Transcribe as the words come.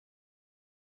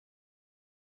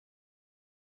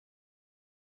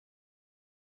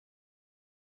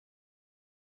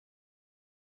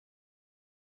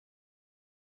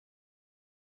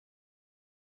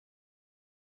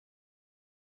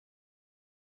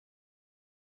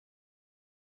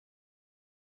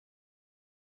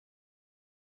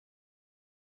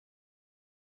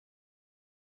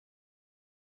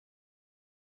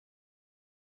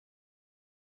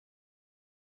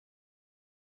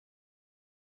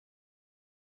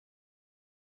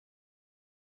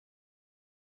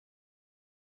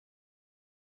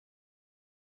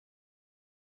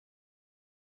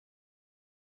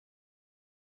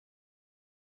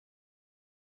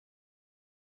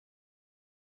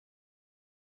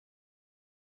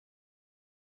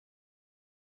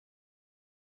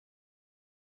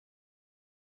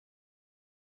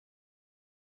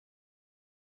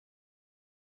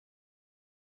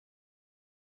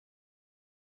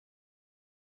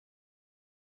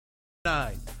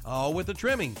all with the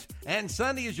trimmings. And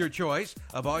Sunday is your choice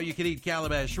of all-you-can-eat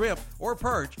calabash shrimp or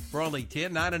perch for only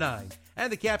 $10.99.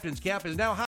 And the Captain's Cap is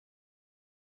now high.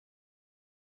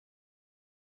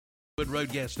 Road,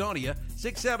 Gastonia,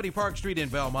 670 Park Street in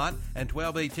Belmont, and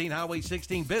 1218 Highway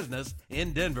 16 Business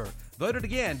in Denver. Voted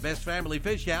again Best Family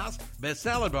Fish House, Best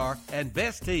Salad Bar, and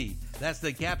Best Tea. That's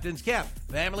the Captain's Cap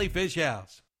Family Fish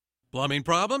House. Plumbing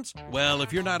problems? Well,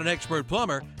 if you're not an expert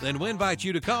plumber, then we invite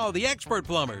you to call the Expert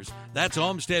Plumbers. That's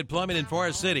Olmsted Plumbing in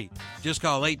Forest City. Just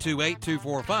call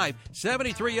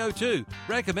 828-245-7302.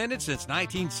 Recommended since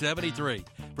 1973.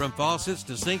 From faucets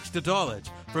to sinks to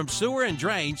toilets, from sewer and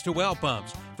drains to well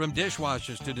pumps, from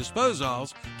dishwashers to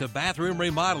disposals to bathroom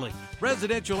remodeling,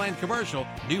 residential and commercial,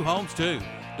 new homes too.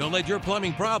 Don't let your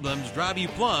plumbing problems drive you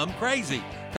plumb crazy.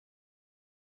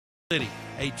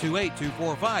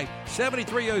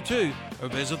 828-245-7302 or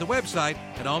visit the website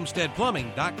at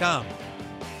olmstedplumbing.com.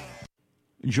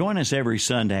 Join us every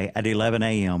Sunday at 11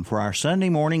 a.m. for our Sunday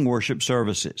morning worship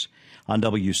services. On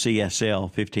WCSL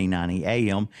 1590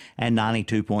 AM and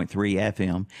 92.3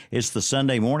 FM, it's the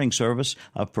Sunday morning service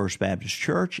of First Baptist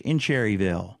Church in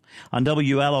Cherryville. On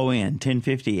WLON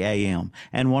 1050 AM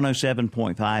and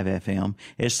 107.5 FM,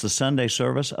 it's the Sunday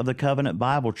service of the Covenant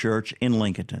Bible Church in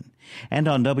Lincoln. And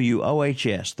on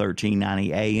WOHS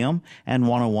 1390 AM and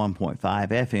 101.5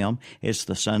 FM, it's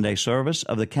the Sunday service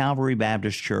of the Calvary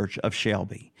Baptist Church of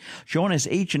Shelby. Join us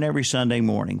each and every Sunday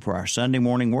morning for our Sunday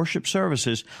morning worship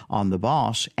services on The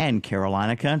Boss and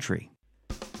Carolina Country.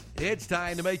 It's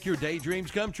time to make your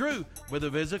daydreams come true with a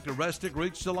visit to Rustic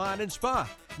Roots Salon and Spa,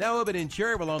 now open in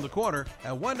Cherryville on the corner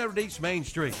at 100 East Main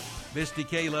Street. Misty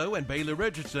Kalo and Bailey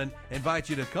Richardson invite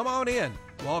you to come on in.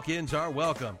 Walk-ins are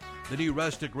welcome. The new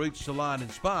Rustic Roots Salon and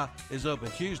Spa is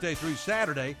open Tuesday through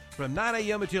Saturday from 9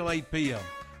 a.m. until 8 p.m.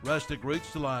 Rustic Roots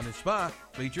Salon and Spa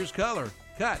features color,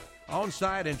 cut,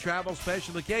 on-site and travel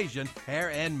special occasion hair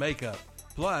and makeup,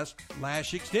 plus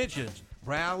lash extensions,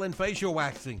 brow and facial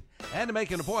waxing. And to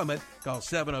make an appointment, call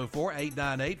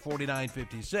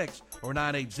 704-898-4956 or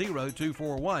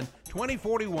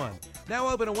 980-241-2041. Now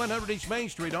open at 100 East Main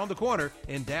Street on the corner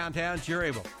in downtown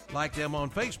Cherryville. Like them on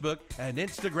Facebook and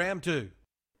Instagram too.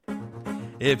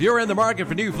 If you're in the market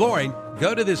for new flooring,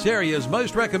 go to this area's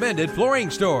most recommended flooring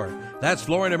store. That's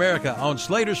Flooring America on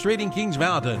Slater Street in Kings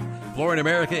Mountain. Flooring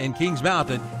America in Kings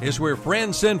Mountain is where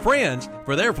friends send friends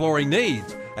for their flooring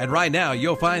needs. And right now,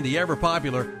 you'll find the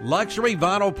ever-popular luxury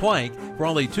vinyl plank for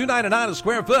only $2.99 a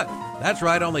square foot. That's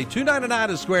right, only $2.99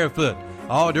 a square foot,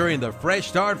 all during the Fresh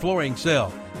Start Flooring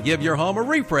Sale. Give your home a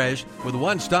refresh with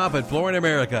one stop at Flooring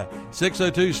America,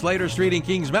 602 Slater Street in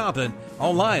Kings Mountain,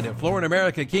 online at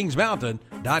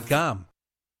flooringamericakingsmountain.com.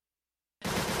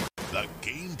 The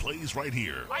game plays right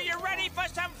here. Are you ready for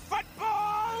some football?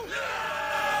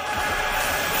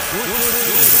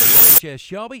 WHS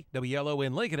Shelby,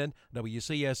 WLON Lincoln, and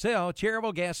WCSL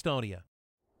Cherryville Gastonia.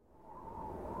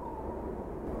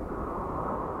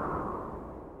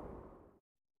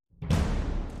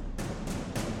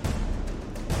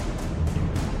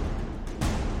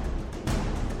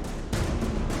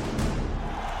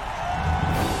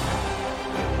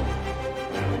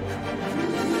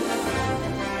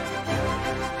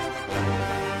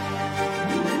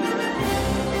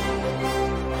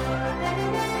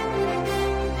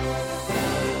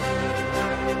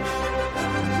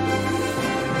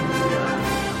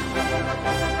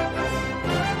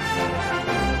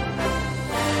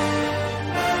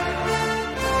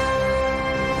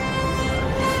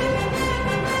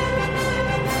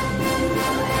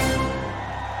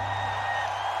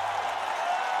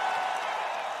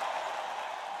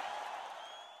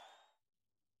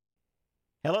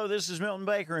 Hello, this is Milton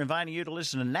Baker inviting you to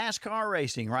listen to NASCAR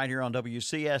Racing right here on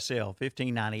WCSL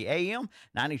 1590 AM,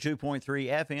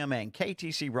 92.3 FM, and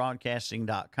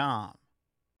KTCBroadcasting.com.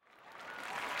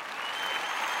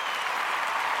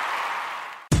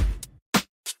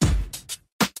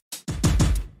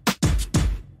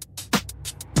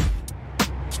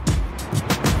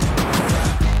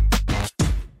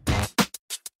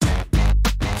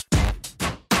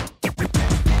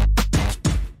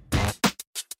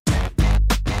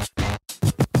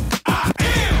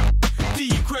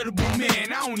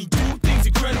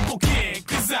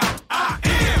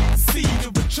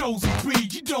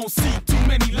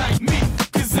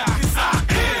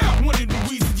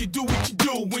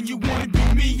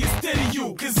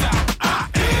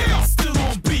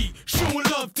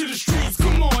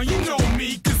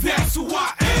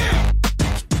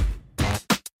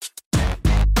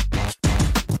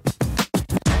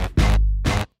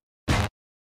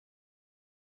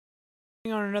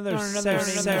 On another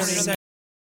Saturday.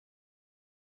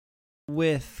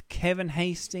 with Kevin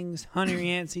Hastings, Hunter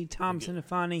Yancey, Tom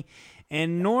Sinafani,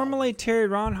 and normally Terry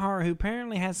Ronhart, who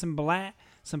apparently had some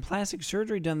plastic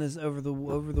surgery done this over the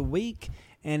week,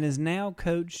 and is now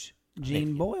Coach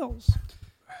Gene Boyles.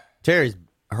 Terry's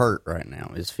hurt right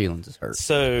now. His feelings is hurt.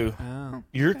 So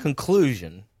your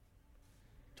conclusion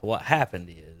to what happened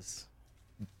is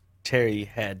Terry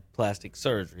had plastic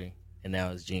surgery, and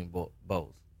now it's Gene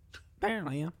Boyles.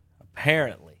 Apparently, yeah.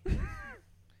 Apparently.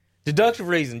 Deductive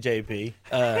reason, JP.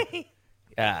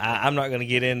 I'm not going to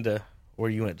get into where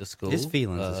you went to school. His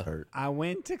feelings is hurt. I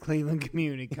went to Cleveland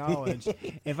Community College.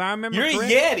 If I remember You're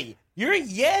correctly, a Yeti. You're a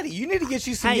Yeti. You need to get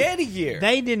you some Yeti gear.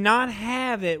 They did not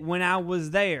have it when I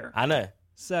was there. I know.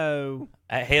 So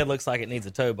That head looks like it needs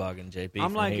a toboggan, JP, I'm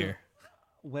from like, here.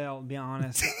 well, to be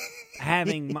honest,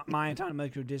 having myotonic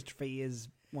muscular dystrophy is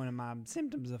one of my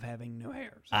symptoms of having no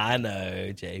hair. So I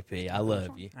know, JP. I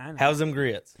love you. I know. How's them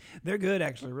grits? they're good,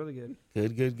 actually, really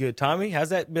good. Good. Tommy, how's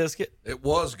that biscuit? It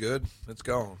was good. It's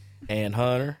gone. And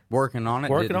Hunter? Working on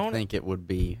it. Working Didn't on it? think it would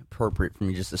be appropriate for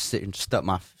me just to sit and stuff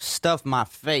my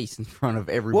face in front of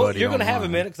everybody. Well, you're going to have a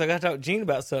online. minute because I got to talk to Gene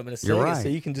about something in a second, You're right. so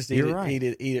you can just You're eat right.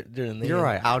 it during the You're end.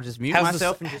 right. I'll just mute How's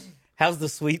myself and just. How's the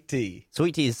sweet tea?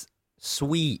 Sweet tea is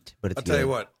sweet, but it's I'll tell you good.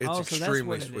 what, it's Oh, so that's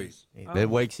extremely what it sweet. is. It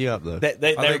wakes you up though. They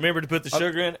think- remember to put the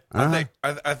sugar in it?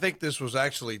 I think this was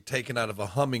actually taken out of a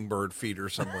hummingbird feeder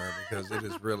somewhere because it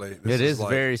is really. This It is like,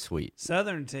 very sweet.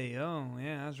 Southern tea. Oh,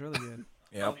 yeah, that's really good.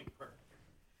 yep.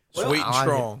 Well, Sweet and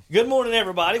strong. Good morning,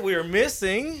 everybody. We are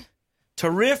missing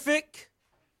terrific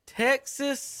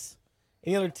Texas.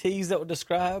 Any other T's that would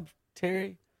describe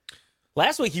Terry?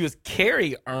 Last week he was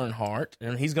Kerry Earnhardt,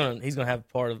 and he's gonna have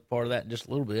part of that in just a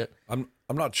little bit. I'm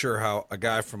not sure how a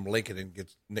guy from Lincoln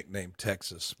gets nicknamed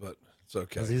Texas, but it's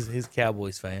okay. 'Cause he's a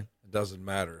Cowboys fan. It doesn't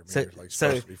matter. I mean, So- you're like so-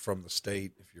 supposed to be from the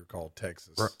state if you're called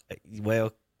Texas.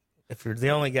 Well, if you're the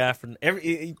only guy from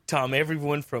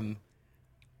everyone from,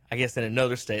 I guess in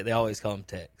another state, they always call him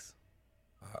Tex.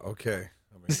 Okay.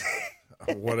 I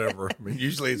mean, whatever. I mean,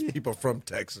 usually it's people from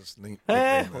Texas. nickname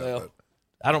that, Well, but-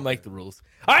 I don't make the rules.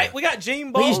 All right, we got Gene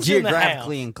He's Boyles in the house.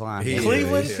 geographically inclined. He is.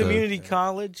 Cleveland Yeah. Community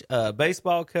College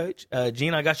baseball coach.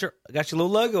 Gene, I got your little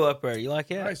logo up there. You like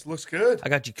that? Nice, looks good. I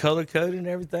got you color coded and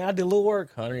everything. I did a little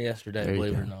work, Hunter, yesterday. There you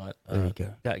Believe it go. or not, There you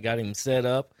go. Got him set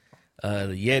up.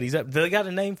 The Yeti's up. Do they got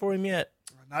a name for him yet?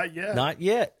 Not yet. Not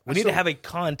yet. We need to have a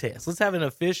contest. Let's have an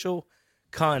official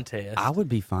contest. I would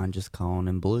be fine just calling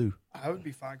him Blue. I would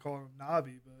be fine calling him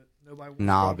Nobby, but nobody would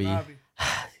Nobby. call him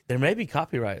There may be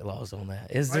copyright laws on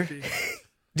that. Is there? Might be.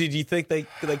 Did you think they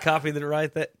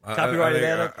copyrighted that I- copyrighted I-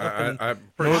 that up in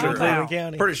I'm pretty northern sure. Cleveland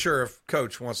County? Pretty sure if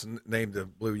Coach wants to name the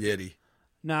Blue Yeti,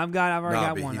 No, I've already got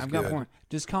Nobby, one. he's I've got good. one.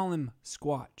 Just call him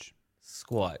Squatch.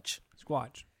 Squatch.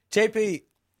 Squatch. JP,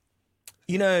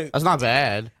 you know, That's not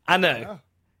bad. I know.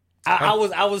 I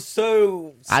was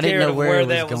so scared I didn't know of where where it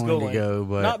was that was going to going. go,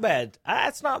 but- Not bad.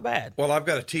 That's not bad. well, I've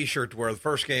got a T-shirt to wear. The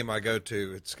first game I go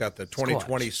to, it's got the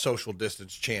 2020 social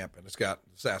distance champ, and it's got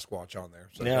Sasquatch on there.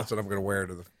 So Yeah. that's what I'm going to wear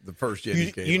to the first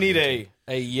Yeti game. You I need go to.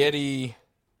 a Yeti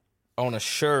on a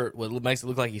shirt what makes it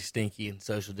look like he's stinky and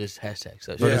social distance hashtag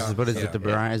social. What distance. is, what is yeah. it? The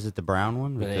brown? Is it the brown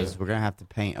one? But Because anyway. we're gonna have to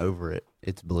paint over it.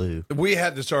 It's blue. We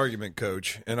had this argument,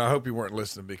 Coach, and I hope you weren't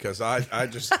listening because I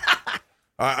just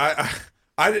I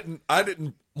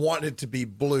didn't want it to be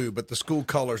blue, but the school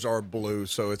colors are blue,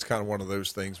 so it's kind of one of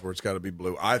those things where it's got to be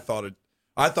blue. I thought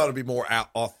it'd be more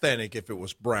authentic if it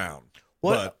was brown,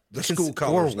 What? but the school Or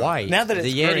colors white. Now that it's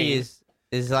the Yeti green.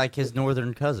 is like his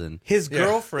northern cousin. His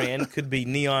girlfriend could be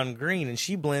neon green, and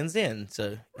she blends in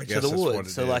to guess the that's what woods.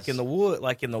 it So, like is. in the wood,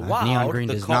 like in the wild, neon green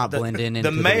the does not blend in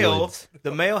into the male. woods.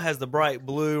 The male has the bright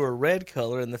blue or red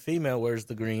color, and the female wears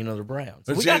the green or the brown.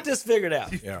 So we But got Jake- this figured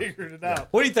out. Yeah. Figured it out.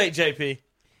 What do you think, JP?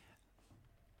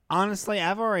 Honestly,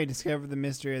 I've already discovered the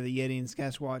mystery of the Yeti and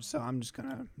Sasquatch, so I'm just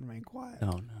gonna remain quiet. Oh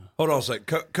no. Hold on a second,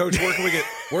 Coach. Where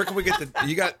can we get the?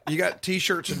 You got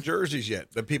T-shirts and jerseys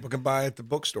yet that people can buy at the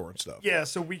bookstore and stuff? Yeah,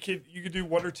 so you could do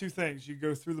one or two things. You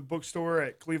go through the bookstore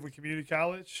at Cleveland Community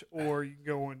College, or you can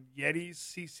go on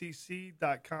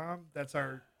YetisCCC.com. That's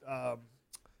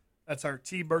our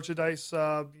team merchandise. You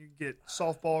can get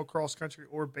softball, cross country,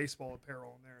 or baseball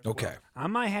apparel in there. As Okay. well. I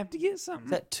might have to get Is something.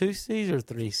 that 2 C's or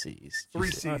 3 C's? 3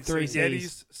 C's. Three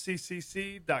Cs.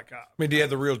 YetisCCC.com. I mean, do you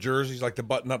have the real jerseys, like the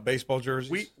button-up baseball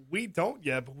jerseys? We don't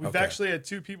yet, but we've Okay. actually had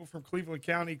two people from Cleveland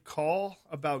County call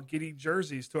about getting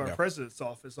jerseys to our Yeah. president's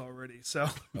office already. So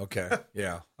Okay,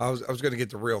 yeah. I was going to get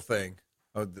the real thing,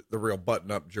 the real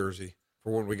button-up jersey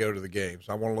for when we go to the games.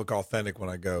 I want to look authentic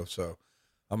when I go, so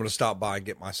I'm going to stop by and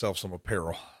get myself some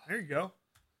apparel. there you go.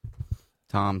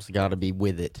 Tom's got to be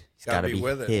with it. He's got Gotta to be be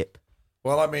with it. hip.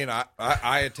 Well, I mean,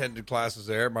 I attended classes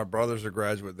there. My brother's a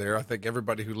graduate there. I think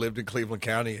everybody who lived in Cleveland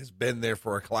County has been there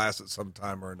for a class at some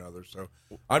time or another. So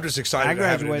I'm just excited I to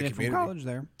have it in the graduated from community. college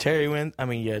there. Terry went. I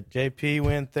mean, yeah, JP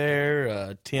went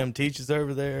there. Tim teaches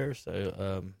over there.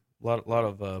 So a lot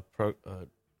of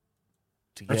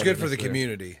It's good for the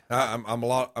community.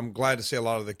 I'm glad to see a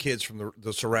lot of the kids from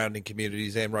the surrounding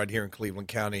communities and right here in Cleveland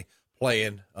County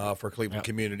playing for Cleveland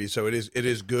community. So it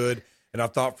is good. And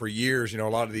I've thought for years, a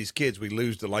lot of these kids we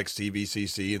lose to like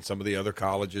CVCC and some of the other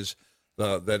colleges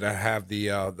that have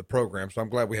the program. So I'm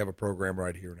glad we have a program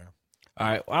right here now.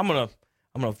 All right, well, I'm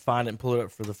gonna find it and pull it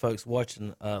up for the folks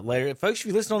watching later. Folks, if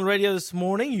you listen on the radio this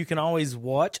morning, you can always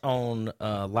watch on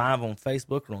live on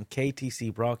Facebook or on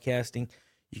KTC Broadcasting.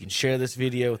 You can share this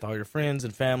video with all your friends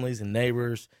and families and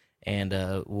neighbors, and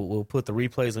we'll put the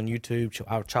replays on YouTube.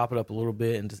 I'll chop it up a little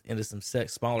bit into some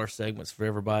smaller segments for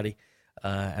everybody,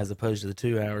 as opposed to the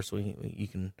 2 hours. So you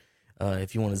can,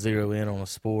 if you want to zero in on a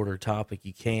sport or topic,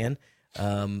 you can.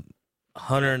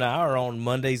 Hunter and I are on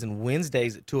Mondays and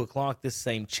Wednesdays at 2:00, this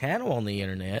same channel on the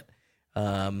internet,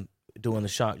 doing the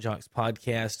Shock Jocks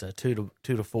podcast, 2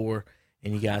 to 4,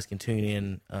 and you guys can tune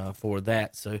in for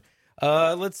that. So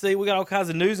let's see, we got all kinds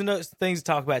of news and notes, things to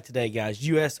talk about today, guys.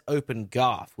 U.S. Open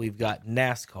golf, we've got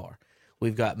NASCAR,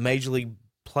 we've got Major League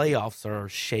playoffs are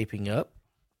shaping up,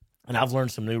 and I've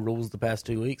learned some new rules the past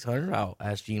 2 weeks. Hunter, I'll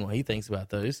ask Gene what he thinks about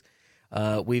those.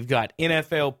 We've got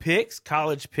NFL picks,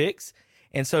 college picks.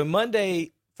 And so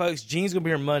Monday, folks, Gene's going to be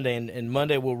here Monday, and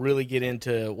Monday we'll really get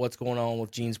into what's going on with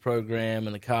Gene's program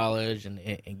and the college and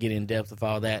get in depth with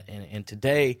all that. And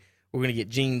today we're going to get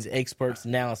Gene's experts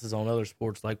analysis on other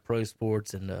sports like pro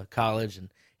sports and college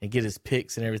and get his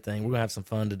picks and everything. We're going to have some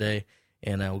fun today,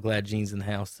 and we're glad Gene's in the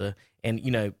house.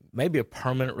 And, maybe a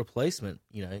permanent replacement,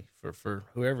 for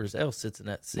whoever else sits in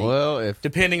that seat. Well,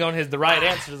 depending on the right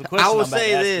answer to the question. I will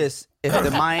say this. If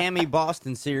the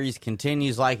Miami-Boston series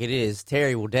continues like it is,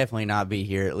 Terry will definitely not be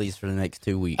here, at least for the next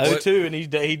 2 weeks. 0-2, and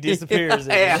he disappears.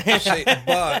 See,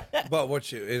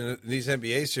 but in these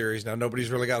NBA series, now nobody's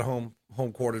really got a home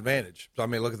court advantage. So, I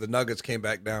mean, look at the Nuggets came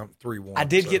back down 3-1. I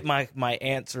did get my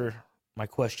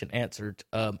question answered.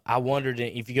 I wondered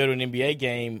if you go to an NBA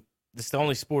game, it's the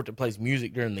only sport that plays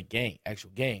music during the actual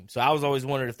game. So I was always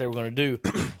wondering if they were going to do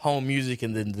home music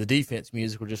and then the defense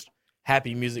music or just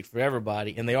happy music for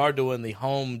everybody. And they are doing the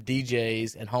home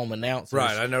DJs and home announcers.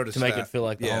 Right, I noticed to make that. it feel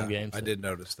like the home game. So I did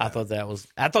notice that.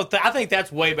 I think that's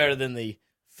way better than the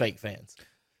fake fans.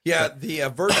 Yeah, the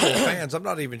virtual fans, I'm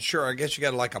not even sure. I guess you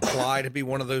got to apply to be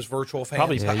one of those virtual fans.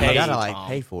 Probably You got to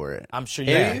pay for it. I'm sure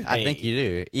you Yeah, I think you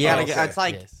do. Yeah, it's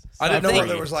like Yes. I didn't know think-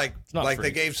 whether it was not free.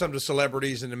 they gave some to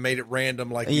celebrities and then made it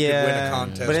random, like you could win a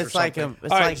contest. but it's or like something.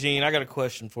 it's All right, like Gene, I got a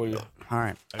question for you. all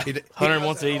right. Hunter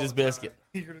wants to eat his biscuit.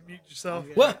 You're gonna mute yourself.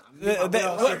 What?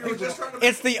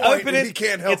 It's the He opening.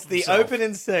 can't help It's the himself.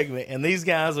 opening segment, and these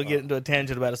guys will get into a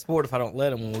tangent about a sport if I don't let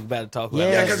them. When we're about to talk about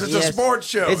Yeah, it. because it's Yes. a sports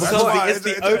show. It's That's because why. it's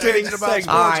the a opening tangent about segment. sports,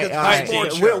 All right, 'cause it's all a right.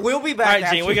 sports We'll, show. we'll be All back. right, Gene,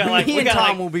 actually. we got like Me we and got Tom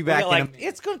like, will be we got back. like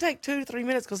it's going to take 2 to 3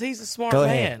 minutes because he's a smart Go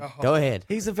man. ahead. Go ahead.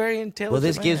 He's a very intelligent. Well,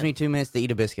 this gives man. me 2 minutes to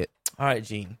eat a biscuit. All right,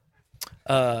 Gene.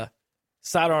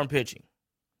 Sidearm pitching,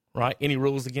 right? Any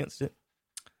rules against it?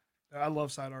 I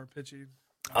love sidearm pitching.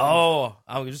 Oh,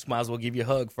 I just might as well give you a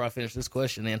hug before I finish this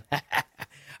question. Then, all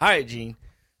right, Gene.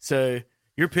 So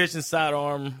you're pitching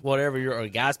sidearm, whatever.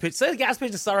 Say the guy's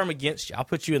pitching sidearm against you. I'll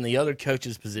put you in the other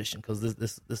coach's position because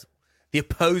this the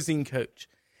opposing coach,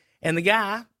 and the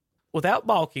guy, without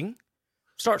balking,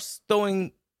 starts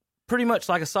throwing pretty much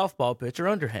like a softball pitcher,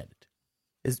 underhanded.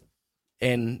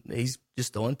 And he's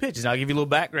just throwing pitches. And I'll give you a little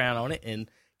background on it, and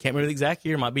can't remember the exact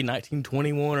year. It might be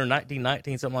 1921 or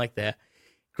 1919, something like that.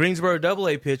 Greensboro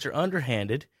AA pitcher,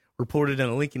 underhanded, reported in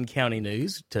the Lincoln County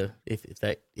News, to if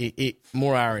that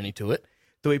more irony to it,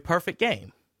 threw a perfect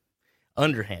game,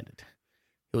 underhanded.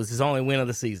 It was his only win of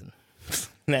the season.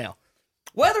 Now,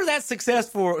 whether that's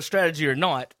successful strategy or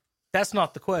not, that's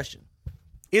not the question.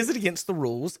 Is it against the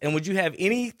rules, and would you have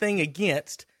anything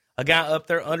against a guy up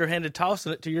there underhanded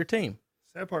tossing it to your team?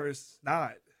 Sad part is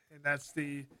not, and that's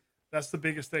the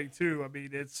biggest thing too. I mean,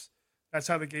 that's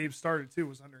how the game started too,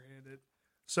 was underhanded.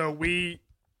 So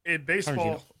in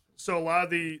baseball, so a lot of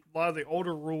the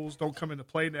older rules don't come into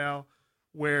play now,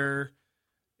 where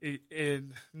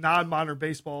in non-modern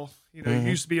baseball, you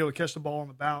used to be able to catch the ball on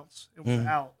the bounce. It was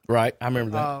out. Right, I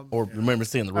remember that, or remember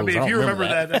seeing the rules. I mean, if you remember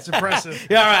that, that's impressive.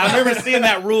 Yeah, all right. I remember seeing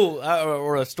that rule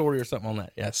or a story or something on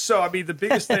that. Yeah. So, I mean, the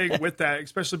biggest thing with that,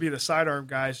 especially being a sidearm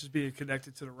guy, is just being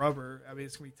connected to the rubber. I mean,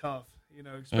 it's going to be tough,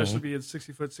 especially being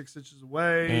 60 foot 6 inches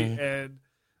away. And,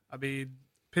 I mean,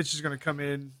 pitch is going to come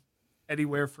in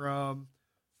anywhere from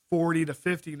 40 to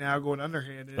 50 now going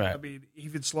underhanded. Right. I mean,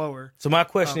 even slower. So my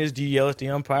question is, do you yell at the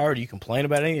umpire? Or do you complain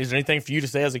about anything? Is there anything for you to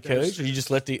say as a coach, or you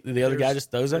just let the other guy just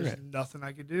throws under There's it? nothing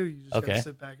I can do. You just Okay. got to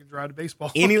sit back and drive the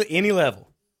baseball. Any level.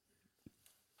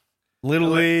 Little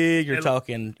league, you're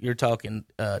talking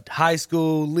high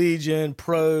school, Legion,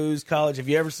 pros, college. Have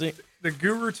you ever seen? The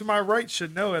guru to my right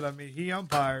should know it. I mean, he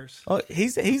umpires. Oh,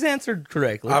 he's answered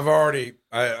correctly. I've already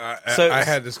I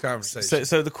had this conversation.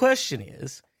 So the question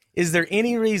is there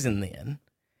any reason then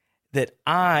that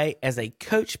I, as a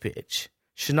coach pitch,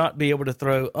 should not be able to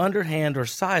throw underhand or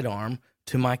sidearm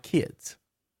to my kids?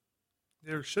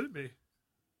 There shouldn't be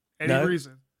any No?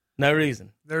 reason. No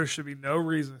reason. There should be no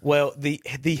reason. Well, the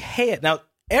head. Now,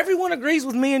 everyone agrees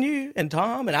with me and you and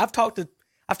Tom, and I've talked to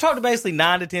basically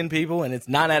 9 to 10 people, and it's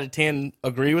 9 out of 10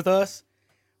 agree with us.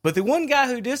 But the one guy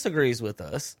who disagrees with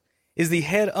us is the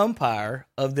head umpire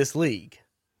of this league.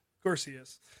 Of course he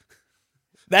is.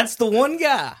 That's the one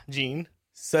guy, Gene.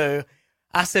 So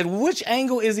I said, which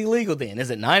angle is illegal then? Is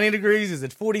it 90 degrees? Is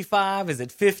it 45? Is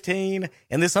it 15?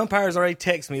 And this umpire's already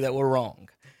texted me that we're wrong.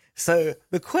 So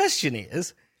the question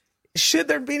is, should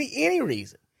there be any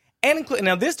reason? And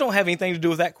now this don't have anything to do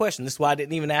with that question. This is why I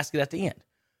didn't even ask it at the end.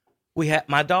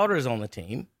 My daughter is on the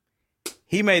team.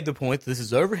 He made the point that this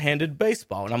is overhanded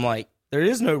baseball. And I'm like, there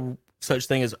is no such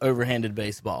thing as overhanded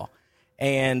baseball.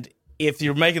 And if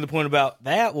you're making the point about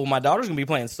that, well, my daughter's going to be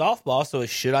playing softball, so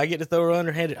should I get to throw her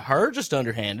underhanded? Her just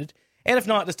underhanded. And if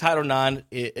not, does Title IX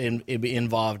be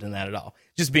involved in that at all?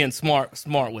 Just being smart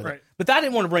with it. But I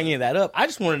didn't want to bring any of that up. I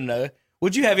just wanted to know,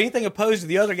 would you have anything opposed to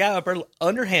the other guy up there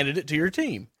underhanded it to your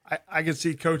team? I can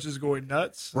see coaches going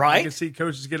nuts. Right. I can see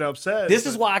coaches get upset. This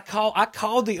is why I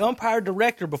called the umpire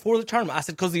director before the tournament. I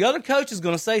said, because the other coach is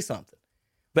going to say something.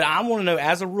 But I want to know,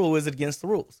 as a rule, is it against the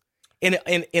rules? And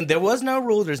there was no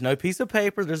rule. There's no piece of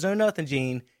paper. There's no nothing,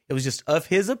 Gene. It was just of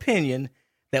his opinion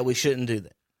that we shouldn't do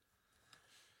that.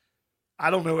 I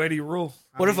don't know any rule.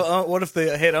 What if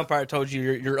the head umpire told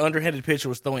you your underhanded pitcher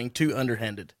was throwing 2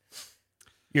 underhanded?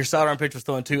 Your sidearm pitcher was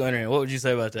throwing 2 underhanded. What would you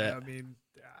say about that? I mean,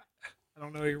 I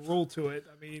don't know any rule to it.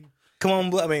 I mean, come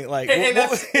on. I mean, like, and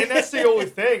that's the only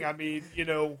thing. I mean,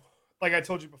 like I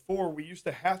told you before, we used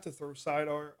to have to throw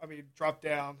drop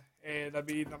down. And I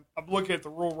mean, I'm looking at the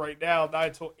rule right now. Not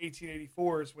until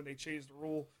 1884 is when they changed the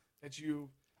rule that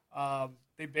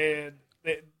they banned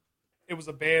that. It was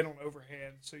a ban on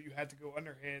overhand, so you had to go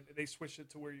underhand, and they switched it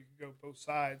to where you could go both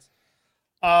sides.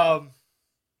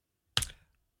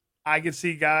 I can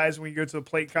see guys when you go to a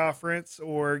plate conference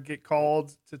or get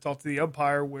called to talk to the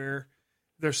umpire where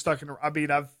they're stuck in. I mean,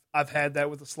 I've had that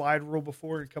with the slide rule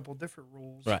before and a couple of different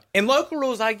rules. Right. And local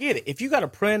rules, I get it. If you got a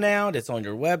printout, it's on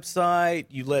your website,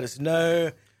 you let us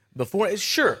know before.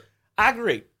 Sure, I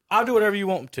agree. I'll do whatever you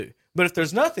want to. But if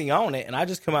there's nothing on it and I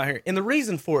just come out here, and the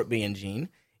reason for it being, Gene,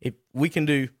 if we can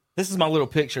do, this is my little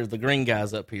picture of the green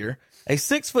guys up here. A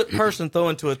 6-foot person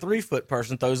throwing to a 3-foot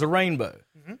person throws a rainbow,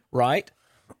 right?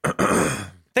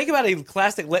 Think about a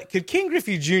classic. Could King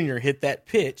Griffey Jr. hit that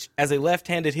pitch as a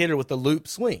left-handed hitter with a loop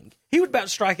swing? He would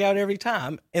about strike out every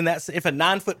time, and that's if a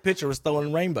 9-foot pitcher was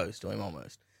throwing rainbows to him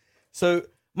almost. So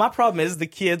my problem is the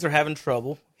kids are having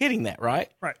trouble hitting that,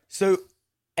 right? Right. So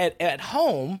at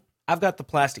home, I've got the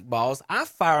plastic balls. I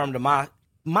fire them to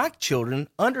my children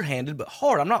underhanded but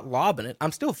hard. I'm not lobbing it.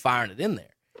 I'm still firing it in there.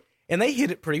 And they hit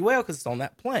it pretty well because it's on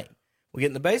that plane. We get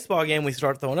in the baseball game, we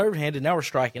start throwing overhanded, now we're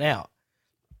striking out.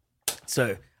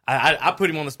 So I put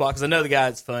him on the spot because I know the guy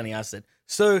is funny. I said,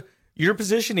 so your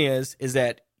position is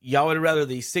that y'all would rather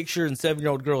the 6-year and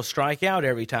 7-year-old girls strike out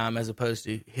every time as opposed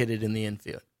to hit it in the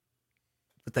infield.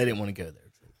 But they didn't want to go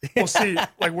there. Well, see,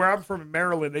 like where I'm from in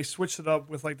Maryland, they switched it up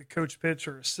with like the coach pitch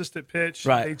or assistant pitch.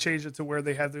 Right. They changed it to where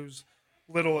they have those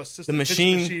little assistant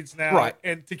machine, pitch machines now, right?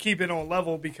 And to keep it on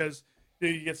level because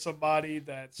you get somebody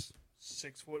that's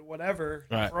 6 foot whatever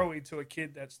right. throwing to a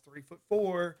kid that's 3'4",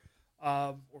 or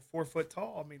 4 foot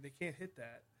tall. I mean, they can't hit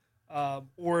that.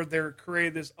 Or they're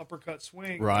creating this uppercut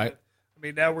swing. Right. I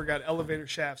mean, now we've got elevator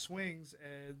shaft swings,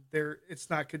 and it's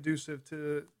not conducive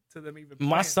to them even playing.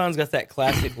 My son's got that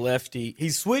classic lefty. He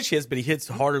switch hits, but he hits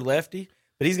harder lefty.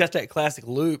 But he's got that classic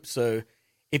loop. So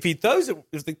if he throws it,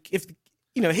 if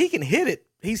he can hit it,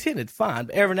 he's hitting it fine.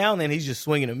 But every now and then he's just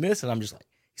swinging and missing. I'm just like,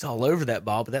 he's all over that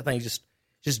ball, but that thing's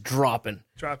just dropping.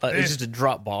 It's just a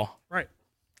drop ball. Right.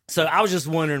 So I was just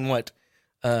wondering what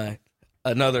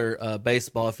another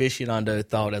baseball aficionado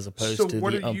thought as opposed to the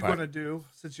umpire. So what are you going to do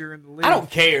since you're in the league? I don't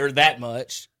care that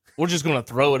much. We're just going to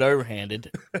throw it overhanded.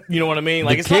 You know what I mean?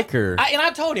 Like the kicker. And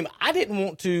I told him I didn't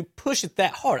want to push it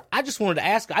that hard. I just wanted to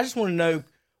ask. I just want to know,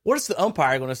 what is the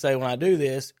umpire going to say when I do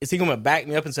this? Is he going to back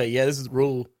me up and say, yeah, this is the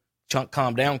rule,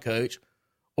 calm down, coach?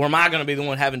 or am I going to be the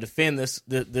one having to defend this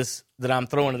that I'm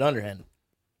throwing it underhand?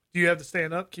 Do you have to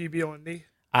stand up? Can you be on a knee?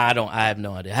 I don't. I have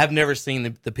no idea. I've never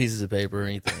seen the pieces of paper or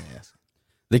anything else.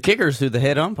 The kicker's who the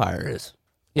head umpire is.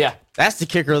 Yeah, That's the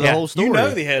kicker of the whole story. You know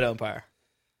the head umpire.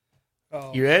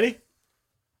 Oh. You ready?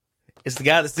 It's the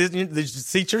guy that's sitting in the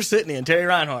seat you're sitting in, Terry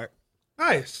Reinhardt.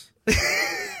 Nice.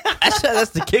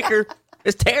 That's the kicker.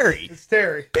 It's Terry. It's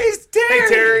Terry. It's Terry. Hey,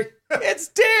 Terry. It's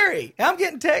Terry. I'm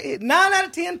getting 9 out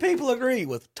of 10 people agree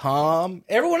with Tom.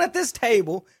 Everyone at this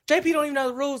table. JP don't even know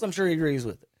the rules. I'm sure he agrees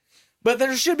with it. But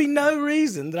there should be no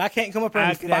reason that I can't come up here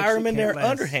and fire him in there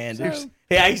underhanded.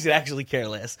 Yeah, he should actually care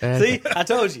less. See, I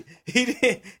told you.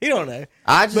 He don't know.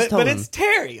 I just told but him. it's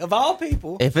Terry, of all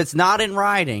people. If it's not in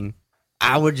writing,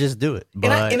 I would just do it. But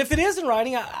And if it is in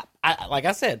writing, I like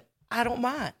I said, I don't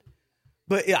mind.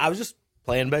 But yeah, I was just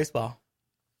playing baseball.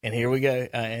 And here we go.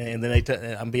 And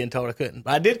then I'm being told I couldn't.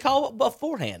 But I did call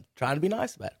beforehand, trying to be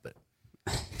nice about it.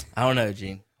 But I don't know,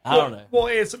 Gene. I don't know. Well,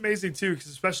 it's amazing, too,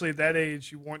 because especially at that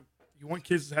age, you want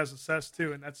kids to have success,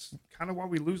 too, and that's kind of why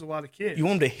we lose a lot of kids. You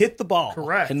want them to hit the ball.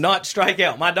 Correct. And not strike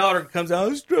out. My daughter comes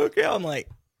out, I struck out. I'm like,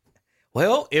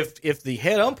 well, if the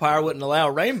head umpire wouldn't allow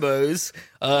rainbows,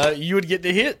 you would get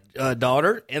to hit,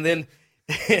 daughter. And then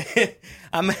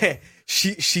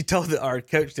she told our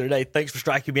coach the other day, thanks for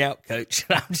striking me out, coach.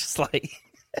 And I'm just like,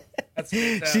 That's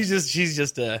she's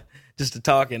just a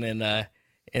talking. And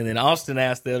then Austin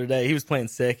asked the other day, he was playing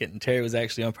second, and Terry was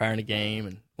actually umpiring the game.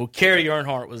 And Kerry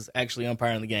Earnhardt was actually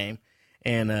umpiring the game.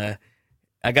 And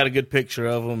I got a good picture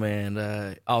of him,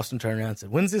 and Austin turned around and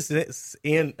said, when's this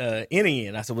inning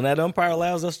in? I said, when that umpire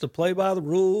allows us to play by the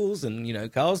rules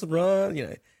and, calls the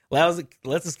run,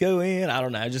 lets us go in. I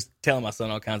don't know. I just telling my son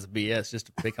all kinds of BS just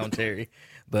to pick on Terry.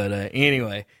 But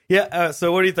anyway, yeah,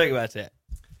 so what do you think about that?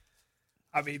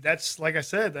 I mean, that's, like I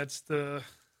said, that's the...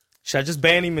 Should I just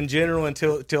ban him in general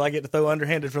until I get to throw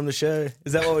underhanded from the show?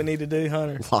 Is that what we need to do,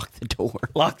 Hunter? lock the door.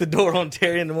 Lock the door on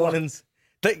Terry in the mornings.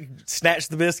 Snatch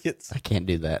the biscuits. I can't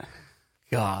do that.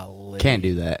 Golly. Can't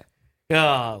do that.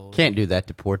 Golly. Can't do that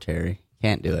to poor Terry.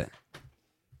 Can't do it.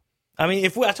 I mean, I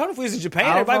told him if we was in Japan,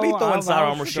 everybody be throwing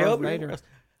sidearm or Shelby.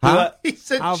 Huh? He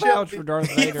said I'll vouch for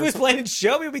Darth If Vader. we was playing in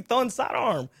Shelby, we'd be throwing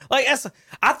sidearm. Like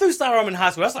I threw sidearm in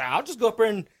high school. That's like I'll just go up there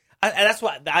and that's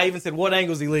why I even said what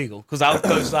angle is illegal because I would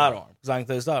throw sidearm because I can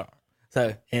throw sidearm.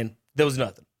 So and there was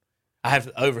nothing. I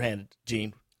have overhanded,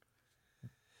 Gene.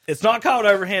 It's not called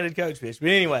overhanded coach pitch, but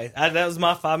anyway, that was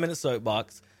my 5-minute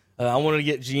soapbox. I wanted to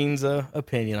get Gene's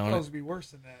opinion on supposed it. to be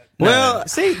worse than that. Well,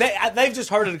 See, they've just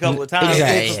heard it a couple of times.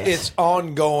 It's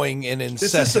ongoing and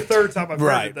incessant. This is the third time I've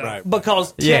heard it, though. Right.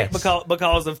 Because Yes.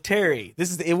 because of Terry.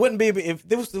 It wouldn't be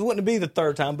the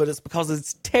third time, but it's because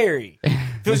it's Terry.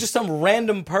 If it was just some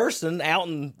random person out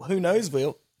in who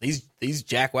knowsville, these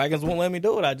jackwagons won't let me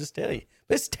do it. I just tell you,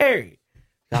 but it's Terry.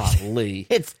 Golly,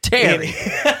 it's Terry.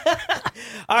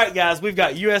 All right, guys, we've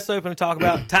got U.S. Open to talk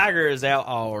about. Tiger is out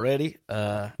already.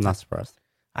 Not surprised.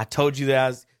 I told you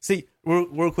that. See,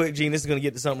 real quick, Gene, this is going to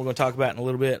get to something we're going to talk about in a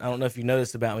little bit. I don't know if you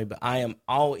noticed about me, but I am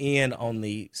all in on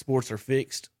the sports are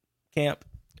fixed camp.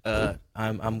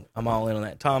 I'm all in on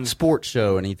that. Tom Sports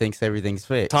show, and he thinks everything's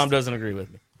fixed. Tom doesn't agree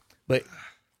with me, but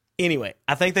anyway,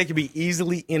 I think they could be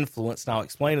easily influenced. And I'll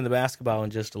explain in the basketball in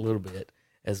just a little bit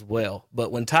as well.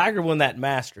 But when Tiger won that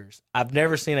Masters, I've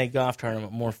never seen a golf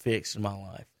tournament more fixed in my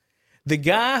life. The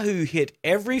guy who hit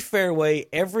every fairway,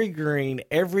 every green,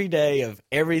 every day of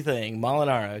everything,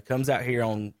 Molinaro, comes out here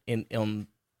in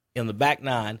the back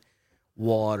nine,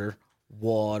 water,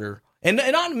 and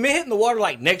not hitting the water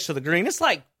like next to the green. It's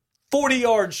like 40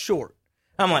 yards short.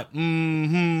 I'm like,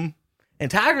 And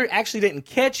Tiger actually didn't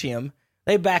catch him.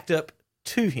 They backed up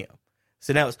to him.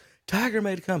 So now it's Tiger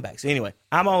made a comeback. So anyway,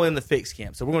 I'm all in the fixed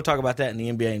camp. So we're going to talk about that in the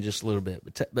NBA in just a little bit.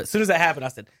 But as soon as that happened, I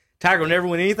said, Tiger will never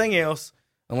win anything else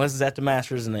unless it's at the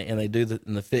Masters and they do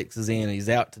the fix is in. He's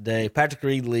out today. Patrick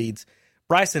Reed leads.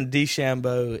 Bryson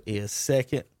DeChambeau is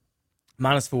second.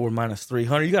 -4,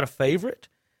 -300. You got a favorite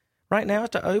right now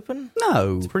at the Open?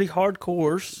 No. It's a pretty hard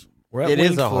course. It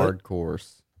is a hard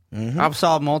course. Mm-hmm. I've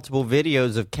saw multiple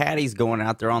videos of caddies going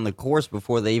out there on the course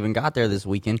before they even got there this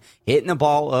weekend, hitting the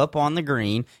ball up on the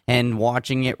green and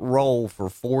watching it roll for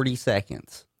 40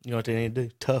 seconds. You know what they need to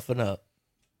do? Toughen up.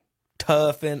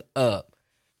 Toughen up.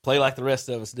 Play like the rest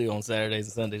of us do on Saturdays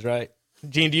and Sundays, right?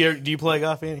 Gene, do you play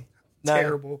golf any? No?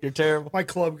 Terrible. You're terrible. My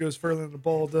club goes further than the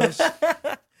ball does.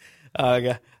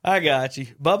 I got you.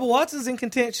 Bubba Watson's in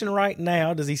contention right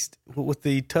now. Does he, with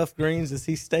the tough greens, does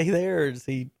he stay there or does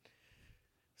he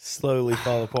slowly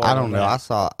fall apart? I don't know. I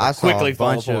saw Quickly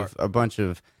a bunch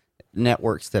of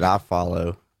networks that I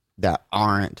follow that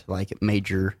aren't like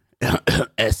major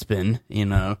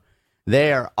ESPN,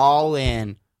 They are all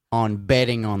in on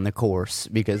betting on the course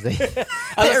because I was they're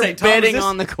gonna say, Tom, betting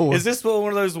on the course. Is this one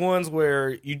of those ones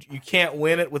where you can't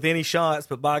win it with any shots,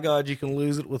 but by God, you can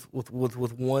lose it with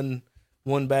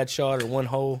one bad shot or one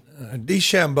hole?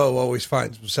 DeChambeau always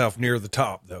finds himself near the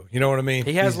top, though. You know what I mean?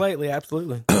 He has lately,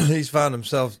 absolutely. He's found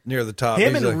himself near the top.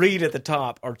 Him and Reed at the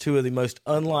top are two of the most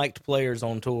unliked players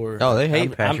on tour. Oh, they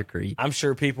hate Patrick Reed. I'm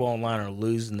sure people online are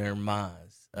losing their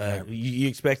minds. You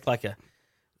expect like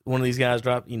one of these guys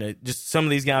drop, just some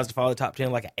of these guys to follow the top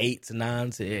 10 like an 8s and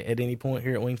 9s at any point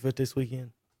here at Winged Foot this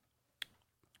weekend?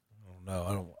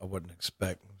 No, I wouldn't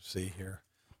expect to see here.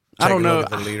 I don't know.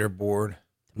 Look at the leaderboard.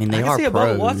 I mean, they I can are see pros.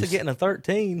 Bubba Watson getting a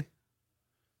 13.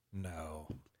 No.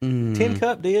 10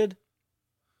 Cup did.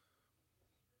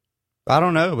 I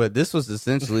don't know, but this was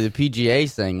essentially the PGA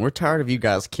saying, we're tired of you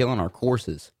guys killing our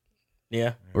courses.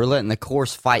 Yeah. We're letting the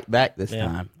course fight back this Yeah.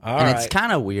 time. All and right. it's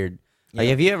kind of weird. Like,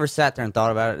 have you ever sat there and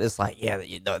thought about it? It's like,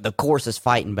 the course is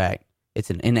fighting back. It's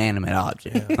an inanimate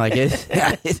object. Like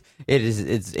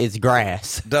it's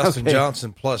grass. Dustin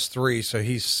Johnson +3, so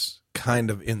he's kind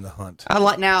of in the hunt. I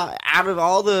like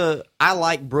I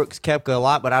like Brooks Koepka a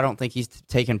lot, but I don't think he's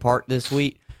taking part this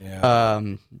week.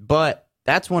 Yeah. But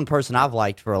that's one person I've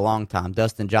liked for a long time,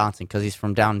 Dustin Johnson, because he's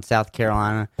from down in South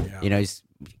Carolina. Yeah. He's,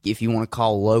 if you want to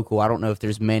call local, I don't know if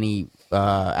there's many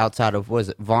outside of, was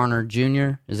it Varner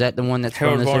Jr.? Is that the one that's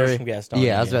Harold from this Varner's area? from Gastonia,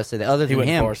 Yeah, I was about to say that. Other He than went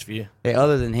to him, Forest View.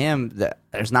 other than him,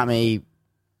 there's not many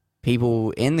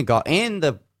people in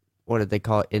the what did they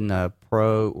call it in the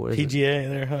pro what is it? PGA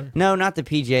there, Hunter? No, not the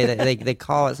PGA. they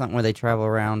call it something where they travel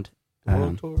around.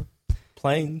 World Tour?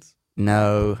 Plains?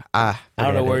 No, I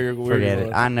don't know where you're forget it.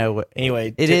 going. I know what.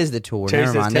 Anyway, it is the tour. Terry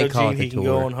Never says, mind. They tell call Gene it the he can tour.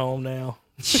 go on home now.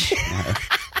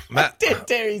 Matt,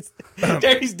 Terry's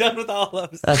done with all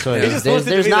of us. That's what He it is. just wants it to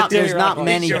There's be the not Terry not Rock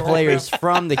many show. players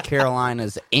from the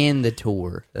Carolinas in the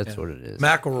tour. That's what it is.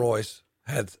 McElroy's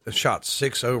had a shot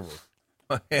 6 over.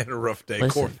 Had a rough day. Listen,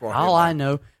 Course for all him. I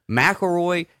know,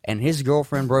 McElroy and his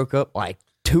girlfriend broke up like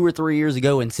 2 or 3 years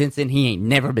ago, and since then he ain't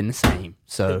never been the same.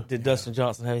 So Did Dustin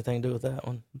Johnson have anything to do with that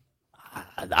one?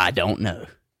 I don't know.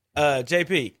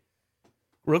 JP,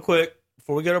 real quick,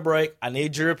 before we go to break, I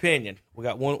need your opinion. We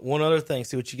got one other thing.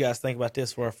 See what you guys think about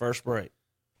this for our first break.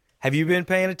 Have you been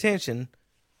paying attention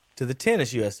to the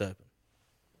tennis U.S. Open?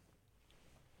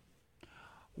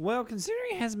 Well,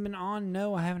 considering it hasn't been on,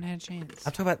 no, I haven't had a chance.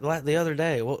 I'm talking about the other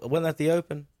day. Wasn't that the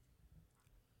Open?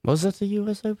 Was that the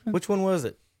U.S. Open? Which one was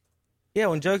it? Yeah,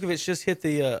 when Djokovic just hit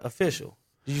the official.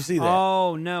 Did you see that?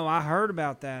 Oh, no, I heard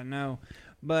about that, no.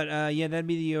 But, yeah, that'd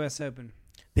be the U.S. Open.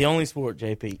 The only sport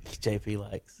JP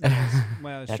likes.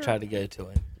 Well, I sure. tried to go to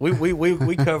him.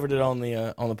 We covered it on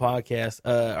the podcast.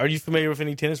 Are you familiar with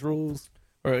any tennis rules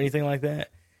or anything like that?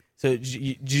 So did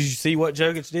you see what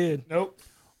Djokovic did? Nope.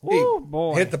 Woo,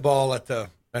 boy. Hit the ball at the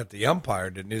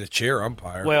umpire, didn't he? The chair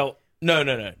umpire. Well,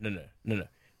 no.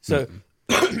 So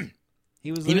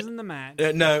He was losing the match.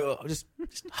 no, just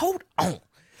hold on.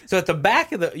 So at the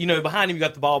back of the, behind him you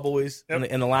got the ball boys and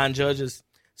the line judges.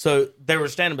 So they were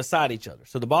standing beside each other.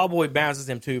 So the ball boy bounces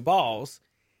him 2 balls.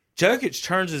 Djokovic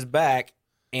turns his back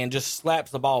and just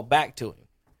slaps the ball back to him.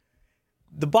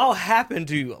 The ball happened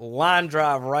to line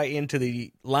drive right into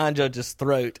the line judge's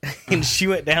throat, and she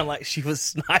went down like she was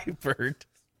sniped.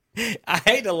 I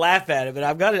hate to laugh at it, but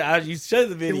I've got it. You show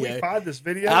the video. Can we find this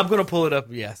video? I'm going to pull it up,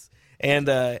 yes.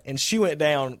 And she went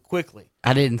down quickly.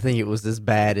 I didn't think it was as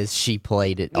bad as she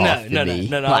played it off to be.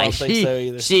 No, I don't think so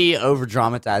either. She over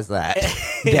dramatized that.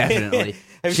 Definitely.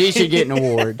 She should get an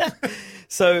award.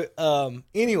 So,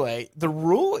 anyway, the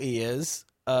rule is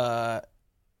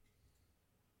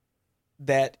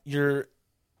that you're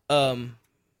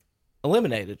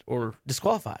eliminated or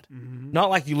disqualified. Mm-hmm.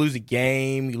 Not like you lose a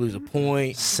game, you lose a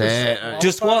point. Sad.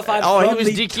 Disqualified Oh, he from was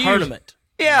the DQ'd. tournament.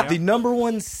 Yeah. The number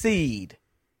 1 seed.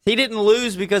 He didn't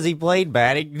lose because he played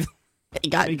bad. He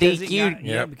got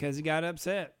DQ'd. Because he got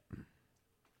upset.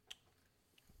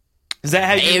 Is that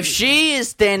how you... If she is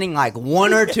standing like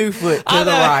 1 or 2 foot to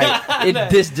the right,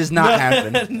 this does not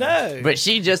happen. No. But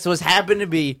she just happened to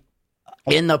be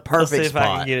in the Let's perfect see if spot.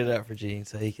 I can get it up for Gene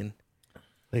so he can...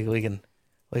 We can...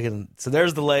 So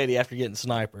there's the lady after getting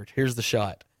sniped. Here's the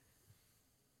shot.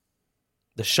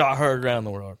 The shot heard around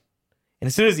the world. And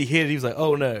as soon as he hit it, he was like,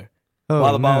 oh no.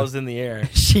 While the ball was in the air.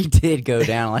 She did go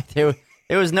down. Like there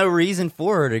was no reason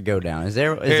for her to go down.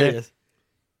 Here it is.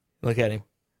 Look at him.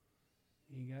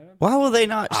 Why will they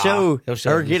not show he'll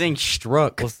show her you. getting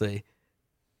struck? We'll see.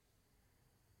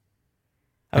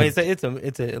 I mean, it's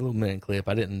a little minute clip.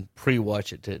 I didn't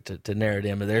pre-watch it to narrow it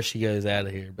in, but there she goes out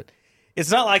of here. But it's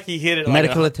not like he hit it.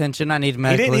 Medical attention. I need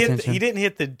medical attention. He didn't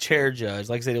hit the chair judge.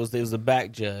 Like I said, it was the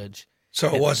back judge.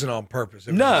 So it wasn't on purpose.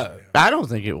 It was No. I don't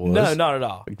think it was. No, not at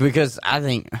all. Because I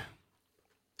think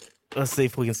Let's see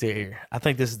if we can see it here. I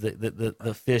think this is the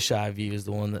fisheye view is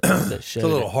the one that showed It's a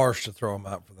little it. harsh to throw him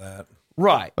out for that.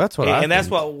 Right. That's what I and that's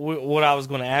think. what I was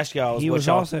going to ask y'all. He what was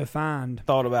y'all also fined.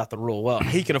 thought about the rule. Well,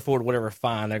 he can afford whatever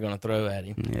fine they're going to throw at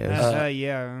him. yeah,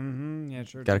 Yeah,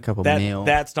 sure. got a couple mil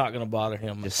That's not going to bother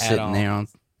him just at sitting all. there on.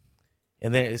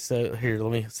 And then so here,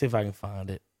 let me see if I can find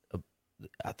it.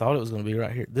 I thought it was going to be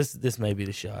right here. This may be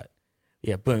the shot.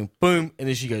 Yeah, boom, boom, and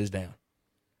then she goes down.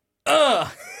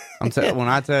 When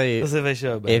I tell you, Let's see if they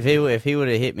show. Back. if he would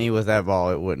have hit me with that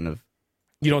ball, it wouldn't have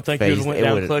You don't think you phased. went It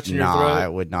down would clutching your throat? nah,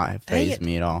 it would not have Dang phased it.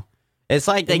 me at all. It's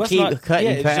like It they must keep not- cutting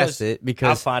yeah, it's past just- it I'll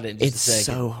because find it in just it's a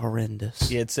second. so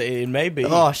horrendous. Yeah, it may be.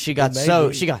 Oh, she got It may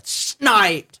be. she got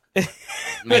sniped.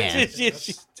 Man,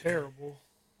 Terrible.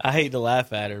 I hate to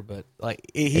laugh at her, but like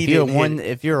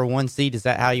if you're a 1 seed, is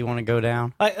that how you want to go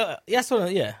down? That's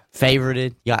what. Yeah,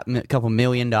 Favorited, you got a couple $1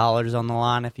 million on the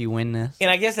line if you win this. and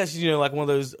I guess that's like one of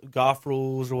those golf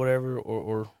rules or whatever,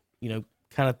 or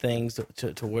kind of things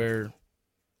to where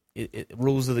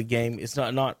rules of the game. It's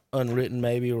not unwritten,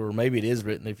 maybe, or maybe it is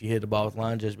written if you hit the ball with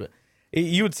line judge. But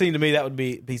you would seem to me that would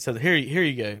be something. Here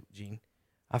you go, Gene.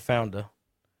 I found a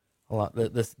lot.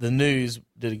 The news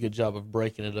did a good job of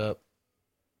breaking it up.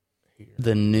 Here.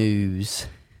 The news.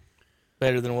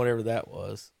 Better than whatever that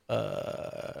was. Here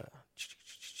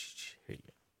you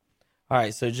go. All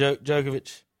right, so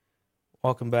Djokovic,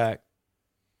 welcome back.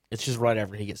 It's just right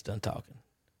after he gets done talking.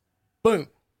 Boom.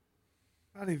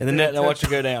 Not even And then paying now watch her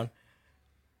attention.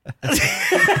 go down.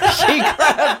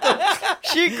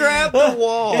 She grabbed the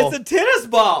wall. It's a tennis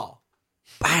ball.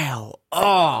 Wow.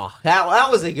 Oh, that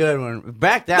was a good one.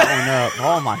 Back that one up.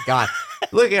 Oh my God.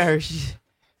 Look at her.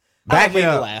 I Back don't mean it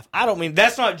to up. laugh. I don't mean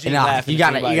that's not Gene No, laughing. you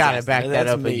gotta- at anybody's you gotta ass. back that That's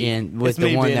up me. again with It's the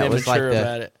me one being that was like immature the-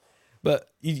 about it. But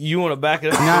you want to back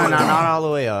it up? No, not all the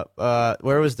way up.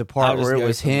 Where was the part I'll just where it go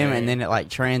was from him there. and then it like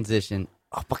transitioned?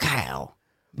 Oh, cow.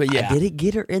 But yeah, Did it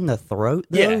get her in the throat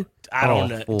though? yeah. I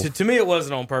don't Oh, know. To me, it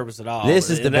wasn't on purpose at all. This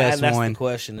is the And that- best and that's one. The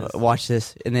question is, Watch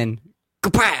this and then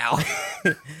kapow.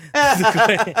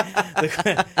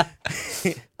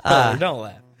 don't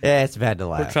laugh. Yeah, it's bad to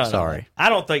We're laugh. trying to Sorry. laugh. I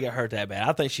don't think it hurt that bad.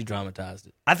 I think she dramatized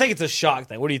it. I think it's a shock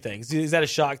thing. What do you think? Is that a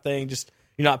shock thing? Just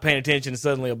you're not paying attention and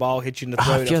suddenly a ball hits you in the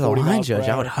throat if you're at the 40 line miles per judge,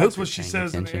 I hour? would hope That's what you're she paying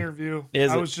says in the attention. interview.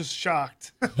 Is I it? was just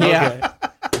shocked. Yeah.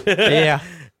 Yeah.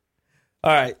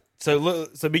 All right.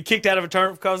 So be kicked out of a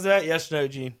tournament because of that? Yes or no,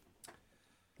 Gene?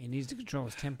 He needs to control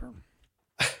his temper.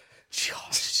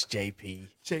 Gosh, JP.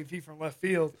 JP from left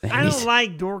field. I don't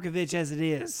like Dorkovich as it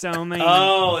is. So I mean,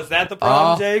 Oh, is that the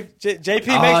problem, JP?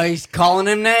 Oh, he's calling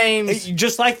him names.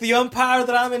 Just like the umpire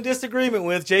that I'm in disagreement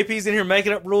with, JP's in here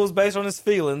making up rules based on his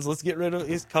feelings. Let's get rid of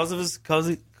his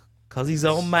because he's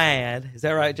all mad. Is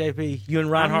that right, JP? You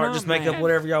and Reinhardt not just make mad. up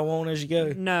whatever y'all want as you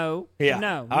go. no, Yeah.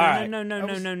 no, All right. no, no,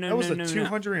 no, no, no, That was no, a no, no.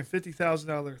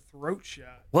 $250,000 throat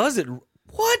shot. Was it?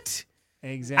 What?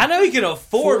 Exactly. I know he can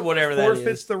afford whatever that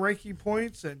Forfeits is. the ranking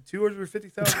points and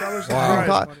 $250,000 in Wow.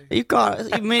 prize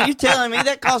money. You telling me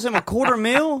that cost him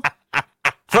 $250,000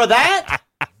 for that?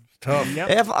 Tough.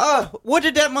 If what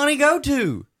did that money go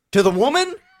to? To the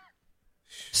woman?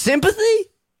 Sympathy?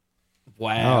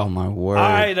 Wow. Oh my word! All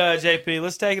right, JP,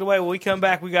 let's take it away. When we come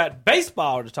back, we got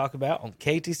baseball to talk about on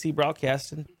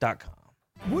KTCBroadcasting.com.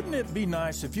 Wouldn't it be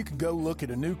nice if you could go look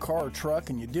at a new car or truck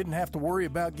and you didn't have to worry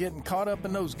about getting caught up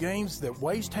in those games that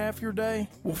waste half your day?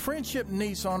 Well, Friendship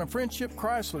Nissan and Friendship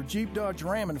Chrysler Jeep Dodge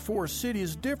Ram in Forest City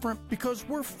is different because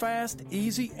we're fast,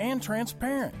 easy, and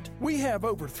transparent. We have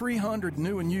over 300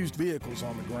 new and used vehicles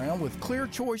on the ground with clear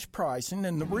choice pricing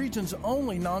and the region's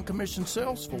only non-commissioned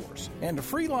sales force, and a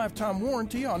free lifetime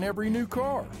warranty on every new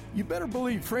car. You better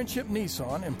believe Friendship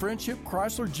Nissan and Friendship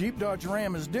Chrysler Jeep Dodge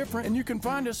Ram is different, and you can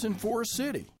find us in Forest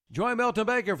City. Join Milton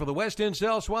Baker for the West End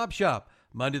Sale Swap Shop,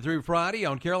 Monday through Friday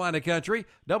on Carolina Country,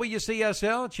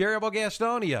 WCSL, Cherryville,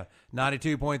 Gastonia,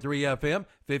 92.3 FM,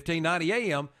 1590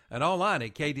 AM, and online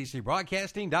at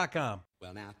KTCBroadcasting.com.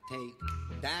 Well, now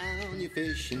take down your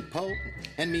fishing pole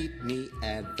and meet me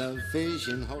at the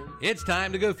fishing hole. It's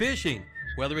time to go fishing.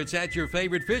 Whether it's at your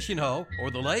favorite fishing hole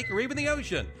or the lake or even the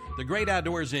ocean, the Great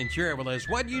Outdoors in Cherryville is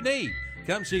what you need.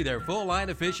 Come see their full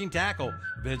line of fishing tackle.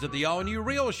 Visit the all-new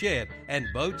Reel Shed and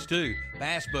boats too.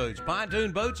 Bass boats,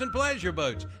 pontoon boats, and pleasure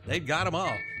boats. They've got them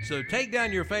all. So take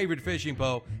down your favorite fishing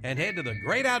pole and head to the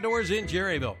Great Outdoors in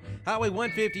Cherryville. Highway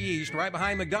 150 East, right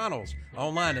behind McDonald's.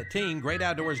 Online at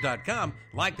teamgreatoutdoors.com.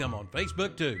 Like them on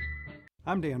Facebook too.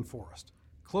 I'm Dan Forrest.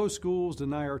 Closed schools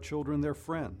deny our children their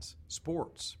friends,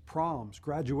 sports, proms,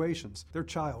 graduations, their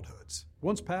childhoods.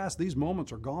 Once past, these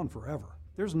moments are gone forever.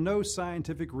 There's no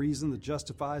scientific reason that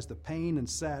justifies the pain and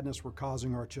sadness we're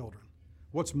causing our children.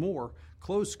 What's more,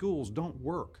 closed schools don't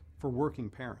work for working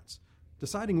parents.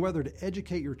 Deciding whether to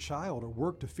educate your child or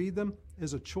work to feed them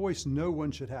is a choice no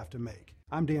one should have to make.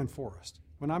 I'm Dan Forrest.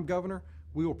 When I'm governor,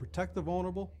 we will protect the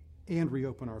vulnerable and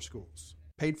reopen our schools.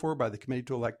 Paid for by the committee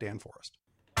to elect Dan Forrest.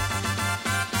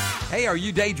 Hey, are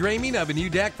you daydreaming of a new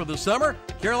deck for the summer?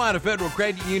 Carolina Federal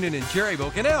Credit Union in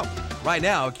Cherryville can help. Right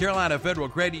now, Carolina Federal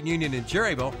Credit Union in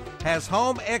Cherryville has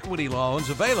home equity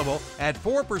loans available at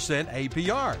 4%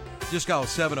 APR. Just call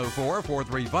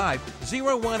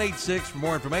 704-435-0186 for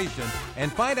more information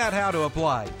and find out how to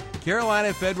apply.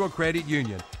 Carolina Federal Credit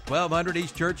Union, 1200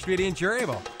 East Church Street in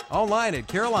Cherryville. Online at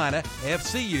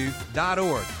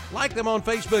carolinafcu.org. Like them on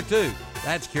Facebook, too.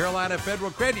 That's Carolina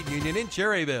Federal Credit Union in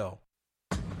Cherryville.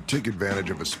 Take advantage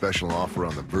of a special offer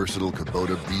on the versatile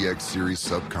Kubota BX Series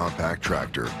subcompact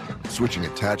tractor. Switching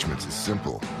attachments is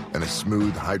simple, and a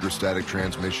smooth hydrostatic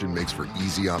transmission makes for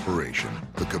easy operation.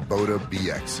 The Kubota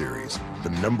BX Series, the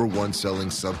 #1 selling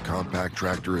subcompact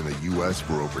tractor in the U.S.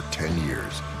 for over 10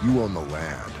 years. You own the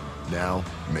land. Now,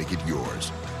 make it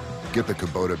yours. Get the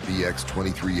Kubota BX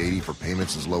 2380 for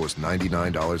payments as low as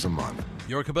 $99 a month.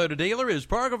 Your Kubota dealer is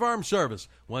Parker Farm Service,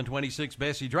 126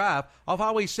 Bessie Drive, off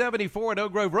Highway 74 at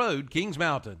Oak Grove Road, Kings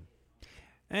Mountain.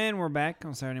 And we're back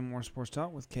on Saturday Morning Sports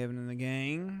Talk with Kevin and the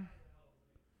gang.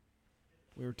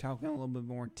 We were talking a little bit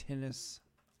more tennis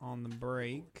on the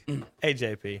break. Hey,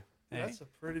 JP. That's a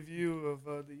pretty view of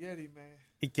the Yeti, man.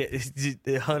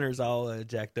 The Hunter's all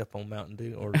jacked up on Mountain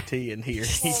Dew or tea in here.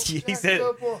 He said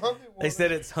they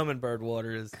said it's hummingbird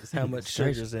water is how much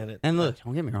sugar's in it. And look,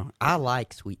 don't get me wrong, I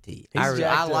like sweet tea.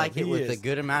 I like it with a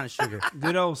good amount of sugar.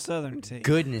 Good old Southern tea.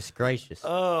 Goodness gracious!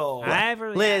 Oh,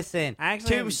 listen,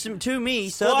 to me,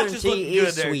 Southern tea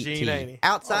is sweet tea.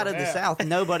 Outside of the South,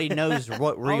 nobody knows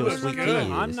what real sweet tea is.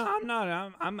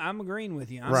 I'm agreeing with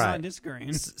you. I'm Right. not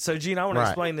disagreeing. So, Gene, I want to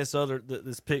explain this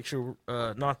this picture,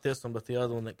 not this one, but the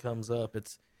other one that comes up.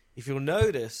 It's, if you'll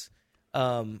notice,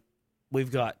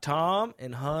 we've got Tom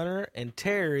and Hunter and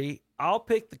Terry all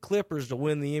picked the Clippers to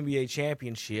win the NBA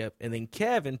championship, and then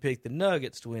Kevin picked the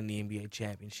Nuggets to win the NBA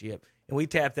championship, and we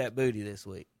tapped that booty this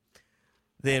week.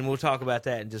 Then we'll talk about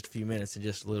that in just a few minutes, in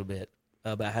just a little bit,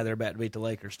 about how they're about to beat the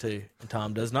Lakers too. And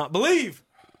Tom does not believe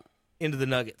into the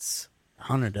Nuggets.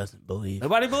 Hunter doesn't believe.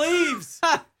 Nobody believes.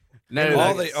 No,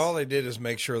 all they did is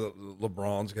make sure that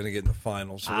LeBron's going to get in the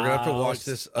finals. So we're going to have to watch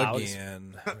this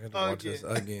again. We're going to watch this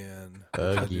again.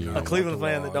 A Cleveland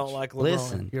fan that don't like LeBron.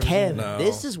 Listen, Kevin,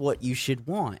 this is what you should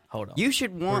want. Hold on. You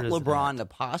should want LeBron to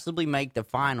possibly make the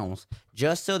finals,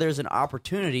 just so there's an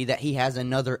opportunity that he has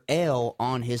another L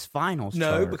on his finals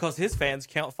chart. Because his fans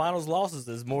count finals losses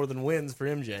as more than wins for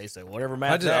MJ. So whatever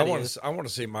match I want to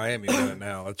see Miami win it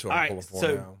now. That's what I'm pulling for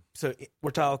now. So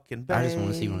we're talking. I just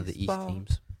want to see one of the East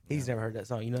teams. He's never heard that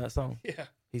song. You know that song? Yeah.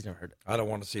 He's never heard it. I don't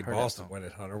want to see Boston win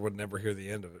it, Hunter. Would never hear the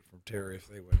end of it from Terry if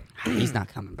they win it. He's not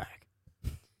coming back.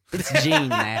 It's Gene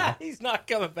now. He's not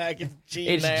coming back. It's Gene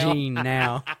It's now. Gene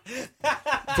now.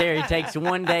 Terry takes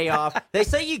one day off. They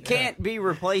say you can't be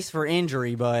replaced for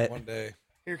injury, but one day.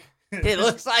 It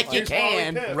looks like you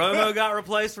can. Romo got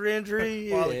replaced for injury.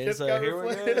 So here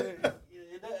we go. It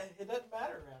doesn't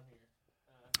matter around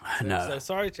here. No. So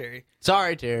sorry, Terry.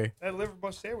 Sorry, Terry. That liver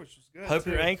bus sandwich was good. Hope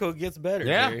your ankle gets better,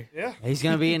 Yeah. Terry. Yeah. He's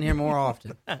going to be in here more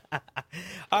often. All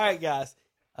right, guys.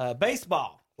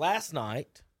 Baseball. Last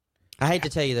night. I hate to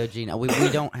tell you, though, Gene, we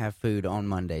don't have food on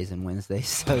Mondays and Wednesdays,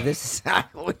 so this is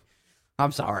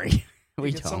I'm sorry.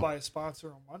 We get don't. somebody a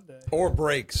sponsor on Monday. Or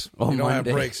breaks. On We don't have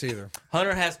Monday. breaks either.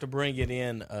 Hunter has to bring it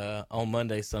in on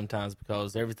Monday sometimes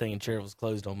because everything in Cherryville is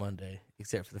closed on Monday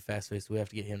except for the fast food. So we have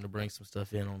to get him to bring some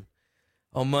stuff in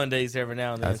on Mondays every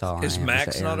now and then. That's all. Is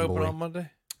Max not open on Monday?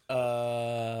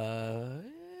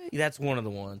 That's one of the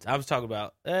ones. I was talking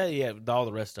about, all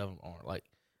the rest of them aren't, like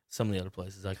some of the other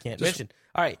places I can't mention.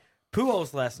 All right,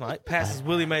 Pujols last night passes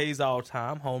Willie Mays'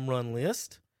 all-time home run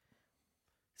list.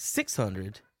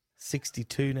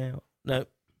 662 now. No.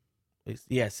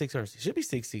 600. It should be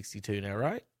 662 now,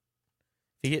 right?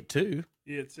 He hit 2.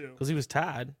 Yeah, 2. Because he was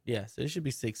tied. Yeah, so it should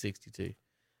be 662.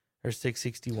 Or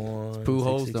 661.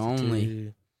 Pujols the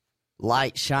only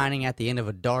light shining at the end of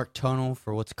a dark tunnel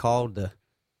for what's called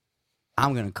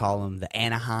I'm going to call them the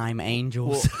Anaheim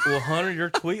Angels. Well, Hunter, your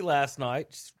tweet last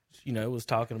night, was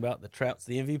talking about the Trout's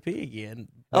the MVP again.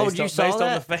 You saw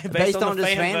that? Based on the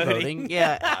this fan voting.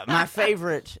 Yeah, my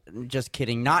favorite, just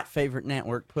kidding, not favorite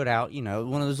network put out, one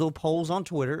of those little polls on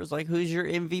Twitter. It's like, who's your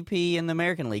MVP in the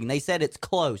American League? And they said it's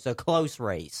close, a close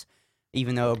race.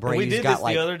 Even though we Abreu's did got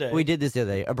this the other day. we did this the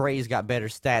other day. Abreu's got better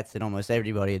stats than almost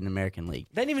everybody in the American League.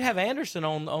 They didn't even have Anderson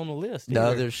on the list. The either.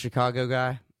 other Chicago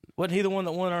guy. Wasn't he the one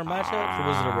that won our matchups, or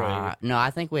was it Abreu? No, I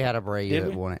think we had Abreu Did that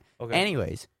we? won it. Okay.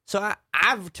 Anyways, so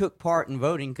I've took part in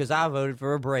voting because I voted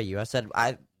for Abreu. I said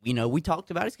we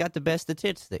talked about he's got the best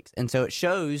statistics, and so it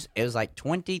shows it was like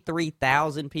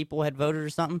 23,000 people had voted or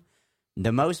something.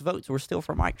 The most votes were still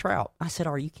for Mike Trout. I said,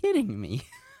 "Are you kidding me?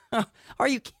 Are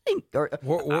you kidding?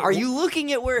 Are you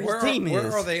looking at where his team is?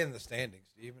 Where are they in the standings?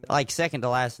 Do you even know? Like second to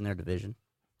last in their division."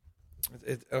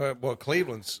 Well,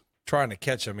 Cleveland's trying to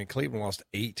catch them. I mean, Cleveland lost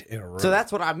 8 in a row. So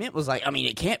that's what I meant was like, I mean,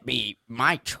 it can't be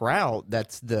Mike Trout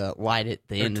that's the light at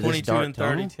the end of this dark 22 and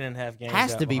 30, tunnel. 10.5 games.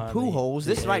 Has out to be behind Pujols.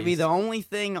 the This might be A's. the only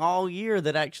thing all year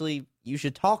that actually you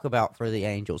should talk about for the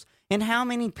Angels. And how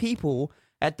many people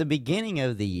at the beginning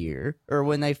of the year, or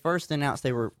when they first announced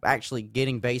they were actually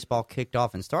getting baseball kicked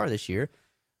off and started this year,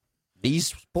 these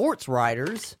sports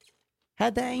writers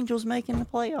had the Angels making the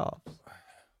playoffs.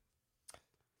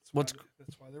 That's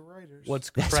why they're writers.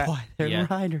 That's why they're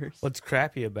writers. What's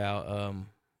crappy about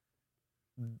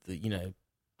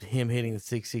him hitting the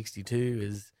 662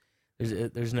 is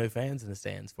there's no fans in the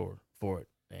stands for it.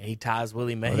 He ties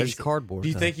Willie Mays. there's cardboard. Do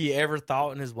you though. think he ever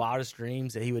thought in his wildest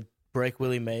dreams that he would break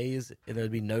Willie Mays and there'd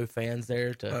be no fans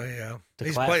there to? Oh yeah, to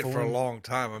he's clap played for for a him? long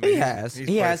time. I mean, He has. he's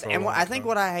He played has. for a And long I think time.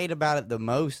 what I hate about it the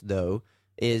most, though,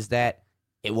 is that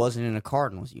it wasn't in a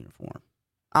Cardinals uniform.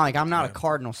 I'm not a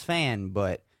Cardinals fan,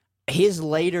 but his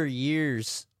later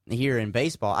years here in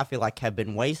baseball, I feel like have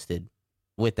been wasted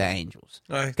with the Angels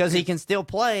because he can still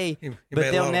play, he but made a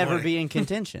lot they'll of never money. be in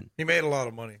contention. He made a lot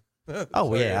of money.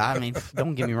 Oh yeah, I mean,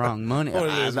 don't get me wrong, money. Well,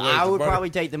 it is I would money. probably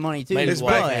take the money too. His but,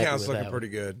 bank account's looking pretty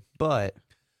good. But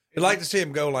I'd like to see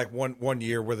him go like one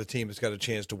year where the team has got a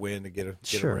chance to win to get a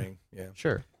Sure. ring. Yeah,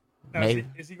 sure. Now, Maybe.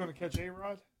 is he going to catch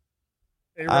A-Rod?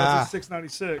 A-Rod's at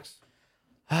 696.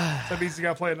 So that means he's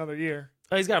got to play another year.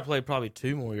 Oh, he's got to play probably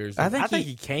 2 more years. I think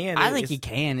he can. I think he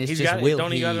can. It's He's just got, will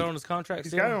don't he got he- it on his contract?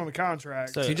 He's still? got it on the contract.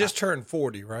 So he just turned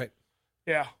 40, right?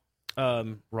 Yeah.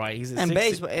 Right. He's at And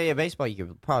 60 baseball, you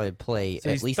could probably play So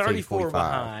at he's least 34 45.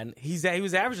 behind. He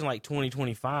was averaging like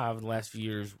 20-25 the last few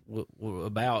years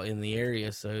about in the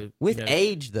area. So With you know,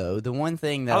 age, though, the one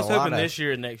thing that I was a lot hoping of, this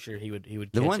year and next year he would. the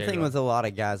catch one thing A-Rod. with a lot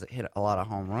of guys that hit a lot of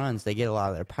home runs, they get a lot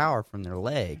of their power from their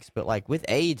legs. But like with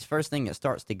age, first thing that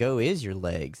starts to go is your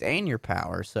legs and your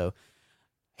power. So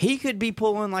he could be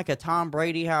pulling like a Tom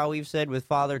Brady, how we've said with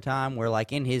Father Time, where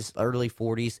like in his early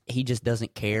 40s, he just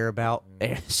doesn't care about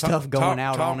stuff going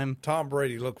out on him. Tom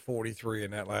Brady looked 43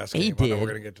 in that last game. He I know did, we're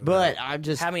gonna get to but that. I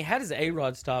just I mean, how does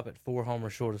A-Rod stop at 4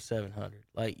 homers short of 700?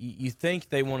 Like you think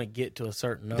they want to get to a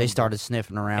certain number? they started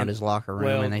sniffing around And- his locker room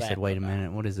well, and they that- said, "Wait a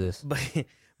minute, what is this?"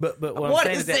 But what I'm What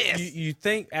saying is is that this? you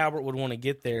think Albert would want to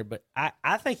get there, but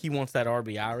I think he wants that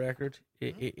RBI record.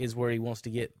 Is where he wants to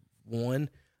get one.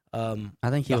 I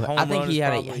think the he home run is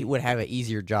probably- he would have an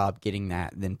easier job getting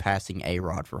that than passing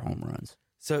A-Rod for home runs.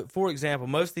 So, for example,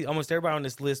 almost everybody on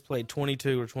this list played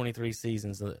 22 or 23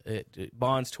 seasons.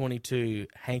 Bonds 22,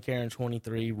 Hank Aaron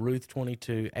 23, Ruth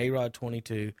 22, A-Rod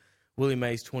 22, Willie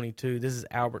Mays 22. This is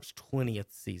Albert's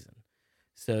 20th season.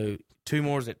 So 2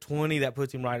 more is at 20. That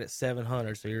puts him right at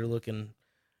 700. So you're looking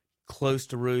close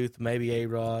to Ruth, maybe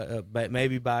A-Rod,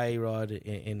 maybe by A-Rod,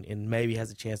 and maybe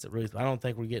has a chance at Ruth. I don't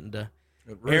think we're getting to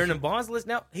Aaron and Bonds' list.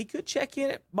 Now, he could check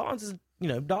in at Bonds'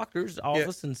 doctor's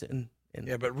office and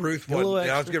yeah, but Ruth a little wasn't.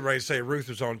 I was extra. getting ready to say Ruth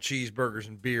was on cheeseburgers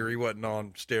and beer. He wasn't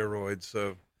on steroids.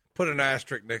 So put an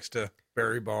asterisk next to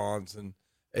Barry Bonds and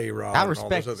A-Rod. I and all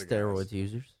respect those other steroid guys.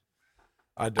 users.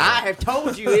 I don't. I have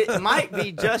told you it might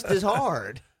be just as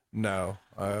hard. No,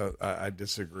 I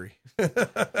disagree.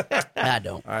 I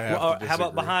don't. I have Well, to how about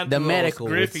disagree. behind The Pujols, medical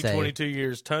would Griffey say. 22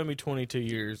 years, Tomey 22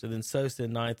 years, and then Sosa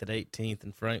in 9th at 18th,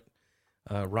 and Frank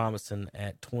Robinson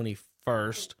at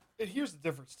 21st. And here's the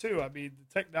difference, too. I mean,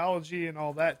 the technology and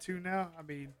all that, too, now. I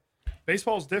mean,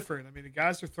 baseball's different. I mean, the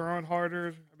guys are throwing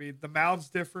harder. I mean, the mound's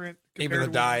different. Even compared the to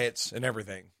when- diets and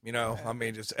everything. I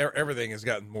mean, just everything has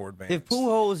gotten more advanced. If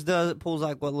Pujols pulls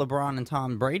like what LeBron and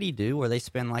Tom Brady do, where they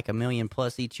spend like $1 million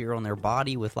plus each year on their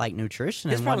body with like nutrition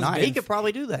His and problem's whatnot, been- he could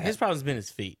probably do that. His problem's been his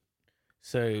feet.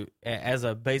 So, as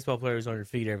a baseball player who's on your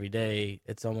feet every day,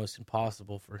 it's almost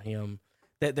impossible for him.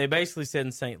 They basically said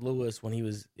in St. Louis when he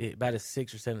was about his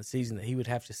 6th or 7th season that he would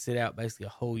have to sit out basically a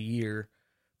whole year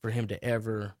for him to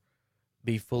ever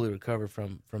be fully recovered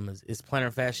from his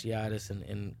plantar fasciitis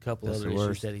and a couple That's other the issues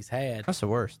worst. that he's had. That's the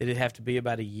worst. It'd have to be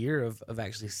about a year of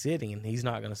actually sitting, and he's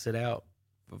not going to sit out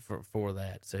for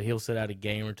that. So he'll sit out a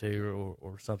game or two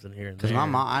or something here and there. Because my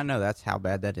mom, I know that's how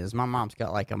bad that is. My mom's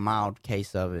got like a mild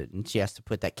case of it, and she has to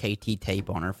put that KT tape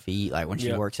on her feet, like when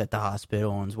she works at the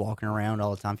hospital and is walking around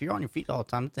all the time. If you're on your feet all the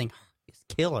time, the thing is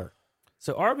killer.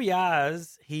 So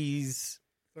RBIs, he's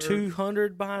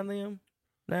 200 behind them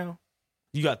now.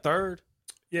 You got third?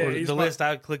 Yeah, or the list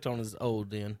I clicked on is old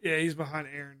then. Yeah, he's behind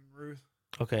Aaron and Ruth.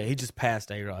 Okay, he just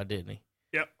passed A-Rod, didn't he?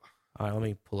 Yep. All right, let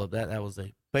me pull up that. That was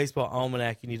a baseball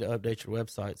almanac. You need to update your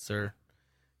website, sir.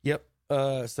 Yep.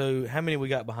 So how many we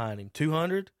got behind him?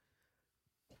 200?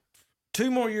 2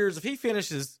 more years. If he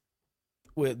finishes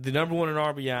with the number one in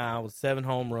RBI with 7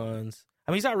 home runs,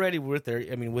 I mean, he's already with there.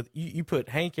 I mean, with you put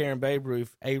Hank Aaron, Babe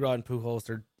Ruth, A-Rod, and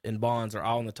Pujols and Bonds are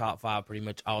all in the top 5, pretty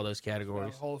much all those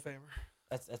categories. Hall of Famer.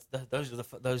 Those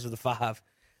are the 5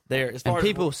 there. As far and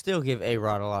people still give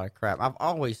A-Rod a lot of crap. I've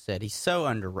always said he's so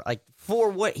underrated. Like,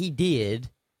 for what he did,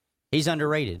 he's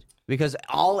underrated. Because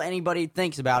all anybody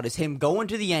thinks about is him going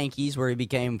to the Yankees, where he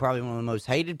became probably one of the most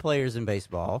hated players in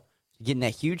baseball, getting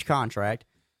that huge contract,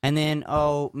 and then,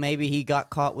 maybe he got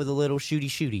caught with a little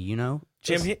shooty, you know?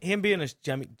 Jim, him being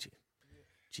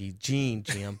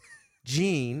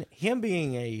Gene, him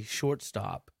being a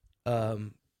shortstop,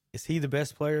 is he the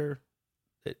best player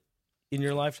in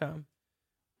your lifetime?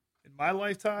 In my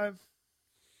lifetime?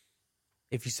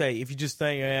 If you just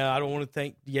think, I don't want to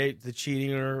think the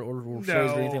cheating or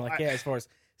shows or anything like that. As far as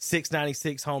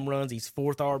 696 home runs, he's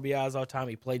 4th RBIs all time.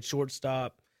 He played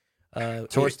shortstop.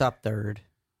 Shortstop third.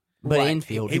 But right.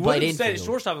 infield. He played wouldn't infield. say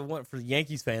shortstop if it wasn't for the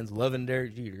Yankees fans loving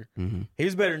Derek Jeter. Mm-hmm. He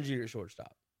was better than Jeter at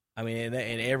shortstop. I mean,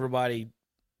 and everybody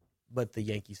but the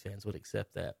Yankees fans would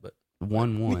accept that. But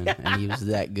 1-1, and he was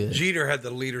that good. Jeter had the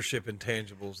leadership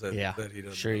intangibles that he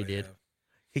doesn't. Sure, really he did. have.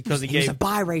 Because he was a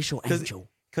biracial angel.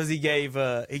 Because he gave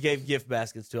gift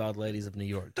baskets to old ladies of New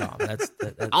York, Tom. That's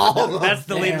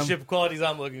the leadership qualities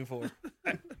I'm looking for.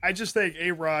 I just think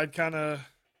A-Rod kind of,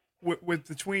 with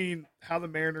between how the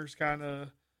Mariners kind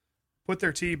of put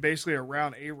their team basically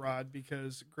around A-Rod,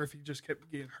 because Griffey just kept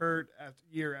getting hurt after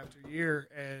year,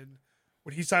 and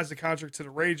when he signs the contract to the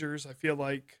Rangers, I feel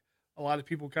like a lot of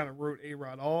people kind of wrote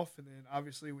A-Rod off, and then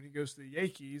obviously when he goes to the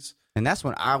Yankees. And that's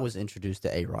when I was introduced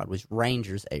to A-Rod, was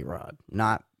Rangers A-Rod,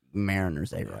 not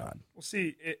Mariners A-Rod. Well,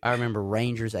 see, I remember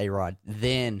Rangers A-Rod.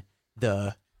 Then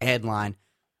the headline,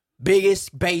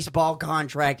 biggest baseball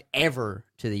contract ever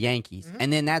to the Yankees. Mm-hmm.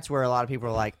 And then that's where a lot of people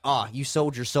are like, you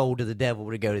sold your soul to the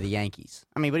devil to go to the Yankees.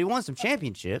 I mean, but he won some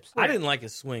championships. I didn't like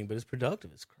his swing, but his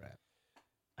productive is crap.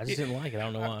 I just didn't like it. I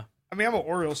don't know why. I mean, I'm an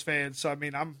Orioles fan, so I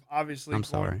mean, I'm obviously.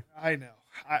 Sorry. I know.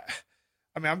 I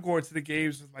mean, I'm going to the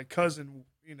games with my cousin,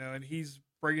 and he's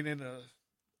bringing in a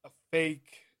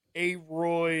fake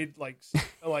A-Royd like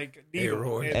needle.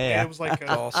 A-Royd. And it was like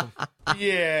awesome.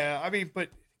 Yeah, I mean, but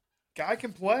guy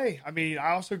can play. I mean,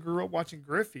 I also grew up watching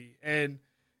Griffey, and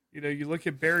you look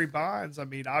at Barry Bonds. I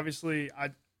mean, obviously,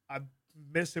 I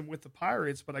miss him with the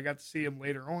Pirates, but I got to see him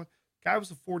later on. Guy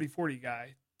was a 40-40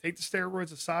 guy. Take the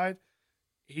steroids aside,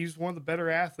 he's one of the better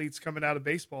athletes coming out of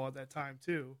baseball at that time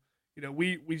too.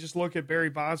 We just look at Barry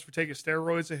Bonds for taking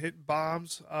steroids and hitting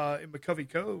bombs in McCovey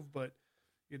Cove, but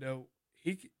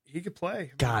he could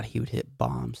play. God, he would hit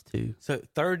bombs too. So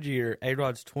 3rd year,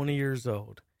 A-Rod's 20 years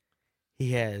old.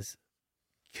 He has,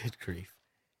 good grief,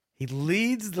 he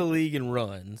leads the league in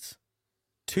runs,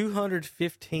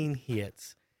 215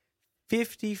 hits,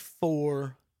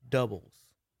 54 doubles,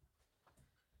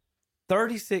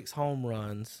 36 home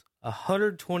runs,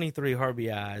 123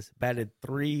 RBIs, batted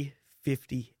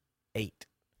 .358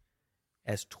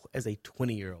 as a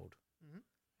 20-year-old. Mm-hmm.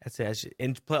 That's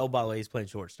by the way, he's playing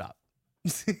shortstop.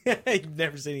 You've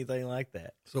never seen anything like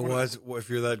that. So if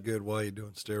you're that good, why are you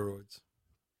doing steroids?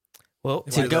 Well,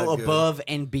 to go above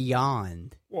and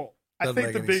beyond. Well, I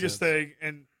think the biggest thing,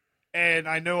 and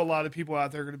I know a lot of people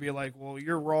out there are going to be like, well,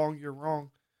 you're wrong.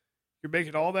 You're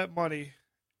making all that money,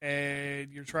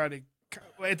 and you're trying to.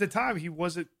 At the time, he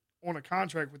wasn't on a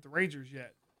contract with the Rangers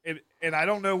yet, and I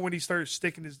don't know when he started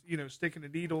sticking the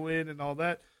needle in and all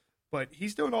that, but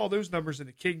he's doing all those numbers in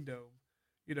the Kingdom.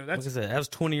 That's like I said, that was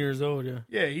 20 years old. Yeah.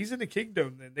 Yeah, he's in the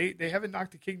Kingdom. Then they haven't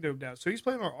knocked the Kingdom down, so he's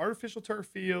playing on an artificial turf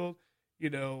field.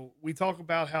 We talk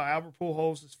about how Albert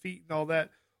Pujols, his feet and all that.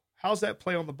 How's that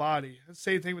play on the body? The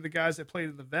same thing with the guys that played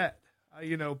in the vet.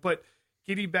 But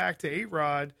getting back to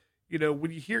A-Rod,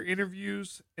 when you hear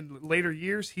interviews in later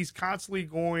years, he's constantly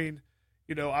going,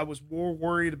 I was more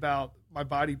worried about my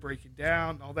body breaking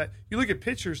down and all that. You look at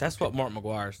pictures. That's what Mark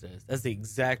McGwire says. That's the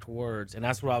exact words. And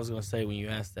that's what I was going to say when you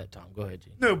asked that, Tom. Go ahead,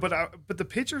 Gene. No, but the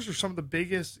pitchers are some of the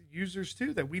biggest users,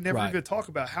 too, that we never even talk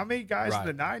about. How many guys in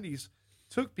the 90s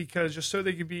took because just so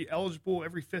they could be eligible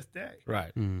every 5th day.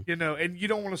 Right. You know, and you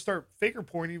don't want to start finger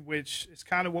pointing, which is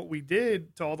kind of what we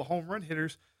did to all the home run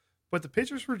hitters. But the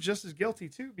pitchers were just as guilty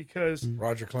too because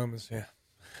Roger Clemens, yeah.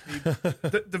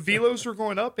 the velos were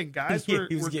going up and guys he were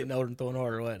was getting older and throwing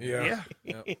harder, wasn't he? Yeah.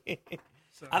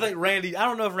 So, I think I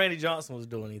don't know if Randy Johnson was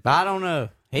doing anything. I don't know.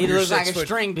 He looks like a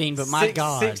string bean, but my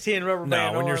God. 6'10" rubber band.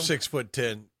 No, when you're arm.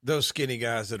 6'10", those skinny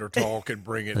guys that are tall can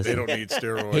bring it. They don't need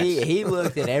steroids. He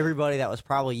looked at everybody that was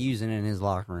probably using it in his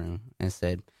locker room and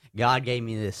said, God gave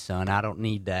me this, son. I don't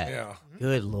need that. Yeah.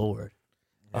 Good Lord.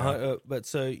 But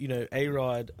so, you know,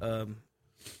 A-Rod,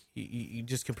 you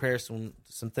just compare some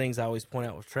things I always point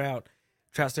out with Trout.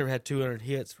 Trout's never had 200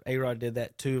 hits. A-Rod did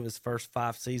that 2 of his first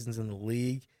 5 seasons in the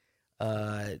league.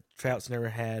 Trout's never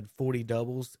had 40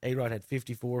 doubles. A-Rod had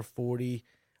 54, 40,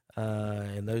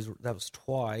 and that was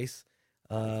twice.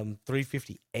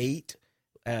 358.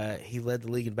 He led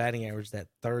the league in batting average that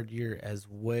 3rd year as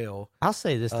well. I'll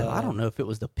say this, though. I don't know if it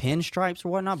was the pinstripes or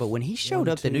whatnot, but when he showed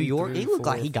up to New York, he looked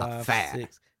like he got fat.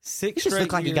 Six he just straight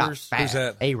looked like years. he got fat. Who's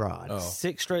that? A-Rod. Oh.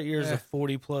 6 straight years of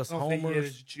 40-plus I don't think he had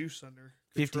homers. his juice under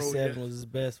control 57 yet. was his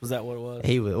best. Was that what it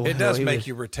was? It does make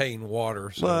you retain water.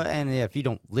 So. Well, and if you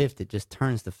don't lift, it just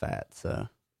turns to fat. So, I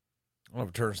don't know if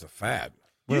it turns to fat.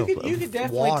 You could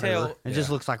definitely water. tell. It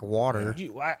just looks like water.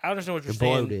 I understand what you're You're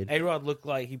saying. bloated. A-Rod looked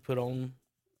like he put on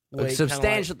weight.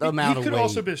 Substantial kinda amount of He weight. could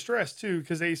also be stressed too,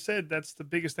 because they said that's the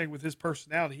biggest thing with his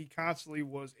personality. He constantly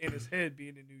was in his head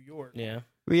being in New York. Yeah.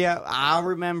 Yeah, I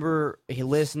remember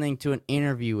listening to an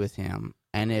interview with him,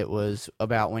 and it was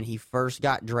about when he first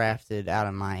got drafted out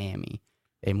of Miami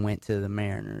and went to the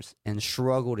Mariners and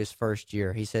struggled his first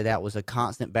year. He said that was a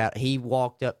constant battle. He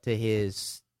walked up to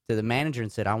the manager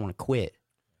and said, I want to quit.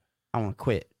 I want to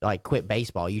quit, like quit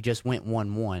baseball. You just went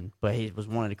 1-1, but he was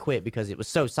wanting to quit because it was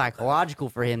so psychological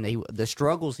for him that the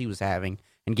struggles he was having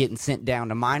and getting sent down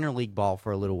to minor league ball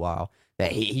for a little while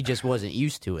that he just wasn't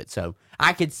used to it. So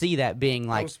I could see that being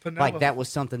like that was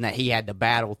something that he had to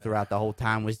battle throughout the whole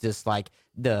time, was just like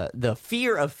the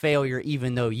fear of failure,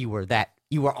 even though you were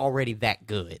already that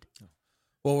good.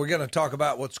 Well, we're going to talk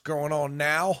about what's going on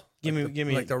now. Give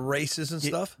me like the races and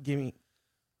stuff. Give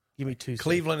me 2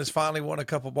 Cleveland has finally won a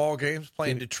couple ball games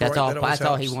playing Detroit. That's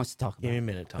all he wants to talk about. Give me a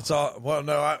minute, Tom. That's all. Well,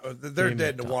 no, they're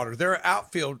dead in the water. Their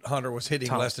outfield hunter was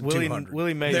hitting less than 200.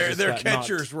 Willie Mays their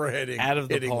catchers were hitting out of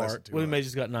the hitting less park. than Willie Mays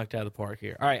just got knocked out of the park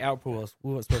here. All right, Albert Pujols.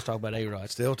 We weren't supposed to talk about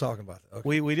A-Rod. Still talking about it.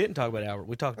 Okay. We didn't talk about Albert.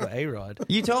 We talked about A-Rod.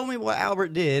 You told me what Albert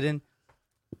did, and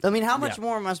I mean, how much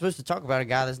more am I supposed to talk about a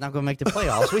guy that's not going to make the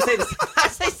playoffs? I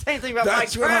say the same thing about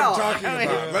That's Mike what Trout. I'm talking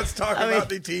about. Let's talk about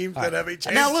the teams that have a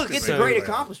chance. Now, look, to it's make a great the playoffs.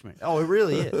 accomplishment. Oh, it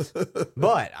really is.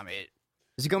 But, I mean,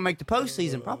 is he going to make the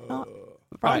postseason? Probably not.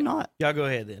 Probably not. Y'all go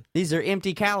ahead then. These are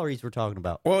empty calories we're talking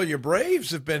about. Well, your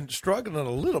Braves have been struggling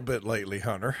a little bit lately,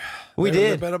 Hunter. We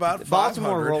They've did. been about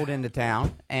Baltimore 500. rolled into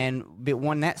town and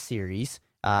won that series.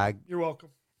 You're welcome.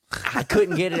 I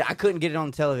couldn't get it. I couldn't get it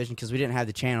on television because we didn't have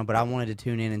the channel. But I wanted to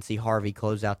tune in and see Harvey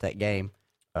close out that game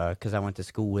because I went to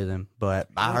school with him. But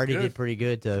I heard he did pretty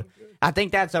good too. I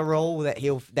think that's a role that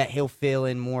he'll fill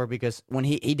in more because when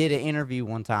he did an interview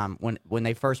one time when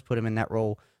they first put him in that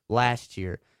role last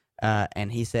year,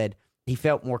 and he said he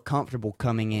felt more comfortable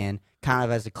coming in kind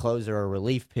of as a closer or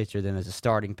relief pitcher than as a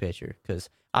starting pitcher because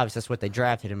obviously that's what they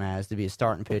drafted him as, to be a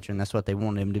starting pitcher, and that's what they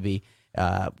wanted him to be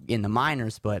in the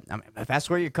minors. But I mean, if that's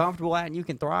where you're comfortable at and you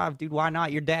can thrive, dude, why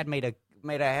not? Your dad made a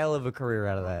hell of a career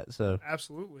out of that, so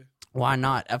Absolutely. why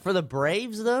not? For the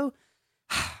Braves, though,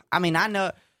 I mean, I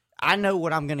know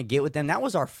what I'm going to get with them. That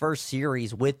was our first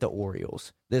series with the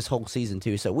Orioles this whole season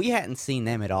too, so we hadn't seen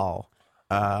them at all.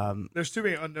 There's too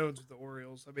many unknowns with the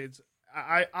Orioles. I mean,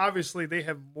 I obviously they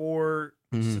have more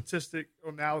statistic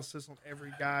analysis on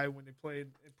every guy when they play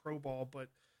in pro ball, but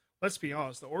let's be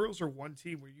honest, the Orioles are one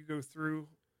team where you go through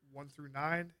 1 through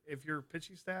 9. If you're a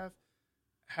pitching staff,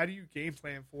 how do you game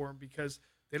plan for them? Because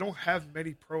they don't have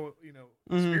many pro,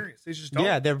 experience. They just don't.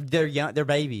 Yeah, they're young, they're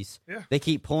babies. Yeah. They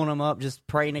keep pulling them up, just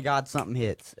praying to God something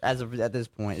hits. At this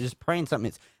point, just praying something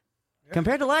hits. Yeah.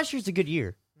 Compared to last year, it's a good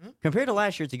year. Compared to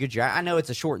last year, it's a good year. I know it's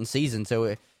a shortened season,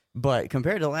 but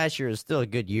compared to last year, it's still a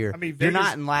good year. I mean, you're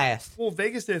not in last. Well,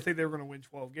 Vegas didn't think they were going to win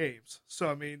 12 games, so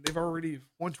I mean, they've already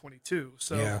won 22.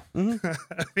 So, yeah.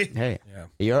 I mean, Hey,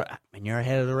 you're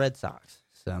ahead of the Red Sox,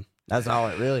 so that's all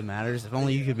that really matters. If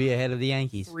only you could be ahead of the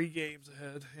Yankees. 3 games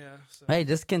ahead. Yeah. So. Hey,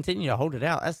 just continue to hold it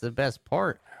out. That's the best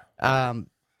part.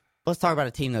 Let's talk about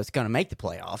a team that's going to make the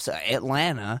playoffs.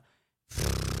 Atlanta.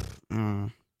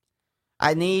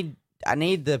 I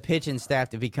need the pitching staff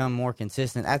to become more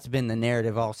consistent. That's been the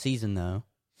narrative all season, though.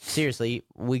 seriously,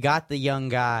 we got the young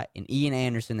guy in Ian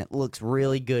Anderson that looks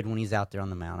really good when he's out there on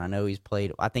the mound. I know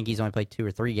I think he's only played 2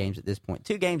 or 3 games at this point.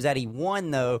 2 games that he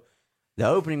won, though, the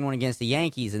opening one against the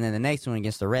Yankees and then the next one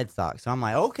against the Red Sox. So I'm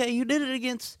like, okay, you did it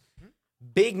against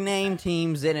big name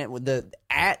teams in it. The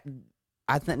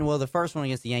first one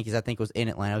against the Yankees, I think, was in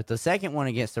Atlanta. But the second one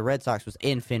against the Red Sox was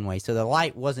in Fenway. So the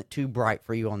light wasn't too bright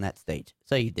for you on that stage.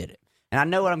 So you did it. And I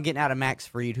know what I'm getting out of Max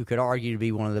Fried, who could argue to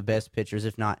be one of the best pitchers,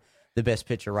 if not the best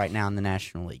pitcher right now in the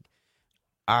National League.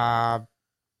 Other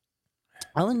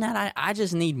than that, I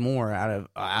just need more out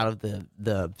of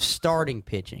the starting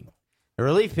pitching. The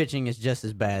relief pitching is just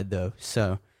as bad, though.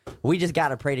 So we just got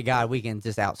to pray to God we can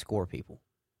just outscore people.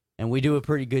 And we do a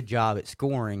pretty good job at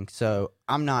scoring. So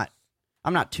I'm not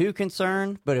too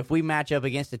concerned, but if we match up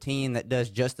against a team that does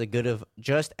just as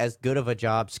good of a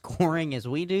job scoring as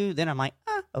we do, then I'm like,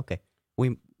 okay.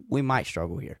 We might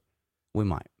struggle here. We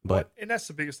might. But and that's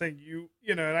the biggest thing.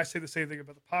 You know, and I say the same thing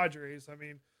about the Padres. I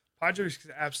mean, Padres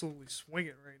can absolutely swing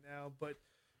it right now, but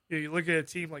you look at a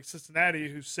team like Cincinnati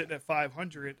who's sitting at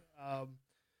 500.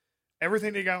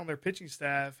 Everything they got on their pitching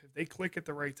staff, if they click at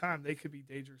the right time, they could be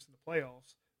dangerous in the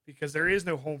playoffs because there is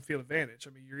no home field advantage.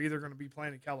 I mean, you're either going to be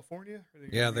playing in California or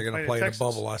they're going to play in a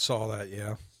bubble. I saw that,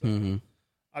 yeah. So,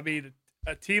 I mean,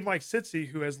 a team like Cincy,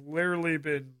 who has literally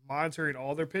been monitoring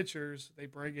all their pitchers, they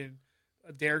bring in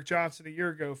Derek Johnson a year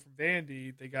ago from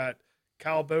Vandy. They got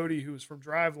Kyle Bodie, who was from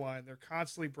Driveline. They're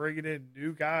constantly bringing in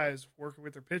new guys working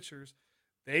with their pitchers.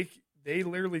 They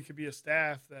literally could be a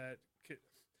staff that could.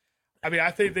 I mean,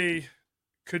 I think they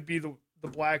could be the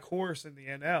black horse in the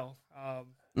NL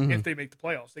if they make the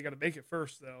playoffs. They got to make it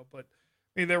first, though. But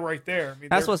I mean, they're right there. I mean,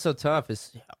 that's what's so tough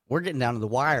is we're getting down to the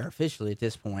wire officially at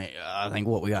this point. I think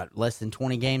we got less than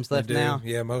 20 games left now.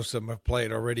 Yeah, most of them have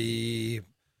played already.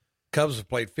 Cubs have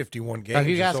played 51 games. Have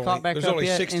you guys caught back up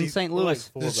yet 60, in St. Louis?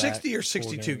 Is it 60 or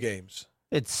 62 games?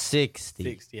 It's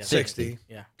 60. 60.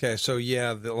 Yeah. Okay, so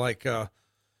yeah,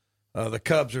 the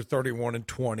Cubs are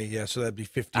 31-20. Yeah, so that'd be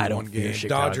 51 games.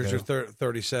 Dodgers are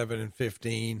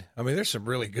 37-15. I mean, there's some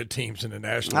really good teams in the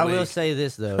National League. I will say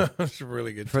this though, some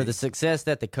really good. For the success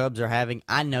that the Cubs are having,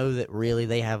 I know that really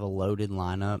they have a loaded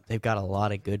lineup. They've got a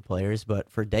lot of good players, but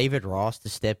for David Ross to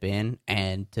step in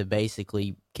and to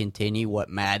basically continue what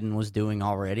Madden was doing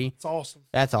already, it's awesome.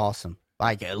 That's awesome.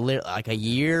 Like a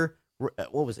year.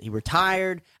 What was it? He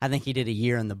retired. I think he did a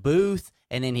year in the booth,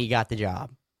 and then he got the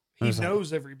job. He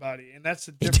knows everybody, and that's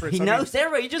the difference. He knows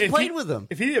everybody. He just played with them.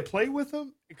 If he didn't play with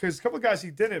them, because a couple of guys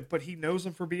he didn't, but he knows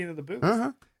them for being in the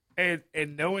booth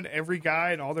and knowing every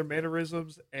guy and all their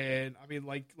mannerisms. And I mean,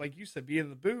 like you said, being in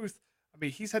the booth. I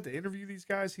mean, he's had to interview these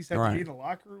guys. He's had to be in the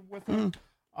locker room with them,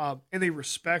 and they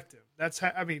respect him. That's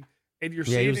how. I mean, and you're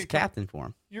seeing he was the captain for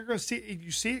him. You're going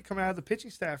to see it come out of the pitching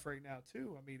staff right now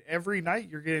too. I mean, every night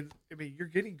you're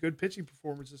getting good pitching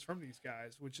performances from these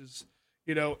guys, which is.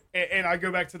 You know, and I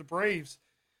go back to the Braves.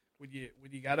 When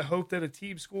you got to hope that a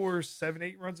team scores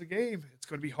 7-8 runs a game, it's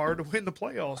going to be hard to win the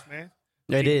playoffs, man.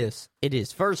 It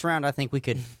is. First round, I think we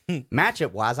could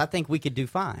matchup wise, I think we could do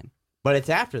fine. But it's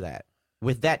after that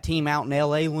with that team out in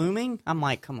L.A. looming. I'm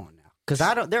like, come on now,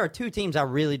 because there are 2 teams I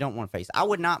really don't want to face. I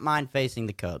would not mind facing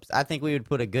the Cubs. I think we would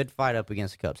put a good fight up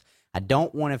against the Cubs. I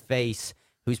don't want to face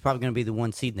who's probably going to be the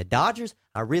 1 seed in the Dodgers.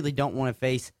 I really don't want to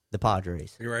face the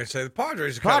Padres. You're right to say the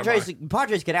Padres.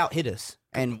 Padres could out hit us,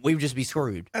 and we would just be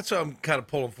screwed. That's what I'm kind of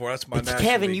pulling for. That's my National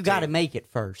Kevin, you got to make it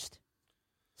first.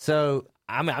 So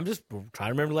I'm just trying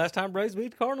to remember the last time Braves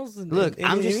beat the Cardinals.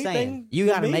 I'm just saying you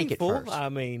got to make it first. I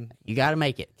mean, you got to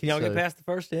make it. Can y'all get past the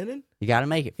first inning? You got to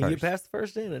make it first. Can you get past the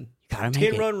first inning? You got to make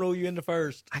it. 10-run rule you in the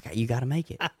first. You got to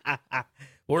make it.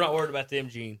 We're not worried about them,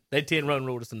 Gene. They 10-run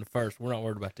ruled us in the first. We're not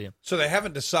worried about them. So they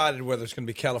haven't decided whether it's going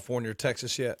to be California or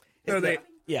Texas yet? No, they did.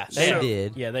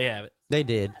 Yeah, they have it. They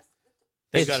did.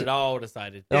 They've got it all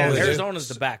decided. Yeah, Arizona's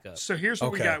the backup. So here's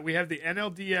what we got. We have the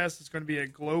NLDS. It's going to be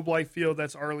at Globe Life Field.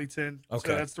 That's Arlington. Okay.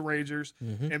 So that's the Rangers.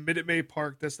 And Minute Maid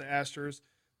Park. That's the Astros.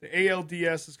 The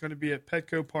ALDS is going to be at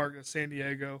Petco Park. That's San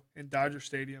Diego. And Dodger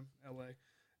Stadium, L.A.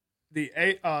 The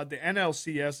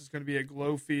NLCS is going to be at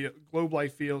Globe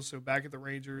Life Field. So back at the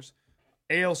Rangers.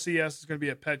 ALCS is going to be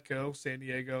at Petco, San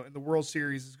Diego. And the World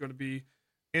Series is going to be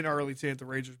in Arlington at the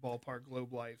Rangers ballpark,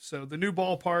 Globe Life. So the new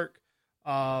ballpark.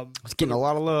 It's getting a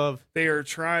lot of love. They are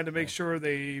trying to make sure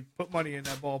they put money in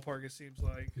that ballpark, it seems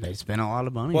like. They spent a lot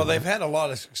of money. Well, they've had a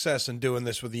lot of success in doing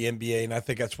this with the NBA, and I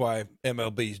think that's why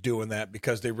MLB is doing that,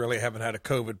 because they really haven't had a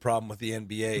COVID problem with the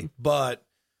NBA. But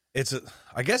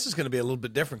I guess it's going to be a little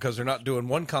bit different because they're not doing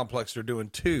one complex, they're doing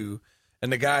 2.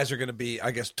 And the guys are going to be,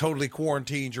 I guess, totally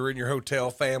quarantined. You're in your hotel,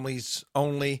 families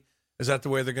only. Is that the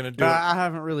way they're going to do it? I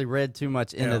haven't really read too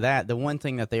much into that. The one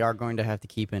thing that they are going to have to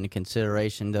keep into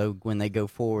consideration, though, when they go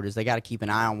forward is they got to keep an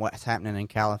eye on what's happening in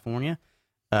California.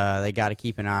 They got to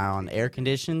keep an eye on air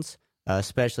conditions,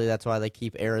 especially that's why they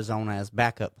keep Arizona as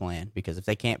backup plan, because if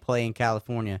they can't play in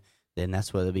California, then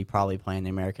that's where they'll be probably playing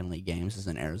the American League games is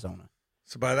in Arizona.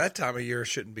 So by that time of year, it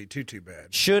shouldn't be too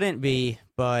bad. Shouldn't be,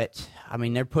 but, I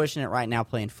mean, they're pushing it right now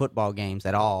playing football games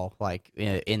at all, like,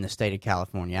 in the state of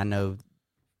California. I know,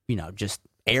 just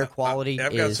air quality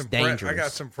is dangerous. I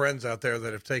got some friends out there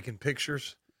that have taken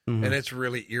pictures, and it's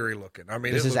really eerie looking. I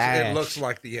mean, it looks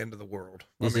like the end of the world.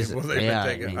 They've been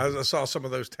taking. I saw some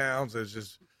of those towns that's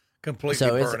just completely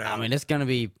burned out. I mean, it's going to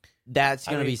be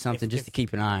something just to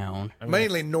keep an eye on. I mean,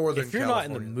 mainly Northern If you're California.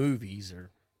 not in the movies or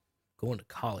going to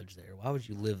college there, why would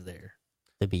you live there?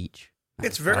 The beach.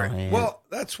 It's very well.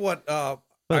 That's what. But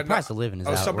the price of living is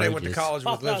outrageous. Somebody I went to college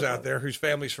with lives out there whose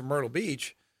family's from Myrtle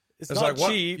Beach. It's not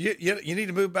like, cheap. You need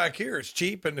to move back here. It's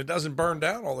cheap and it doesn't burn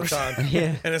down all the time.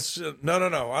 Yeah. And it's no.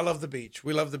 I love the beach.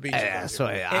 We love the beach. That's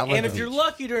why And if you're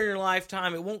lucky during your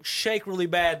lifetime, it won't shake really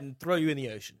bad and throw you in the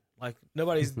ocean. Like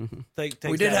nobody's.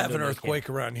 We did have an earthquake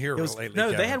around here lately.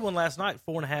 No, they had one last night,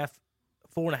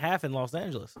 4.5 in Los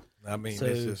Angeles. I mean,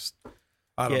 it's just.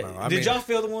 I don't know. Did y'all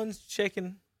feel the ones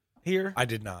shaking here? I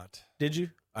did not. Did you?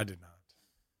 I did not.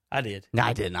 I did. No,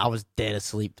 I didn't. I was dead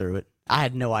asleep through it. I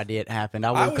had no idea it happened.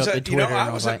 I woke up to Twitter and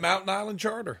I was like, at Mountain Island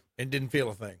Charter and didn't feel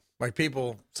a thing. Like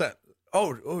people said,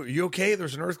 "Oh, you okay?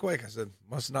 There's an earthquake." I said,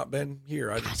 "Must not been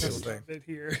here. I didn't feel a thing." Been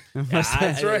here.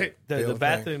 That's right. The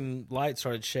bathroom light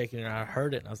started shaking and I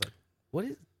heard it and I was like,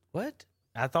 "What?"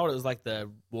 I thought it was like the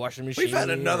washing machine. We've had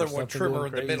another one something tremor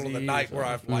going in the middle of the crazy night or where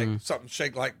I've something. something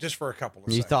shake just for a couple of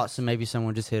you seconds. thought maybe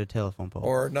someone just hit a telephone pole.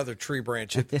 Or another tree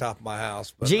branch hit the top of my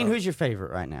house. But, Gene, who's your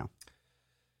favorite right now?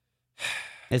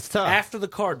 It's tough. After the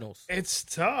Cardinals. It's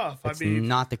tough. It's I mean,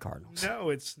 not the Cardinals. No,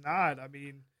 it's not. I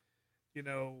mean,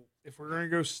 if we're going to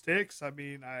go sticks, I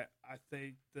mean, I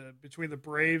think between the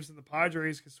Braves and the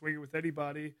Padres can swing it with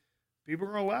anybody. People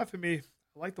are going to laugh at me.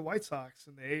 I like the White Sox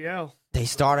in the AL. They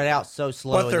started out so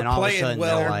slow, But they're and then all of a playing sudden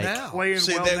well they're like, now. Playing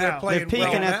See, well they're now. playing They're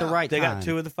peaking well at the now. right They time. got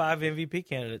 2 of the 5 MVP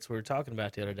candidates we were talking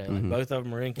about the other day. Like both of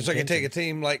them are in So I can take a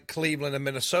contention. team like Cleveland and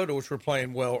Minnesota, which were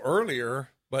playing well earlier,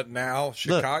 but now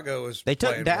Chicago is They took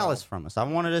playing Dallas from us. I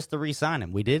wanted us to re-sign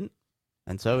him. We didn't,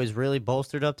 and so it's really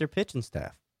bolstered up their pitching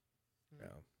staff.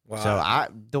 well. Wow.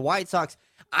 So the White Sox,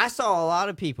 I saw a lot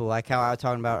of people, like how I was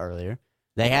talking about earlier,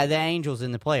 they had the Angels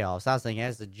in the playoffs. I was thinking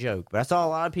that's a joke, but I saw a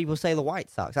lot of people say the White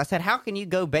Sox. I said, how can you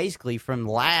go basically from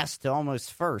last to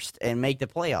almost first and make the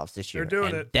playoffs this year? They're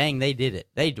doing And it. Dang, they did it.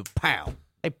 They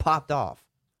popped off.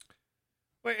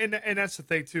 Well, and that's the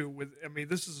thing too.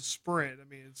 This is a sprint. I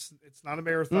mean, it's not a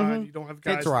marathon. You don't have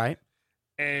guys. That's right.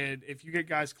 And if you get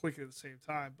guys clicking at the same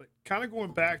time, but kind of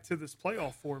going back to this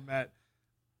playoff format,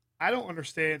 I don't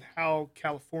understand how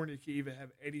California can even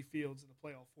have any fields in the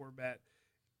playoff format.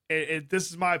 This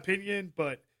is my opinion,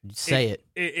 but Say it.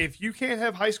 If you can't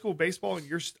have high school baseball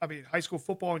in high school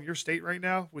football in your state right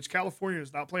now, which California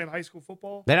is not playing high school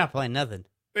football, They're not playing nothing.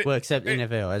 Well, except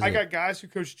NFL. I got guys who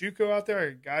coach JUCO out there,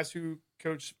 and guys who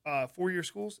coach 4-year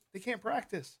schools. They can't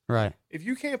practice. Right. If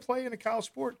you can't play in a college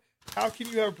sport, how can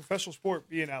you have a professional sport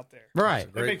being out there?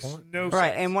 Right. That makes no sense.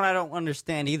 Right. And what I don't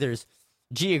understand either is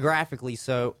geographically.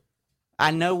 So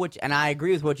I know and I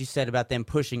agree with what you said about them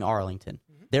pushing Arlington.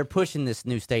 They're pushing this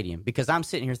new stadium because I'm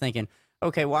sitting here thinking,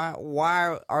 okay,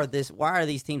 why are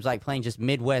these teams like playing just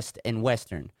Midwest and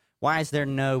Western? Why is there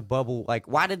no bubble? Like,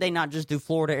 why did they not just do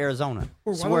Florida, Arizona?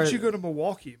 Or why don't you go to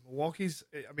Milwaukee? Milwaukee's,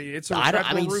 it's a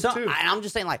retractable roof too. I'm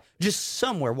just saying, like, just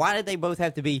somewhere. Why did they both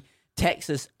have to be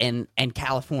Texas and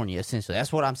California, essentially?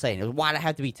 That's what I'm saying. Why did it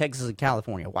have to be Texas and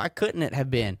California? Why couldn't it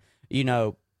have been,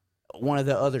 one of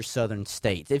the other southern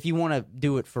states, if you want to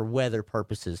do it for weather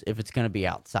purposes, if it's going to be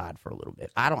outside for a little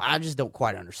bit? I just don't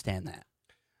quite understand that.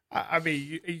 I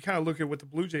mean, you kind of look at what the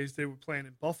Blue Jays did with playing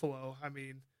in Buffalo. I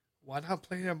mean, why not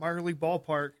play in a minor league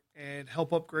ballpark and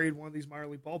help upgrade one of these minor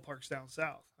league ballparks down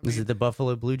south? Is it the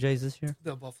Buffalo Blue Jays this year?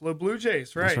 The Buffalo Blue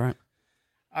Jays, right? That's right.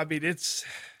 I mean, it's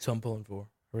what I'm pulling for.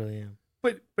 I really am.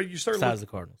 But you start Besides the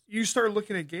Cardinals. You start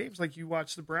looking at games like you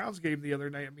watched the Browns game the other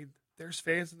night. I mean, there's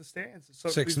fans in the stands.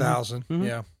 6,000,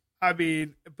 yeah. I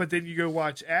mean, but then you go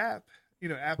watch App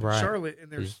in Charlotte, and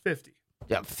there's 50.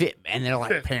 Yeah, and they're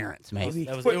like parents, maybe.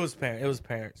 It was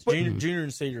parents. Junior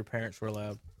and senior parents were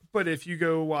allowed. But if you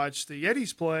go watch the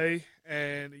Yetis play,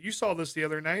 and you saw this the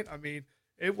other night, I mean,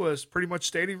 it was pretty much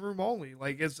standing room only.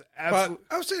 Like, it's absolutely.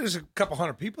 I would say there's a couple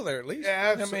hundred people there at least.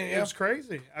 Yeah, it was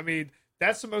crazy. I mean,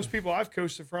 that's the most people I've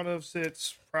coached in front of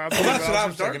since probably. Well, that's what I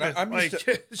was thinking.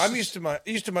 Dartmouth. I'm used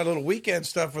to my little weekend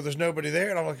stuff where there's nobody there,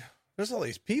 and I'm like, There's all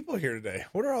these people here today.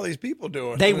 What are all these people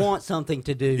doing? They want something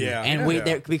to do. Yeah.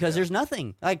 And because there's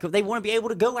nothing. Like, they want to be able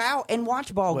to go out and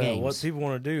watch ball games. What people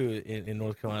want to do in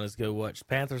North Carolina is go watch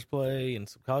Panthers play and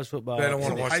some college football. They don't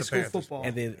want to watch high the school Panthers. football.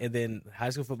 And then high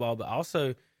school football, but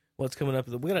also what's coming up.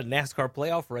 We got a NASCAR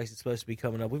playoff race that's supposed to be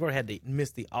coming up. We've already had to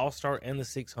miss the All-Star and the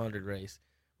 600 race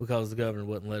because the governor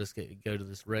wouldn't let us go to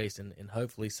this race, and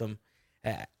hopefully some.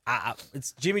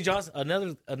 It's Jimmy Johnson.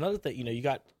 Another thing, you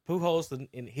got Pujols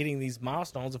in hitting these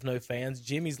milestones of no fans.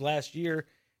 Jimmy's last year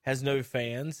has no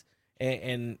fans,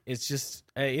 and it's just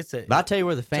it's a. But I'll tell you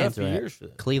where the fans tough are years for at.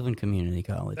 them. Cleveland Community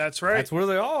College. That's right. That's where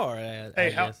they are.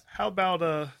 Hey, how about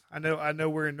I know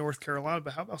we're in North Carolina,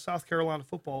 but how about South Carolina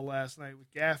football last night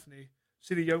with Gaffney?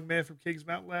 See the young man from Kings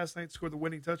Mountain last night scored the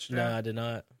winning touchdown. No, I did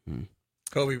not.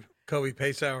 Kobe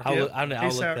Pacehour. I'll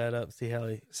look that up. See how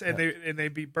he. And they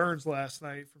beat Burns last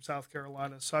night from South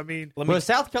Carolina. So I mean,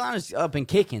 South Carolina's up and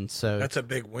kicking, so that's a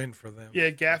big win for them.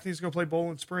 Yeah, Gaffney's going to play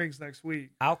Bowling Springs next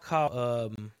week. I'll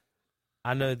call.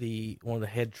 I know one of the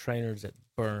head trainers at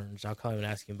Burns. I'll call him and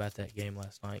ask him about that game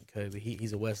last night. Kobe.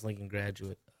 He's a West Lincoln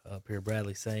graduate up here.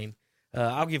 Bradley Sane.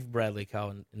 I'll give Bradley a call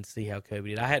and see how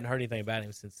Kobe did. I hadn't heard anything about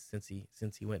him since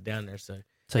he went down there. So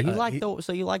you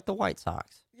like the White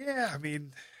Sox? Yeah, I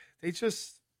mean.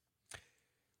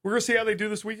 We're gonna see how they do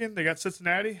this weekend. They got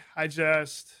Cincinnati. All right,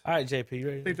 JP, you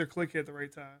ready? I think they're clicking at the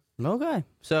right time. Okay,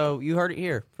 so you heard it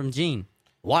here from Gene.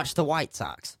 Watch the White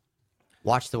Sox.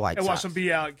 Watch the White and Sox. watch them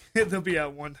be out. They'll be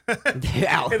out one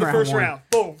out in the first round.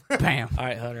 Boom. Bam. All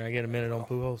right, Hunter. I get a minute on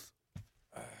Pujols.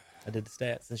 I did the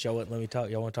stats since y'all wouldn't let me talk.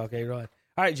 Y'all want to talk A-Rod?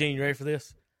 All right, Gene, you ready for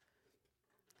this?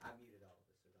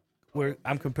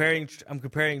 I'm comparing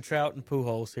Trout and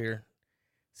Pujols here.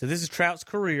 So this is Trout's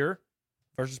career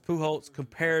versus Pujols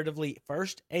comparatively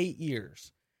first 8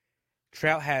 years.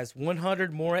 Trout has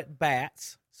 100 more at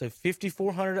bats, so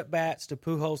 5,400 at bats to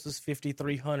Pujols'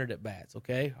 5,300 at bats.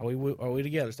 Okay, are we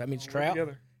together? So that means Trout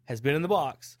has been in the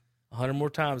box 100 more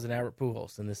times than Albert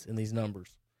Pujols in these numbers.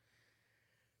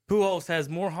 Pujols has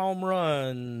more home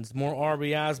runs, more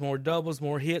RBIs, more doubles,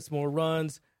 more hits, more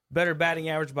runs, better batting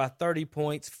average by 30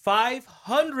 points,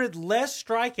 500 less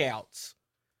strikeouts.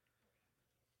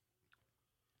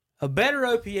 A better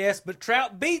OPS, but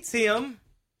Trout beats him.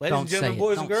 Ladies and gentlemen,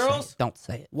 boys and girls. Don't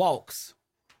say it. Walks.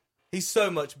 He's so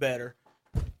much better.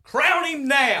 Crown him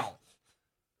now.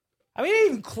 I mean,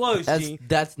 even close, Gene.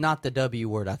 That's not the W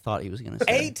word I thought he was going to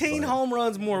say. 18 home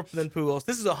runs more than Pujols.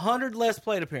 This is 100 less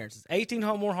plate appearances. 18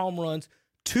 more home runs,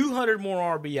 200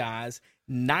 more RBIs,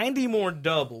 90 more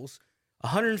doubles,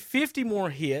 150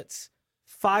 more hits,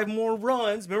 5 more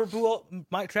runs. Remember,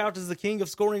 Mike Trout is the king of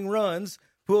scoring runs.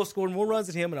 Pujols scored more runs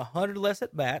than him and 100 less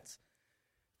at bats.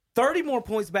 30 more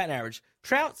points batting average.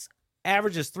 Trout's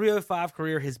average is 305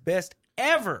 career. His best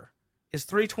ever is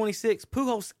 326.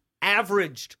 Pujols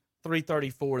averaged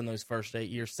 334 in those first 8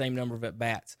 years. Same number of at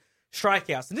bats.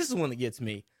 Strikeouts, and this is one that gets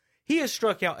me. He has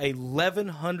struck out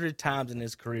 1,100 times in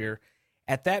his career.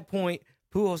 At that point,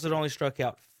 Pujols had only struck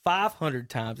out 500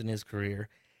 times in his career.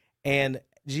 And,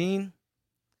 Gene,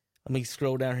 let me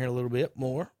scroll down here a little bit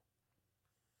more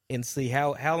and see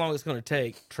how long it's going to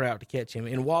take Trout to catch him.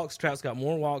 In walks, Trout's got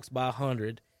more walks by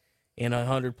 100 in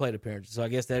 100 plate appearances. So I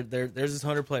guess there's his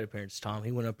 100 plate appearances, Tom.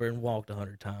 He went up there and walked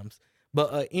 100 times.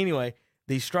 But anyway,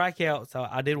 the strikeouts,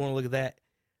 I did want to look at that.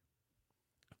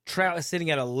 Trout is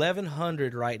sitting at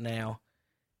 1,100 right now,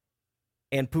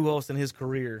 and Pujols in his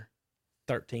career,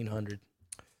 1,300.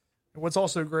 What's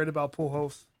also great about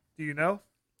Pujols, do you know?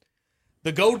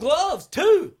 The Gold Gloves,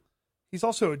 too. He's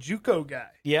also a JUCO guy.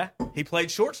 Yeah, he played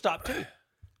shortstop, too. Did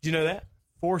you know that?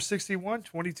 461,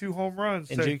 22 home runs.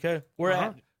 In JUCO? Where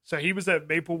at? So he was at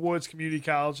Maple Woods Community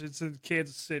College. It's in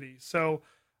Kansas City. So,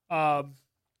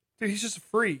 dude, he's just a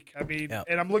freak. I mean,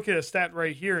 and I'm looking at a stat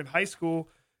right here. In high school,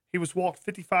 he was walked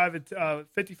 55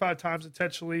 times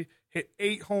intentionally, hit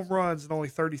 8 home runs and only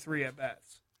 33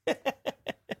 at-bats.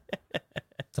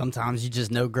 Sometimes you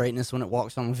just know greatness when it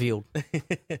walks on the field.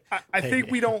 I think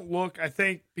we don't look. I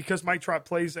think because Mike Trout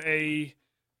plays a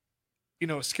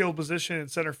skilled position in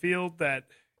center field that,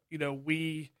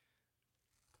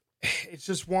 it's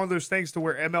just one of those things to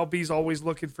where MLB's always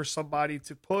looking for somebody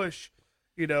to push,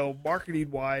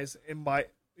 marketing wise. And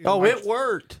it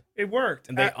worked. It worked.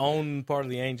 And they own part of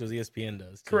the Angels. ESPN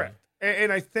does. Too. Correct.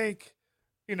 And I think,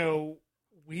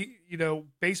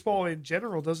 baseball in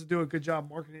general doesn't do a good job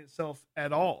marketing itself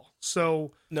at all.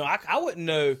 So no, I wouldn't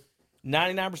know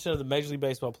 99% of the Major League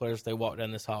Baseball players if they walk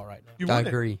down this hall right now. I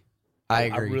agree. I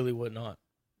really would not.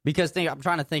 Because I'm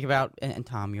trying to think about, and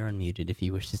Tom, you're unmuted if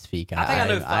you wish to speak. I think I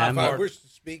know five. I wish to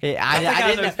speak.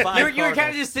 I didn't know. You were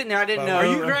kind of just sitting there. I didn't know. Are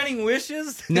you granting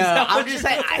wishes? No, I'm just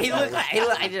saying.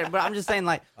 But I'm just saying,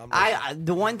 like,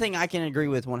 the one thing I can agree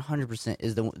with 100%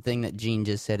 is the thing that Gene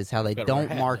just said is how they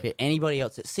don't market anybody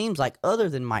else. It seems like other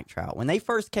than Mike Trout, when they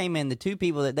first came in, the two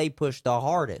people that they pushed the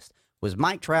hardest was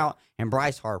Mike Trout and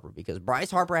Bryce Harper, because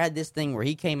Bryce Harper had this thing where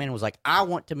he came in and was like, I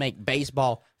want to make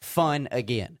baseball fun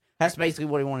again. That's basically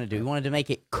what he wanted to do. He wanted to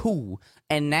make it cool.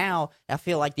 And now I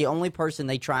feel like the only person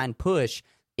they try and push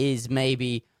is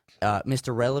maybe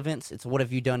Mr. Relevance. It's what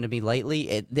have you done to me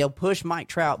lately? They'll push Mike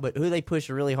Trout, but who they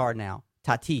push really hard now?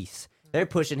 Tatis. They're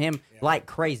pushing him like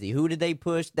crazy. Who did they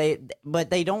push? But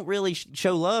they don't really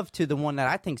show love to the one that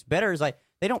I think's better. Is like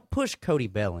they don't push Cody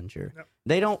Bellinger. No.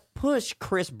 They don't push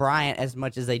Chris Bryant as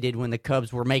much as they did when the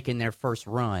Cubs were making their first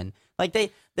run. Like they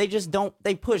just don't.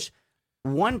 They push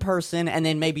one person and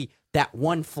then maybe that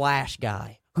one flash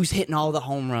guy who's hitting all the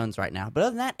home runs right now. But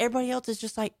other than that, everybody else is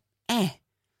just like,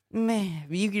 man.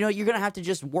 You know, you're gonna have to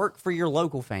just work for your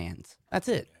local fans. That's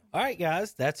it. All right,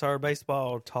 guys, that's our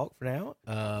baseball talk for now.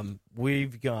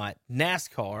 We've got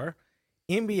NASCAR,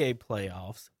 NBA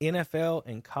playoffs, NFL,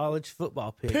 and college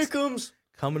football picks. Pick'ems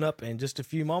coming up in just a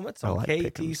few moments on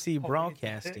KTC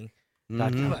Broadcasting.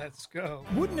 Let's go.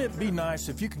 Wouldn't it be nice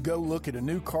if you could go look at a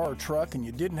new car or truck and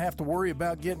you didn't have to worry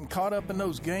about getting caught up in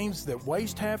those games that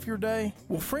waste half your day?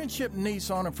 Well, Friendship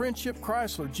Nissan and Friendship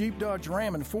Chrysler Jeep Dodge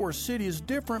Ram in Forest City is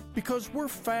different because we're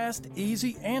fast,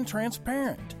 easy, and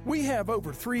transparent. We have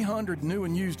over 300 new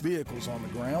and used vehicles on the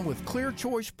ground with clear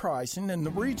choice pricing and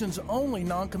the region's only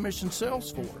non-commissioned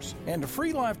sales force, and a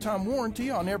free lifetime warranty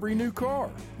on every new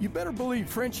car. You better believe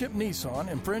Friendship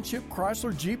Nissan and Friendship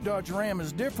Chrysler Jeep Dodge Ram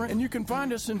is different, and you can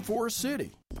find us in Forest City.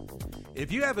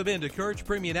 If you haven't been to Kurt's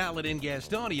Premium Outlet in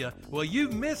Gastonia, well,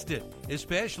 you've missed it.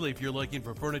 Especially if you're looking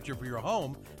for furniture for your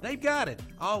home, they've got it.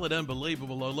 All at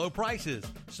unbelievable low prices.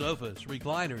 Sofas,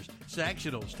 recliners,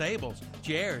 sectionals, tables,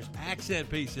 chairs, accent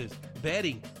pieces,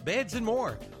 bedding, beds, and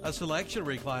more. A selection of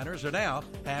recliners are now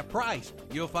half price.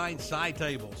 You'll find side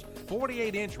tables,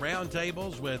 48-inch round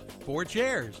tables with 4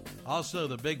 chairs. Also,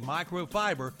 the big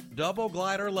microfiber double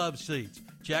glider love seats.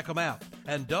 Check them out.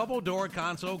 And double door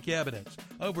console cabinets.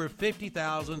 Over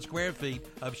 50,000 square feet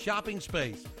of shopping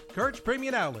space. Kurt's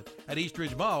Premium Outlet at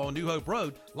Eastridge Mall on New Hope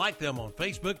Road. Like them on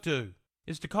Facebook too.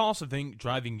 Is the cost of ink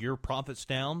driving your profits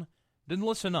down? Then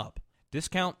listen up.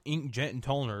 Discount Ink Jet and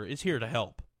Toner is here to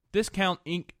help. Discount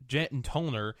Ink Jet and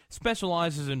Toner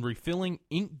specializes in refilling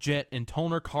ink jet and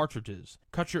toner cartridges.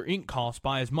 Cut your ink costs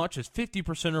by as much as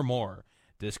 50% or more.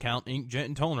 Discount Ink Jet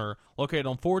and Toner, located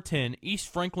on 410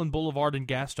 East Franklin Boulevard in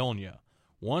Gastonia.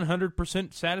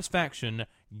 100% satisfaction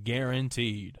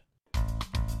guaranteed.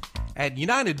 At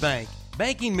United Bank,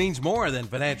 banking means more than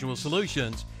financial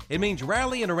solutions. It means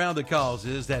rallying around the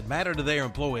causes that matter to their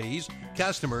employees,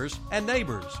 customers, and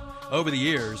neighbors. Over the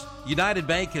years, United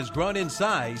Bank has grown in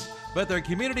size, but their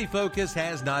community focus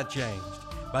has not changed.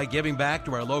 By giving back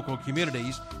to our local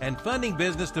communities and funding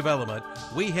business development,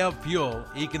 we help fuel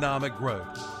economic growth.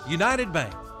 United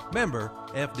Bank, member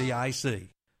FDIC.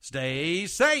 Stay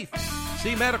safe.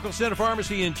 See Medical Center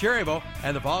Pharmacy in Cherryville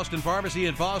and the Foston Pharmacy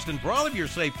in Foston for all of your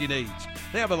safety needs.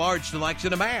 They have a large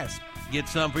selection of masks. Get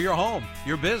some for your home,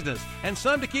 your business, and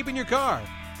some to keep in your car.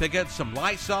 Pick up some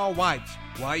Lysol wipes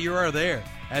while you are there.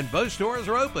 And both stores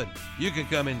are open. You can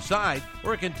come inside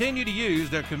or continue to use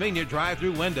their convenient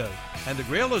drive-through window. And the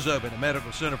grill is open at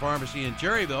Medical Center Pharmacy in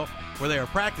Cherryville, where they are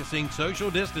practicing social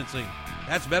distancing.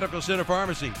 That's Medical Center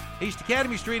Pharmacy, East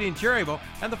Academy Street in Cherryville,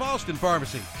 and the Foston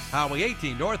Pharmacy, Highway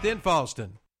 18 North in Foston.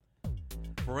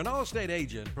 For an Allstate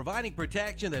agent, providing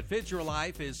protection that fits your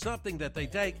life is something that they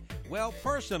take, well,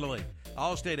 personally.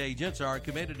 Allstate agents are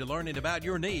committed to learning about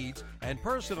your needs and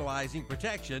personalizing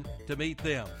protection to meet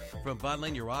them. From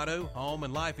bundling your auto, home,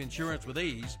 and life insurance with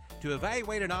ease to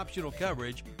evaluating optional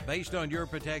coverage based on your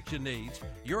protection needs,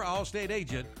 your Allstate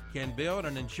agent can build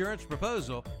an insurance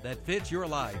proposal that fits your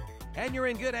life. And you're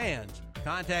in good hands.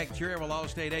 Contact Cherryville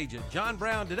Allstate agent John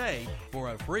Brown today for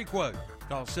a free quote.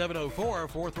 Call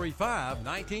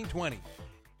 704-435-1920.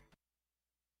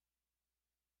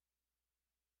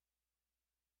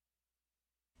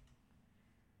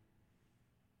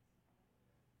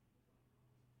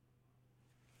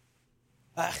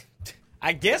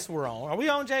 I guess we're on. Are we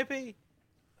on, JP?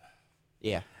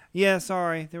 Yeah. Yeah,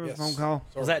 sorry. There was a phone call.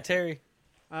 Was that Terry?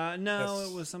 No,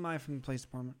 it was somebody from the police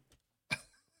department.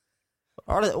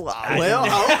 Well, okay.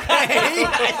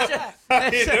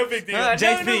 No big deal.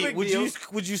 JP,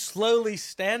 would you slowly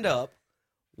stand up,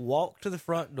 walk to the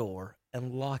front door,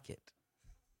 and lock it?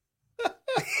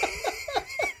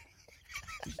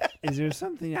 Is there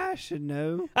something I should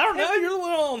know? I don't know. You're the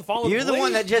one on the phone. You're the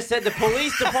one that just said the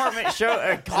police department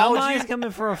called Somebody's you. coming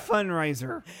for a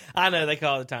fundraiser. I know they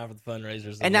call it the time for the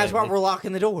fundraisers. And that's why we're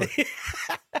locking the door.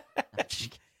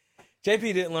 JP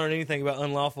didn't learn anything about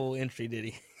unlawful entry, did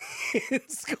he? In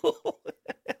school.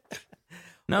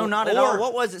 No, not at all.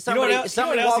 What was it? Somebody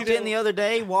walked in the other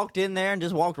day, walked in there and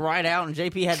just walked right out, and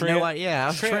JP had no idea.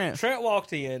 Yeah, Trent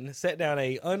walked in, set down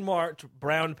a unmarked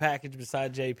brown package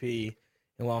beside JP,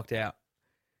 and walked out.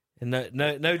 And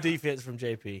no defense from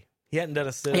JP. He hadn't done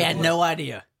a sit. He had no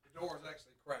idea. The door was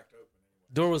actually cracked open.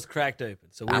 Door was cracked open.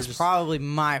 So that's probably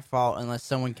my fault, unless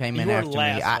someone came in after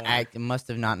me. It must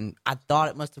have not. I thought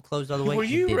it must have closed all the way. Were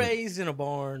you raised in a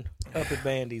barn up at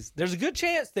Bandy's? There's a good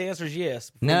chance the answer is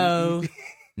yes. No.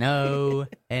 No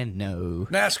and no.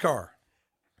 NASCAR.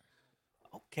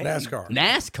 Okay.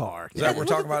 NASCAR. Is that what we're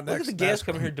talking about next? Look at the guests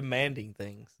coming here demanding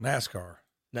things. NASCAR.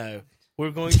 No.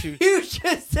 We're going to... You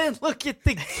just said, look at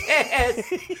the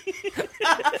guests.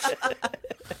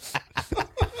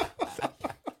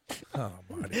 Oh,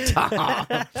 buddy. Tom.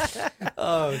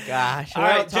 Oh, gosh. All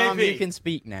Well, right, Tom, JP. you can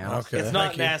speak now. Okay. It's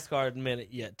not Thank you. NASCAR minute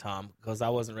yet, Tom, because I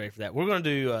wasn't ready for that. We're going to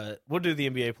do... we'll do the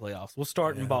NBA playoffs. We'll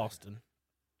start in Boston.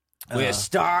 We'll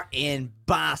start in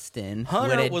Boston.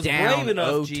 Hunter with a was down brave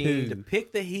enough, 0-2. Gene, to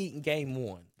pick the Heat in Game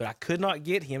 1, but I could not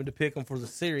get him to pick them for the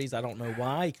series. I don't know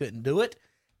why. He couldn't do it.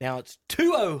 Now it's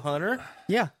 2-0, Hunter.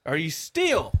 Yeah. Are you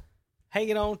still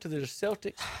hanging on to the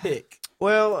Celtics pick?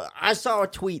 Well, I saw a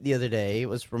tweet the other day. It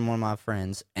was from one of my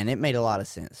friends, and it made a lot of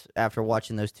sense after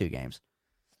watching those two games.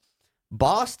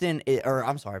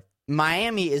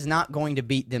 Miami is not going to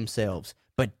beat themselves,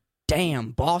 but damn,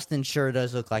 Boston sure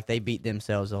does look like they beat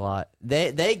themselves a lot.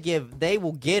 They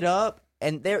will get up,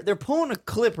 and they're pulling the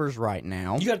Clippers right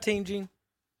now. You got a team, Gene?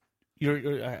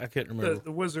 I couldn't remember.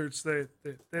 The Wizards, they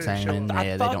didn't Same, show up.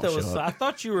 yeah, they don't show up. I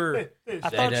thought you were. I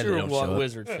thought you were a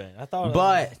Wizards fan. I thought.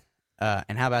 But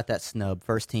and how about that snub?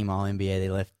 First team All NBA. They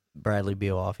left Bradley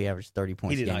Beal off. He averaged 30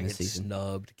 points he a did game not this get season.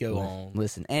 snubbed. Go on.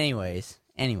 Listen. Anyways,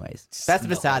 that's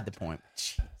beside the point.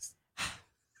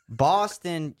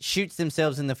 Boston shoots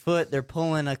themselves in the foot. They're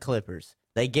pulling a Clippers.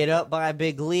 They get up by a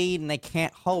big lead, and they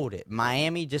can't hold it.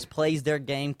 Miami just plays their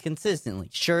game consistently.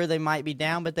 Sure, they might be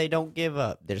down, but they don't give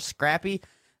up. They're scrappy.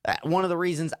 One of the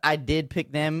reasons I did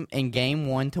pick them in Game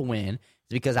 1 to win is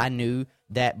because I knew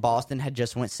that Boston had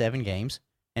just went 7 games,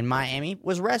 and Miami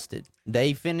was rested.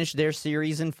 They finished their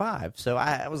series in 5. So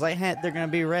I was like, hey, they're going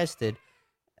to be rested.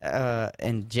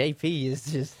 And JP is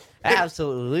just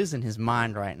absolutely losing his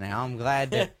mind right now. I'm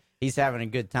glad that he's having a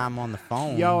good time on the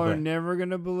phone. Y'all are never going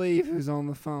to believe who's on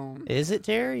the phone. Is it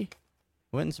Terry?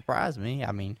 Wouldn't surprise me.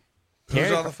 I mean, Who's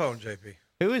Terry, on the phone, JP?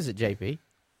 Who is it, JP?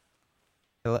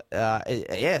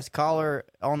 Yes, caller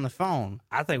on the phone.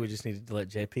 I think we just need to let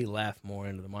JP laugh more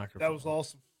into the microphone. That was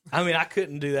awesome. I mean, I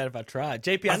couldn't do that if I tried.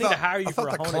 JP, I need to hire you for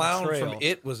a the haunted clown trail. from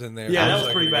It was in there. Yeah, that for a was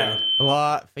second pretty ago. bad.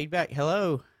 What? Feedback?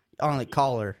 Hello? On the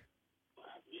caller.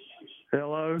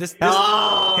 Hello. This,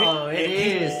 Oh, it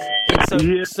is.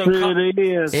 It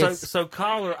is. So,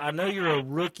 caller, I know you're a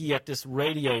rookie at this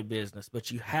radio business, but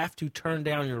you have to turn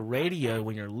down your radio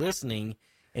when you're listening,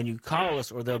 and you call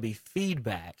us, or there'll be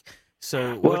feedback.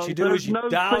 So what you do is you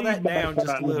dial that down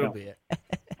just a little bit.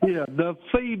 Yeah, the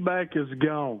feedback is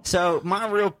gone. So my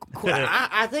real quick,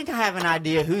 I think I have an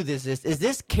idea who this is. Is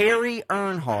this Carrie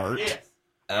Earnhardt? Yes.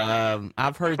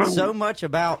 I've heard so much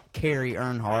about Carrie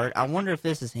Earnhardt. I wonder if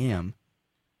this is him.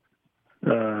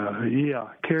 Yeah,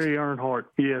 Carrie Earnhardt.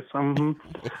 Yes.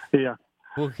 Yeah.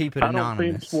 We'll keep it anonymous. I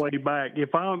don't fence way back.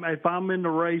 If I'm in the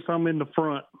race, I'm in the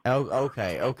front. Oh,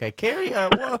 okay. Carrie,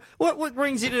 what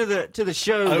brings you to the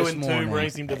show this morning? 0-2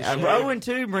 brings him to the show.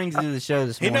 0-2 brings you to the show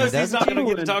this He morning. knows he's not going to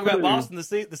get to talk about 0-2. Boston.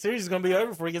 The series is going to be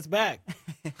over before he gets back.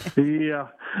 Yeah.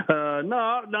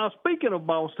 Now, speaking of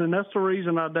Boston, that's the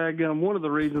reason one of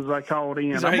the reasons I called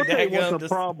in. I'm going to tell you what the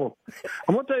problem.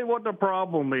 I'm going to tell you what the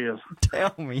problem is.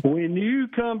 Tell me. When you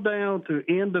come down to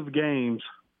end of games,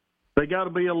 they got to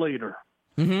be a leader.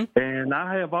 Mm-hmm. And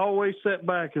I have always sat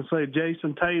back and said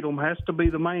Jason Tatum has to be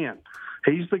the man.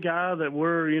 He's the guy that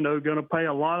we're, going to pay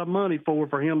a lot of money for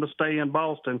him to stay in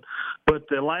Boston. But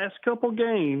the last couple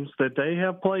games that they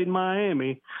have played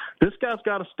Miami, this guy's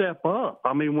got to step up.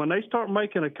 I mean, when they start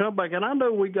making a comeback, and I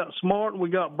know we got Smart and we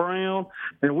got Brown,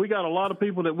 and we got a lot of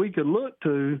people that we could look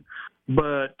to,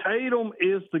 but Tatum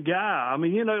is the guy. I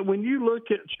mean, when you look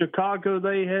at Chicago,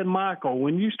 they had Michael.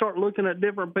 When you start looking at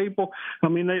different people, I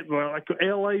mean, like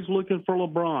LA's looking for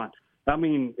LeBron. I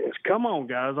mean, come on,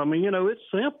 guys. I mean, it's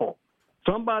simple.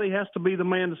 Somebody has to be the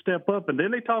man to step up. And then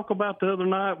they talk about the other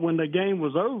night when the game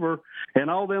was over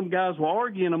and all them guys were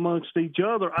arguing amongst each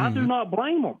other. I do not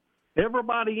blame them.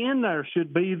 Everybody in there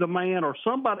should be the man, or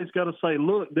somebody's got to say,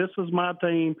 look, this is my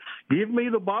team. Give me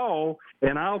the ball,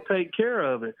 and I'll take care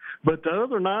of it. But the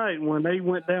other night when they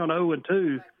went down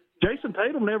 0-2, Jason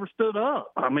Tatum never stood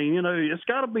up. I mean, it's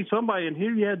got to be somebody. And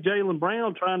here you had Jaylen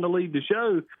Brown trying to lead the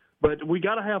show. But we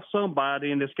got to have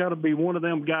somebody, and it's got to be one of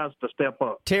them guys to step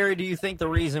up. Terry, do you think the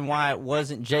reason why it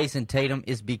wasn't Jason Tatum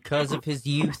is because of his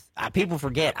youth? People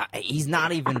forget he's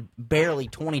not even barely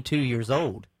 22 years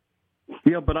old.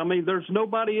 Yeah, but, I mean, there's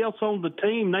nobody else on the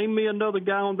team. Name me another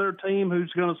guy on their team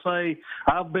who's going to say,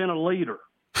 I've been a leader.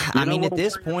 I mean, at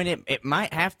this point, it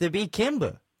might have to be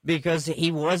Kemba, because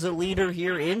he was a leader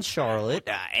here in Charlotte,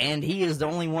 and he is the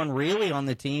only one really on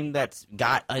the team that's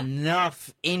got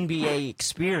enough NBA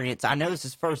experience. I know it's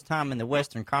his first time in the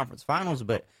Western Conference Finals,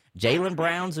 but Jaylen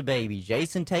Brown's a baby.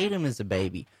 Jason Tatum is a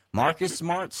baby. Marcus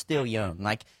Smart's still young.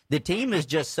 Like, the team is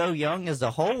just so young as a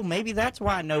whole. Maybe that's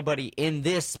why nobody in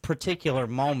this particular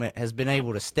moment has been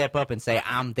able to step up and say,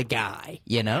 I'm the guy,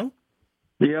 you know?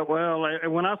 Yeah, well,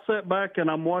 when I sit back and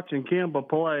I'm watching Kemba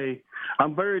play,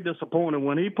 I'm very disappointed.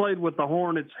 When he played with the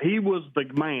Hornets, he was the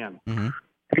man. Mm-hmm.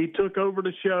 He took over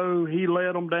the show. He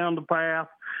led them down the path.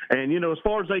 And, as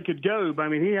far as they could go, I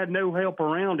mean, he had no help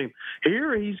around him.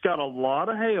 Here he's got a lot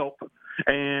of help,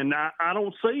 and I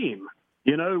don't see him.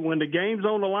 When the game's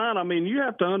on the line, I mean, you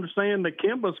have to understand that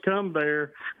Kemba's come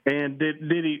there, and did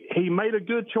he made a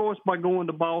good choice by going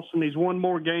to Boston. He's won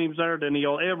more games there than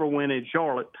he'll ever win in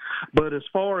Charlotte. But as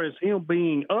far as him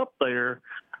being up there,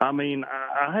 I mean,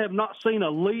 I have not seen a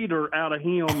leader out of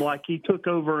him like he took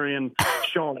over in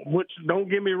Charlotte, which, don't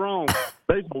get me wrong,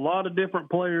 there's a lot of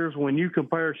different players when you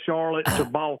compare Charlotte to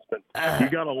Boston. You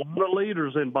got a lot of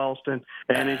leaders in Boston,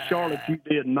 and in Charlotte you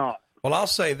did not. Well, I'll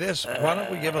say this. Why don't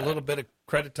we give a little bit of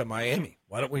credit to Miami?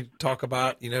 Why don't we talk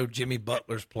about, Jimmy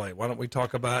Butler's play? Why don't we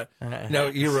talk about,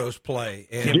 Euro's play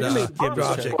and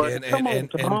Dragic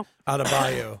and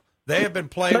Adebayo? They have been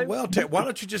playing well. Why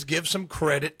don't you just give some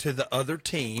credit to the other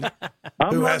team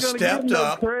who has stepped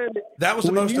up? That was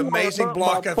the most amazing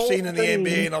block I've seen in the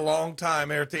NBA in a long time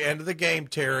there at the end of the game,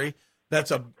 Terry.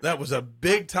 That was a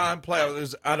big-time play.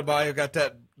 Adebayo got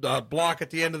that block at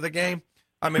the end of the game.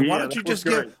 I mean, why don't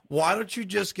you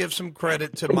just give some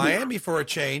credit to Miami for a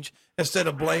change instead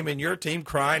of blaming your team,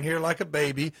 crying here like a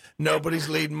baby? Nobody's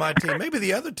leading my team. Maybe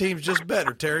the other team's just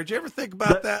better, Terry. Did you ever think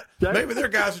about that? Maybe their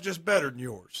guys are just better than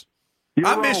yours.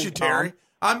 I miss you, Terry.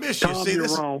 I miss you. Tom, See you're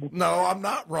this? wrong. No, I'm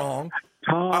not wrong.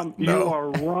 Tom, you are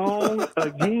wrong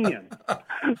again.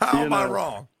 How am I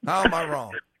wrong? How am I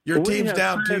wrong? Your team's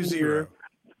down 2-0.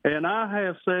 And I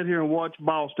have sat here and watched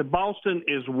Boston. Boston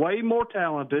is way more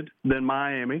talented than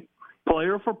Miami,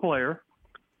 player for player.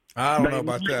 I don't know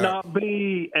about that. Not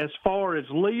be as far as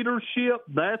leadership.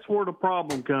 That's where the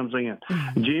problem comes in.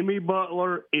 Jimmy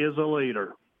Butler is a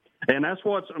leader. And that's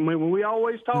when we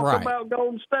always talk about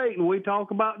Golden State and we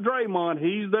talk about Draymond,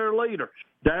 he's their leader.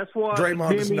 That's why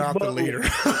Draymond is not the leader.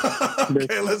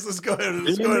 Okay, let's go ahead and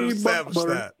establish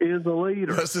Butler that. Is a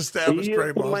leader. Let's establish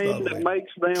Draymond's the man that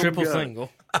makes them triple go.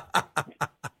 single.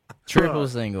 Triple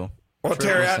single. Well,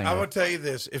 Triple Terry, single. I will tell you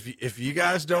this: if you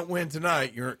guys don't win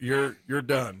tonight, you're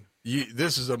done.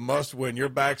 This is a must win. Your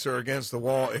backs are against the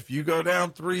wall. If you go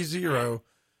down 3-0,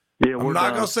 I'm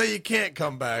not going to say you can't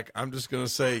come back. I'm just going to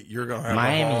say you're going to have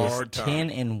Miami a hard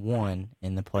time. is 10-1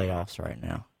 in the playoffs right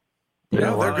now.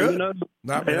 Yeah, they're good.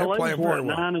 They're playing very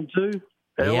well. 9-2.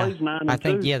 LA's 9-2. I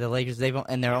think the Lakers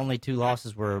and their only two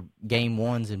losses were game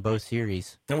ones in both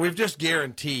series. And we've just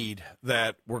guaranteed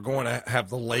that we're going to have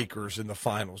the Lakers in the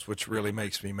finals, which really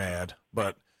makes me mad.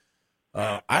 But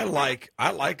I like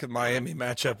the Miami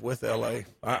matchup with LA.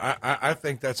 I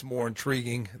think that's more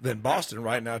intriguing than Boston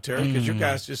right now, Terry, because you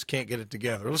guys just can't get it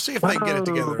together. Let's see if they can get it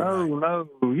together. No,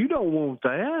 you don't want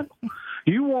that.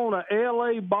 You want a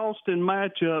LA-Boston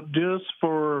matchup just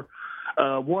for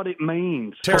what it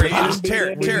means. Terry, We've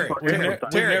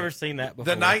never seen that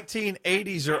before. The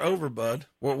 1980s are over, bud.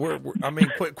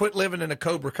 Quit living in a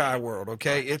Cobra Kai world,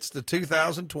 okay? It's the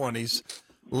 2020s.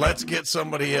 Let's get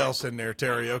somebody else in there,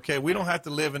 Terry, okay? We don't have to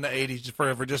live in the 80s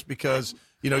forever just because,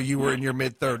 you were in your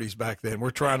mid-30s back then. We're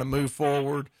trying to move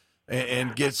forward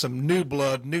and get some new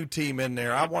blood, new team in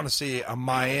there. I want to see a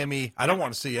Miami. I don't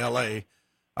want to see L.A.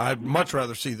 I'd much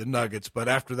rather see the Nuggets, but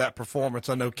after that performance,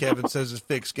 I know Kevin says his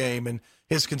fixed game and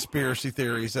his conspiracy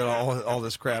theories and all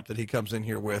this crap that he comes in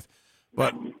here with.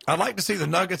 But I'd like to see the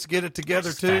Nuggets get it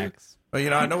together too.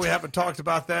 I know we haven't talked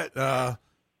about that.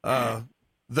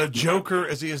 The Joker,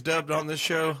 as he is dubbed on this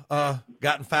show,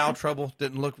 got in foul trouble.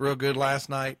 Didn't look real good last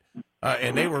night,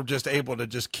 and they were just able to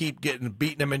just keep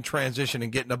beating them in transition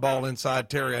and getting the ball inside.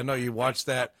 Terry, I know you watched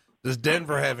that. Does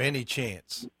Denver have any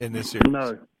chance in this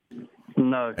series?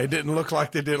 No, it didn't look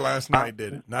like they did last night,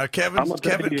 did it? Now Kevin's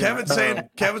saying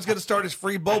Kevin's going to start his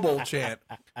free Bobo chant.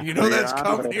 You know that's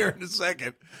coming here in a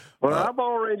second. Well, I've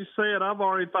already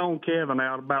thrown Kevin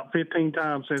out about 15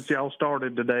 times since y'all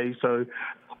started today. So,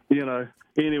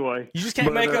 anyway. You just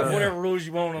can't make up whatever rules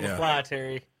you want on the fly,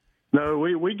 Terry. No,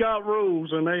 we got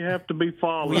rules and they have to be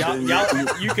followed.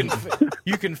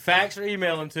 You can fax or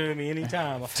email them to me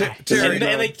anytime. Terry,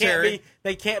 and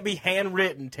they can't be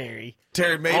handwritten, Terry.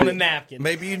 Terry, maybe on a napkin.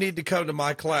 Maybe you need to come to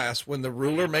my class when the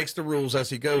ruler makes the rules as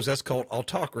he goes. That's called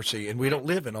autocracy, and we don't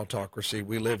live in autocracy.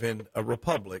 We live in a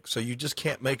republic. So you just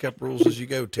can't make up rules as you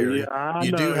go, Terry. Yeah,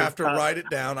 you do have to write it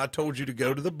down. I told you to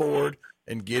go to the board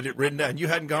and get it written down. You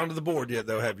hadn't gone to the board yet,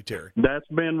 though, have you, Terry? That's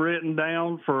been written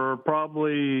down for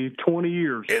probably 20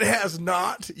 years. It has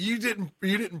not. You didn't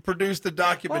produce the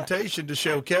documentation to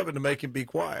show Kevin to make him be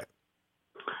quiet.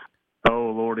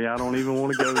 Oh, Lordy, I don't even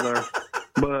want to go there.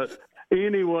 But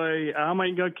anyway, I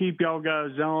ain't going to keep y'all guys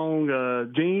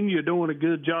long. Gene, you're doing a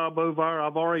good job over there.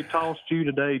 I've already tossed you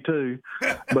today, too.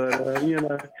 But,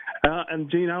 and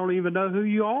Gene, I don't even know who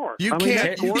you are. You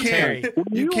can't.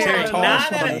 9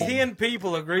 out of 10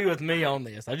 people agree with me on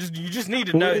this. You just need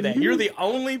to know that you're the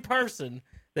only person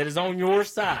that is on your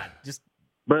side.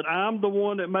 But I'm the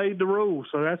one that made the rules,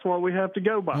 so that's what we have to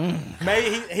go by.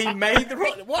 He made the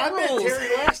rules. What rules? Met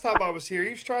Terry last time I was here. He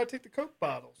was trying to take the Coke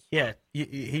bottles. Yeah,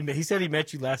 he said he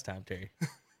met you last time, Terry.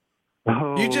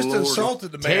 Oh, you just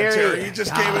insulted the man, Terry. You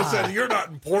just came in and said, you're not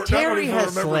important. Terry I don't even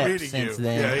has remember slept meeting since you.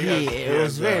 then. It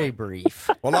was very brief.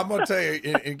 Well, I'm going to tell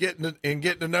you, in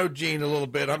getting to know Gene a little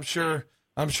bit, I'm sure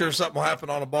something will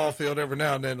happen on a ball field every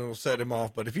now and then that'll set him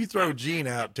off. But if you throw Gene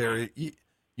out, Terry,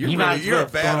 you're a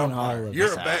bad umpire.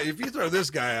 If you throw this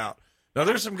guy out. Now,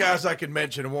 there's some guys I can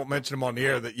mention and won't mention them on the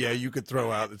air that, you could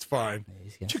throw out. It's fine.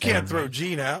 But you can't throw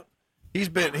Gene out. He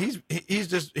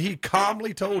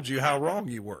calmly told you how wrong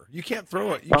you were. You can't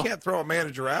throw it. You can't throw a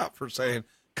manager out for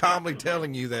calmly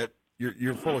telling you that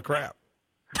you're full of crap.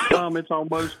 It's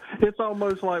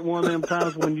almost like one of them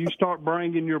times when you start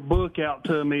bringing your book out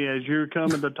to me as you're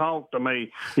coming to talk to me.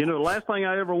 The last thing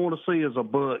I ever want to see is a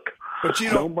book. But you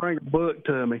don't bring a book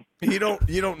to me. You don't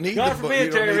need God the book.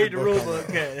 forbid Terry read the rule book.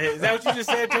 Is that what you just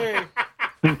said, Terry?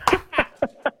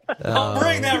 Don't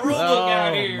bring that rule book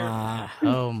out here.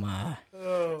 Oh my.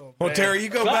 Oh, well, Terry, you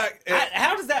go back.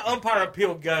 How does that umpire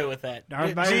appeal go with that?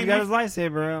 Everybody's got his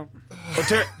lightsaber out.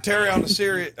 Well, Terry, on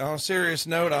a serious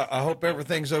note, I hope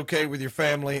everything's okay with your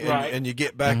family and you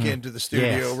get back into the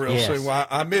studio real soon. Well,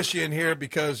 I miss you in here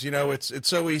because it's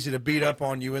so easy to beat up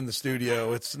on you in the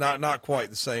studio. It's not quite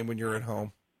the same when you're at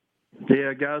home.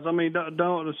 Yeah, guys. I mean,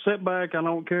 don't sit back. I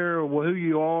don't care who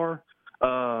you are.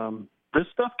 This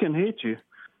stuff can hit you,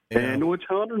 and which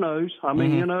Hunter knows. I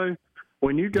mean,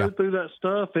 when you go through that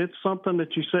stuff, it's something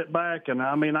that you sit back and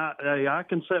I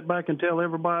can sit back and tell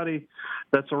everybody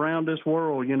that's around this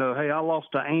world, hey, I lost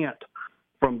an aunt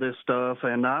from this stuff,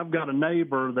 and I've got a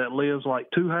neighbor that lives like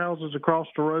 2 houses across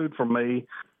the road from me.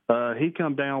 He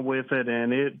come down with it,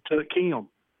 and it took him.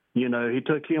 He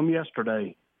took him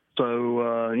yesterday.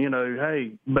 So,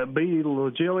 hey, but be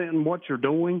legitimate in what you're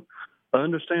doing.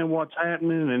 Understand what's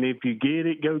happening, and if you get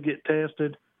it, go get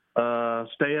tested.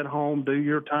 Stay at home, do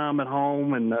your time at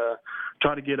home, and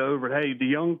try to get over it. Hey, the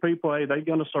young people, they're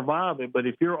going to survive it. But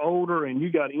if you're older and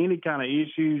you got any kind of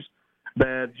issues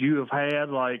that you have had,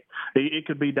 like it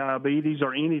could be diabetes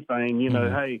or anything,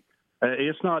 hey,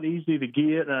 it's not easy to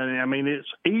get. I mean, it's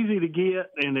easy to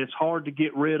get, and it's hard to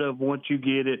get rid of once you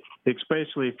get it,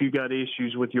 especially if you got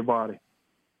issues with your body.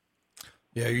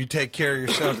 Yeah, you take care of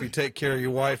yourself, you take care of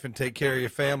your wife, and take care of your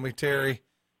family, Terry.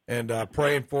 And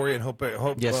praying for you and hope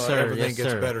everything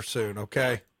gets better soon,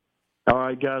 okay? All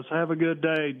right, guys. Have a good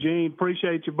day. Gene,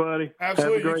 appreciate you, buddy.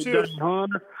 Absolutely. Have a great day,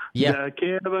 Hunter. Yeah.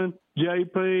 Kevin,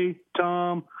 JP,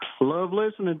 Tom, love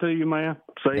listening to you, man.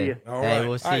 See you. All right.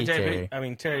 We'll see you, Terry.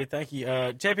 Terry, thank you.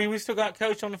 JP, we still got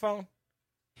Coach on the phone?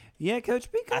 Yeah,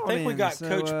 Coach B called I think we got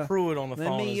Coach Pruitt on the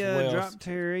phone as well. Let me drop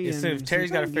Terry.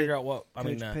 Terry's got to figure out what...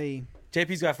 P.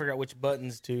 JP's got to figure out which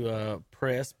buttons to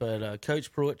press, but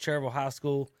Coach Pruitt, Cherryville High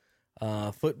School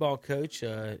football coach,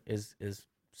 is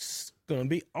going to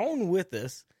be on with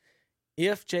us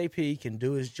if JP can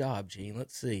do his job, Gene.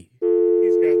 Let's see.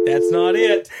 That's not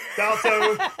it.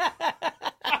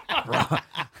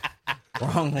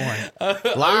 Wrong one.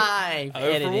 Live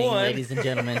editing, ladies and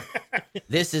gentlemen.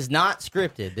 This is not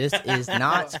scripted. This is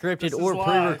not scripted or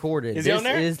pre-recorded. Is he on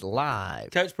there? This is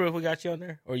live. Coach Pruitt, we got you on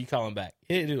there? Or are you calling back?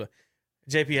 He didn't do it.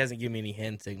 JP hasn't given me any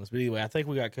hand signals. But anyway, I think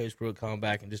we got Coach Pruitt calling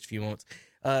back in just a few moments.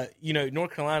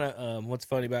 North Carolina, what's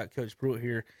funny about Coach Pruitt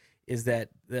here is that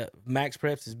the Max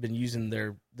Preps has been using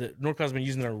North Carolina's been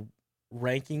using their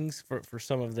rankings for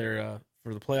some of their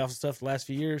for the playoffs and stuff the last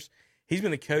few years. He's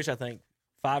been the coach, I think,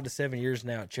 5 to 7 years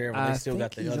now at Cherryville. They still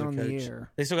got the other coach.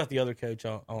 They still got the other coach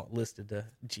on listed,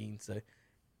 Gene. So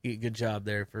good job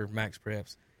there for Max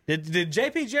Preps. Did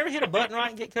JP? Did you ever hit a button right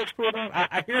and get Coach Pruitt on?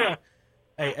 I hear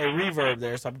a reverb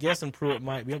there, so I'm guessing Pruitt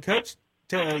might be. Coach,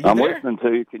 you I'm there? listening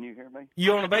to you. Can you hear me?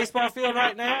 You on a baseball field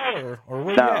right now, or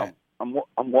where you at?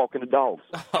 I'm walking the dogs.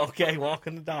 Okay,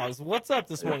 walking the dogs. What's up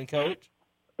this morning, Coach?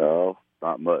 Oh,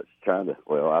 not much.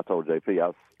 I told JP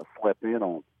I slept in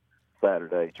on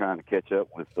Saturday trying to catch up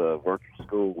with virtual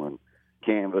school and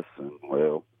Canvas, and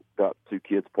got 2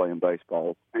 kids playing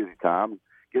baseball. Busy time.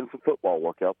 Getting some football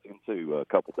workouts in too, a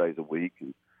couple days a week,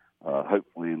 and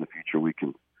hopefully in the future we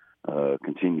can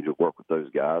continue to work with those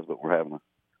guys. But we're having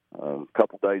a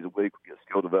couple days a week. We get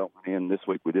skill development in. This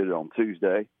week we did it on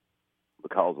Tuesday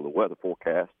because of the weather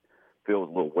forecast. Field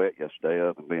was a little wet yesterday,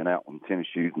 other than being out in tennis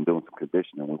shoes and doing some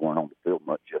conditioning. We weren't on the field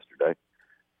much yesterday,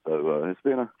 so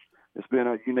it's been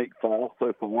a unique fall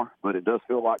so far. But it does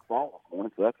feel like fall this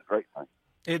morning, so that's a great thing.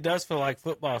 It does feel like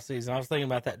football season. I was thinking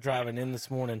about that driving in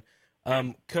this morning.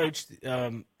 Coach,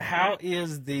 how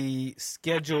is the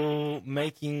schedule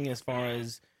making as far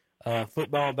as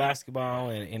football, basketball,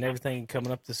 and everything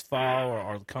coming up this fall? Or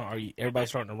are everybody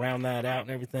starting to round that out and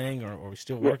everything, or are we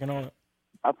still working on it?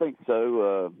 I think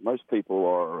so. Most people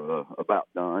are about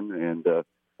done, and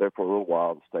there for a little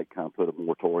while the state kind of put a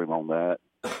moratorium on that,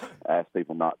 asked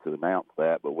people not to announce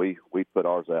that, but we put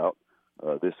ours out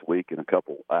this week in a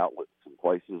couple outlets and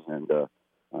places, and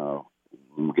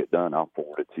when we get done, I'll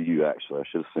forward it to you. Actually, I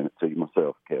should have sent it to you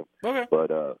myself, Kevin. Okay.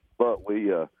 But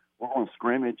we're going to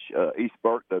scrimmage East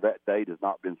Burke. Though that date has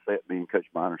not been set. Me and Coach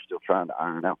Miner are still trying to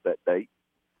iron out that date.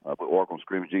 But we're going to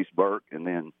scrimmage East Burke, and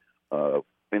then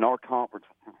in our conference,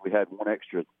 since we had one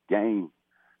extra game,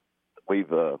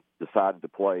 we've decided to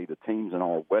play the teams in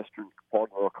our western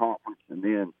part of our conference, and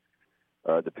then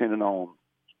depending on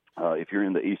if you're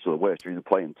in the east or the west, you're either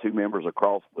playing 2 members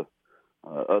across the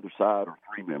other side or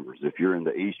 3 members. If you're in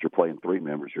the east, you're playing 3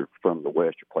 members. You're from the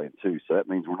west, you're playing 2. So that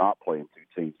means we're not playing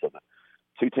 2 teams. So the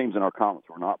 2 teams in our conference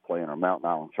we're not playing are Mountain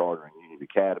Island Charter and Union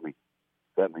Academy.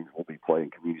 That means we'll be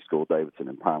playing Community School Davidson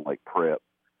and Pine Lake Prep,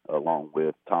 along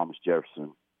with Thomas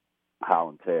Jefferson,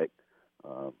 Highland Tech,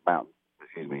 Highland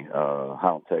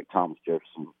Tech, Thomas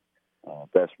Jefferson,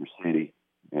 Bessemer City,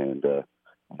 and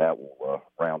that will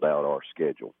round out our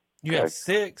schedule. You have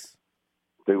 6?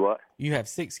 Do what? You have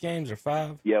 6 games or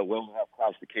 5? Yeah, we'll have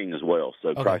Christ the King as well. So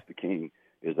okay. Christ the King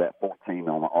is at 14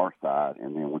 on our side,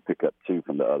 and then we pick up 2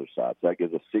 from the other side. So that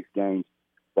gives us 6 games.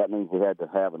 That means we had to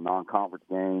have a non-conference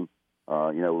game.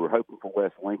 We were hoping for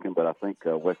West Lincoln, but I think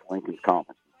West Lincoln's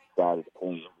conference decided to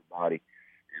pull everybody,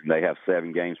 and they have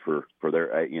 7 games for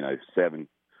their 7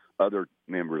 other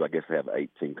members. I guess they have an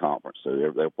 18 conference, so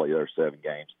they'll play their 7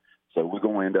 games. So we're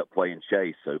going to end up playing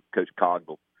Chase. So Coach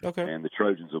Coggle and the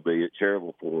Trojans will be at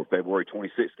Cherryville for February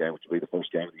 26th game, which will be the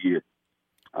first game of the year.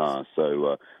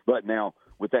 But now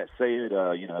with that said,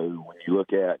 when you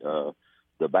look at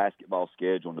the basketball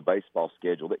schedule and the baseball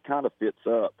schedule, that kind of fits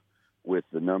up with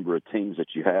the number of teams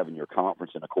that you have in your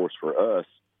conference. And of course, for us,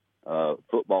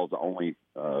 football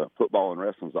and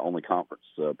wrestling is the only conference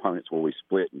opponents where we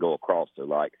split and go across. So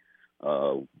like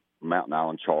Mountain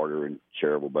Island Charter and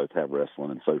Cherryville both have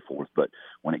wrestling and so forth. But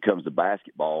when it comes to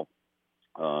basketball,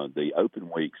 the open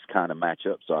weeks kind of match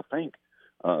up. So I think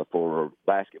for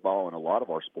basketball and a lot of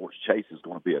our sports, Chase is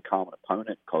going to be a common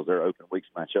opponent because their open weeks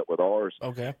match up with ours.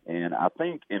 Okay. And I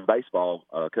think in baseball,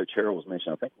 Coach Harrell was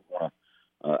mentioning, I think we want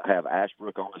to have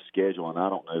Ashbrook on the schedule, and I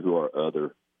don't know who our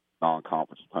other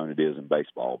non-conference opponent is in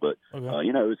baseball. But,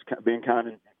 it's been kind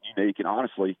of unique. And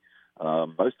honestly,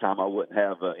 most time I wouldn't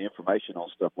have information on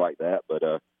stuff like that. But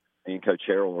me and Coach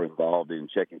Harrell are involved in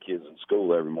checking kids in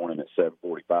school every morning at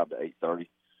 7:45 to 8:30.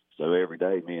 So every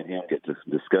day me and him get to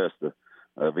discuss the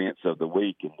events of the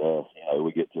week, and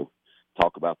we get to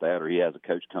talk about that, or he has a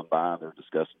coach come by and they're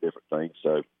discussing different things.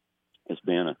 So it's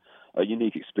been a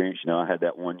unique experience. I had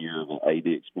that one year of an AD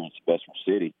experience at Bessemer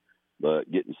City,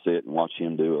 but getting to sit and watch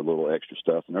him do a little extra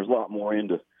stuff. And there's a lot more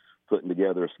into putting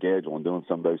together a schedule and doing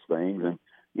some of those things. And,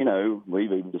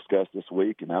 we've even discussed this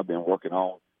week, and I've been working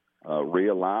on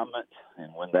realignment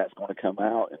and when that's going to come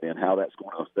out, and then how that's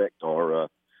going to affect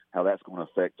our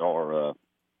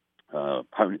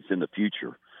opponents in the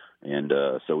future. And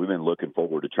so we've been looking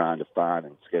forward to trying to find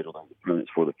and schedule those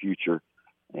opponents for the future,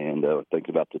 and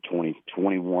thinking about the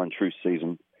 2021 true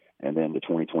season and then the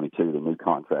 2022, the new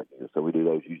contract year. So we do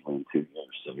those usually in 2 years.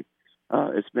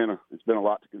 So it's been a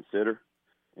lot to consider,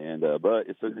 and but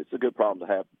it's a good problem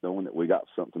to have, knowing that we got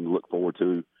something to look forward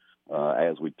to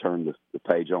as we turn the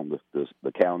page on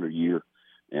the calendar year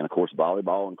and, of course,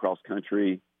 volleyball and cross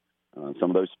country. Some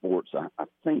of those sports, I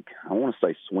think, I want to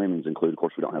say swimming's included. Of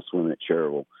course, we don't have swimming at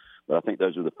Cherryville, but I think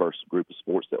those are the first group of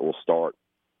sports that will start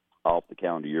off the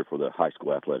calendar year for the High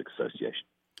School Athletic Association.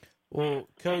 Well,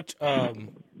 Coach,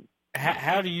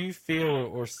 how do you feel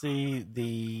or see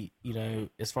the,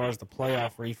 as far as the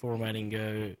playoff reformatting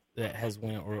go that has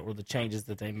went or the changes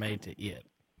that they made to it?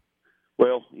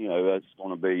 Well, it's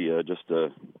going to be just a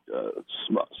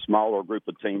smaller group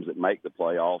of teams that make the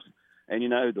playoffs. And,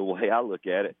 the way I look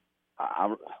at it,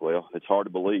 it's hard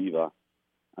to believe.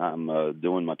 I'm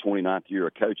doing my 29th year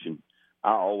of coaching.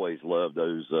 I always loved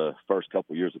those first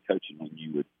couple of years of coaching when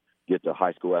you would get the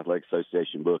High School Athletic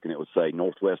Association book and it would say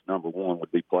Northwest number 1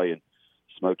 would be playing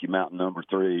Smoky Mountain number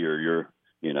 3 or your,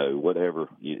 whatever,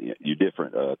 your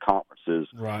different conferences.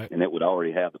 Right. And it would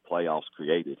already have the playoffs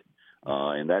created.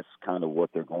 And that's kind of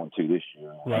what they're going to this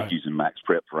year, using Max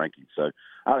Prep ranking. So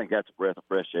I think that's a breath of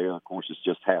fresh air. Of course, it's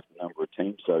just half the number of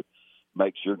teams, so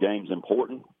makes your games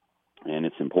important, and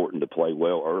it's important to play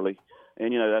well early.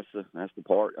 And, that's the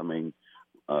part. I mean,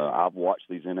 I've watched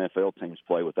these NFL teams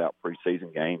play without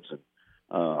preseason games, and,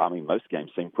 most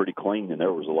games seem pretty clean, and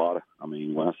there was a lot of,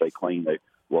 when I say clean, there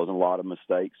wasn't a lot of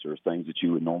mistakes or things that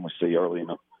you would normally see early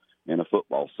in a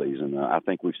football season. I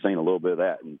think we've seen a little bit of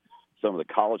that in some of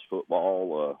the college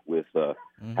football with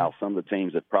how some of the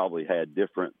teams have probably had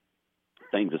different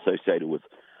things associated with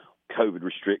COVID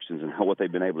restrictions and what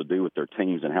they've been able to do with their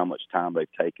teams and how much time they've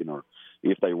taken or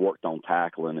if they worked on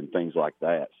tackling and things like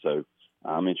that. So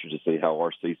I'm interested to see how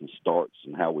our season starts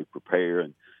and how we prepare.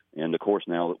 And of course,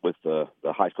 now with the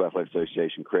High School Athletic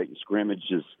Association creating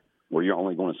scrimmages where you're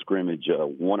only going to scrimmage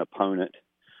one opponent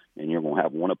and you're going to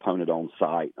have one opponent on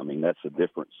site. That's a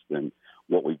difference than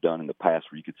what we've done in the past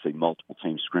where you could see multiple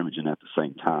teams scrimmaging at the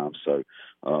same time. So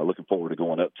looking forward to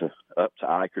going up to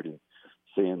Eichert and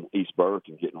seeing East Burke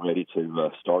and getting ready to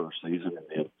start our season.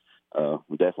 And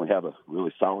we definitely have a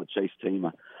really solid Chase team.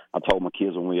 I told my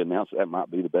kids when we announced that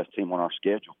might be the best team on our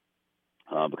schedule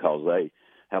because they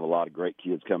have a lot of great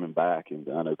kids coming back, and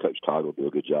I know Coach Todd will do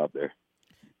a good job there.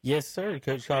 Yes, sir.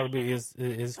 Coach Todd will be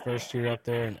his first year up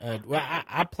there. And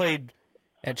I played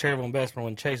at Cherryville and Bessemer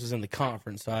when Chase was in the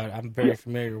conference, so I'm very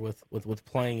familiar with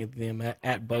playing them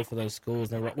at both of those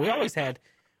schools. And we always had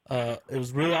it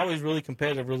was always really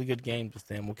competitive, really good games with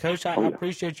them. Well, Coach, I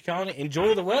appreciate you calling it.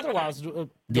 Enjoy the weather while it's doing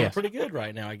pretty good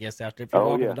right now, I guess, out there for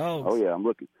walking the dogs. Oh, yeah. I'm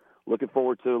looking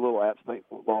forward to a little App State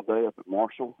football day up at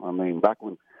Marshall. Back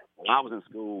when I was in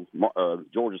school,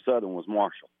 Georgia Southern was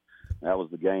Marshall. That was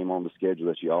the game on the schedule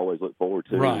that you always look forward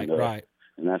to. Right.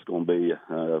 And that's going to be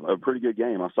a pretty good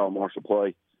game. I saw Marshall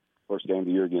play first game of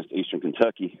the year against Eastern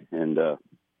Kentucky, and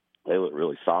they look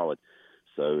really solid.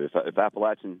 So if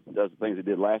Appalachian does the things it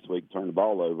did last week, turn the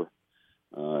ball over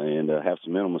and have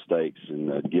some mental mistakes and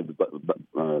give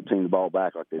the team the ball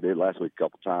back like they did last week a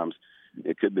couple times,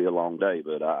 it could be a long day.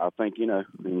 But I think,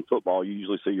 in football, you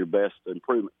usually see your best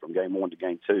improvement from game 1 to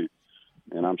game 2.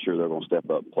 And I'm sure they're going to step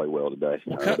up and play well today.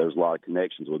 There's a lot of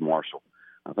connections with Marshall.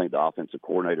 I think the offensive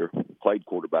coordinator played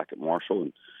quarterback at Marshall,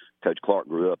 and Coach Clark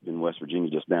grew up in West Virginia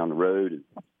just down the road. And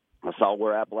I saw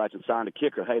where Appalachian signed a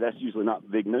kicker. Hey, that's usually not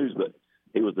big news, but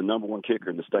he was the number 1 kicker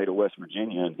in the state of West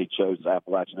Virginia, and he chose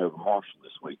Appalachian over Marshall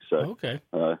this week. So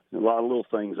a lot of little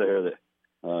things there that,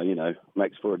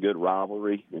 makes for a good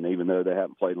rivalry. And even though they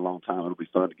haven't played in a long time, it'll be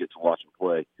fun to get to watch them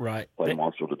play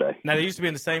Marshall today. Now, they used to be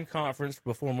in the same conference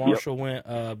before Marshall went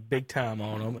big time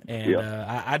on them. And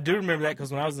I do remember that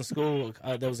because when I was in school,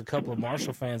 there was a couple of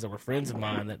Marshall fans that were friends of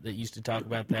mine that used to talk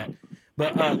about that.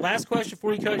 But last question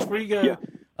for you, Coach, before you go.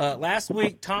 Last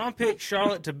week, Tom picked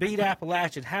Charlotte to beat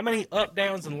Appalachian. How many up,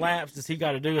 downs, and laps does he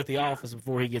got to do at the office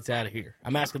before he gets out of here?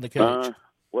 I'm asking the coach.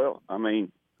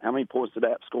 How many points did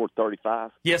App score? 35?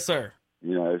 Yes, sir.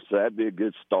 So that'd be a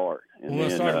good start. And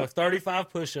we'll start with 35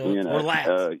 push-ups or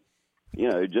laps.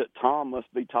 Tom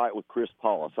must be tight with Chris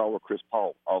Paul. I saw where Chris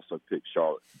Paul also picked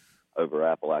Charlotte over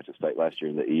Appalachian State last year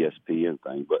in the ESPN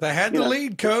thing. But they had the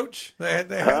lead, Coach. They had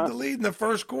the lead in the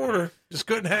first quarter. Just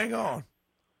couldn't hang on.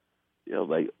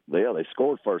 They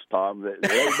scored first, Tom. It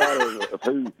doesn't matter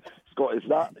who scored. It's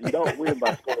not, you don't win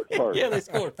by scoring first. Yeah, they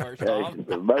scored first, Tom.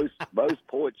 Most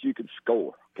points you can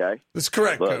score. Okay, that's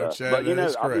correct, Coach. But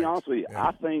I'll be honest with you. Yeah.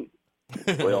 I think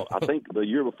the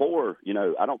year before,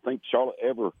 I don't think Charlotte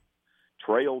ever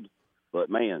trailed. But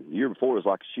man, the year before was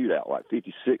like a shootout, like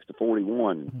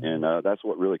 56-41, and that's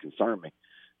what really concerned me.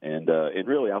 And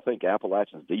really, I think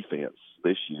Appalachian's defense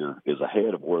this year is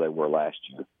ahead of where they were last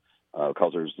year.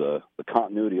 Because there's the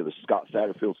continuity of the Scott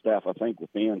Satterfield staff, I think,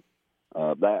 within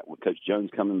that with Coach Jones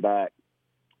coming back.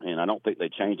 And I don't think they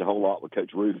changed a whole lot with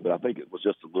Coach Roof, but I think it was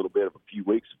just a little bit of a few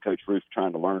weeks of Coach Roof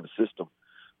trying to learn the system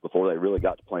before they really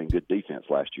got to playing good defense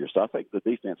last year. So I think the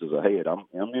defense is ahead. I'm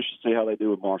interested to see how they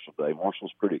do with Marshall today.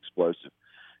 Marshall's pretty explosive,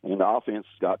 and the offense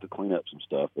has got to clean up some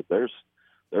stuff. But there's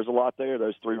a lot there.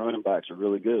 Those 3 running backs are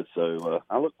really good. So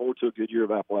I look forward to a good year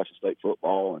of Appalachian State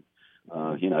football.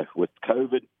 And with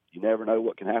COVID, you never know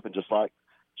what can happen. Just like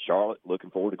Charlotte, looking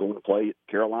forward to going to play at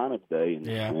Carolina today,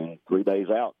 and 3 days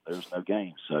out, there's no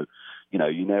game. So,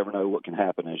 you never know what can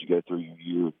happen as you go through your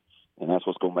year, and that's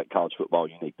what's going to make college football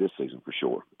unique this season for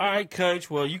sure. All right, Coach.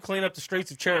 Well, you clean up the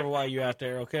streets of Cherryville while you're out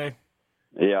there, okay?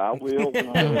 Yeah, I will.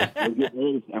 I'm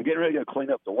getting ready to go clean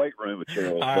up the weight room at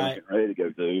Cherryville. So I'm getting ready to go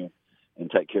do and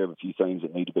take care of a few things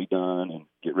that need to be done and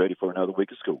get ready for another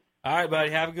week of school. All right, buddy.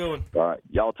 Have a good one. All right.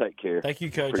 Y'all take care. Thank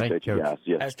you, Coach. Appreciate you guys.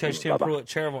 Yes. That's Coach Tim Pruitt,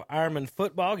 Cherryville Ironman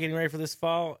football, getting ready for this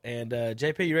fall. And,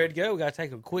 JP, you ready to go? We got to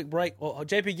take a quick break. Well,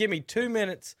 JP, give me 2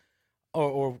 minutes.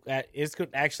 It's good.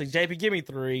 Actually, JP, give me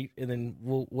 3, and then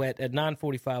at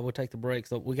 9:45 we'll take the break.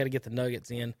 So we got to get the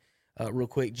Nuggets in real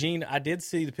quick. Gene, I did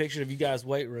see the picture of you guys'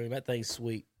 weight room. That thing's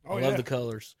sweet. I love the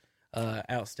colors.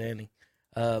 Outstanding.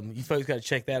 You folks got to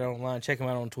check that out online. Check them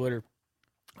out on Twitter.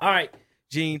 All right,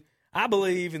 Gene. I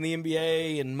believe in the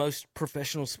NBA and most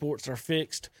professional sports are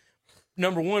fixed.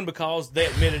 Number one, because they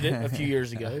admitted it a few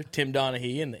years ago. Tim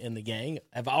Donaghy and the gang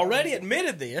have already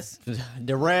admitted this.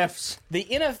 The refs. The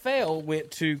NFL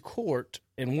went to court,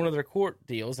 in one of their court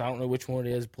deals, I don't know which one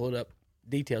it is, pull it up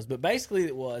details, but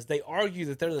basically they argue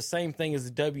that they're the same thing as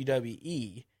the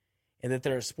WWE and that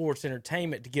they're a sports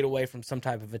entertainment to get away from some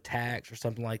type of attacks or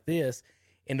something like this,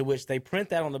 into which they print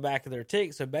that on the back of their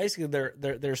ticket. So basically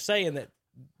they're saying that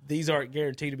these aren't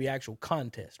guaranteed to be actual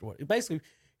contests. Basically,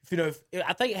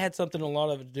 I think it had something, a lot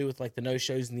of it to do with like the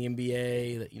no-shows in the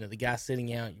NBA, that, the guy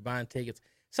sitting out, you're buying tickets,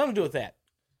 something to do with that.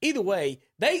 Either way,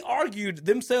 they argued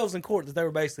themselves in court that they were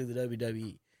basically the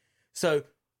WWE. So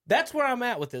that's where I'm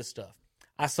at with this stuff.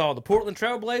 I saw the Portland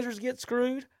Trail Blazers get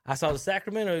screwed. I saw the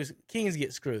Sacramento Kings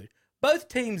get screwed. Both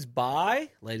teams by,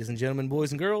 ladies and gentlemen,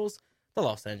 boys and girls, the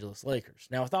Los Angeles Lakers.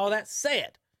 Now, with all that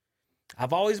said,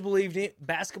 I've always believed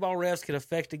basketball refs can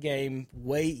affect a game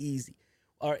way easy.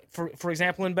 All right, for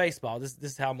example, in baseball, this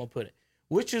is how I'm going to put it.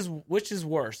 Which is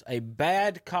worse, a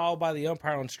bad call by the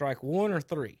umpire on strike 1 or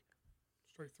 3?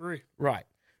 Strike 3. Right.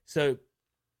 So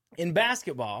in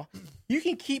basketball, you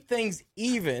can keep things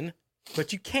even,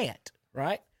 but you can't,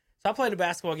 right? So I played a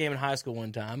basketball game in high school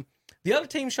one time. The other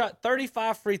team shot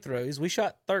 35 free throws. We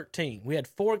shot 13. We had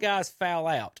 4 guys foul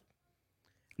out.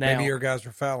 Now, maybe your guys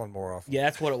were fouling more often. Yeah,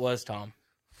 that's what it was, Tom.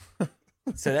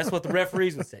 So that's what the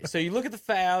referees would say. So you look at the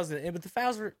fouls, but the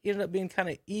fouls ended up being kind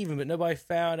of even, but nobody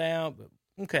fouled out. But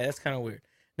okay, that's kind of weird.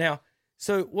 Now,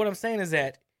 so what I'm saying is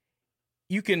that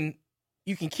you can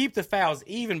keep the fouls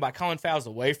even by calling fouls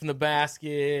away from the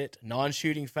basket,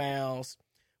 non-shooting fouls.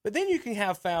 But then you can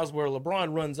have fouls where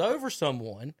LeBron runs over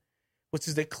someone, which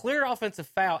is a clear offensive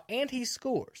foul, and he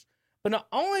scores. But not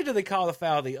only do they call the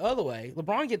foul the other way,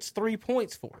 LeBron gets 3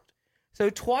 points for it. So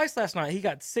twice last night, he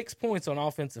got 6 points on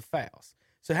offensive fouls.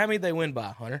 So how many did they win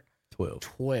by, Hunter?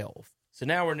 12. So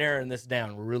now we're narrowing this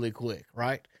down really quick,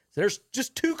 right? So there's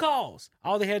just 2 calls,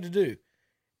 all they had to do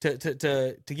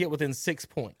to get within 6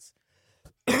 points.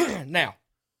 Now,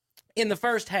 in the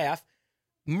first half,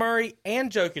 Murray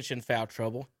and Jokic in foul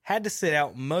trouble, had to sit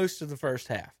out most of the first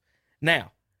half.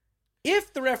 Now,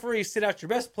 if the referees sit out your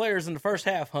best players in the first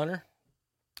half, Hunter,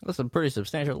 that's a pretty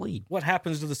substantial lead. What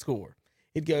happens to the score?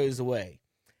 It goes away.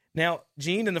 Now,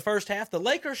 Gene, in the first half, the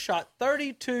Lakers shot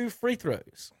 32 free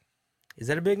throws. Is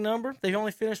that a big number? They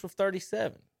only finished with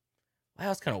 37. Wow,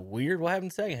 that's kind of weird. What happened in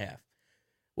the second half?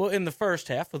 Well, in the first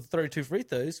half with the 32 free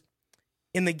throws,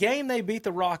 in the game they beat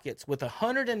the Rockets with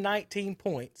 119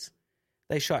 points,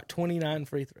 they shot 29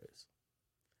 free throws.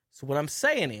 So what I'm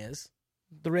saying is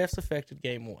the refs affected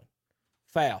game 1.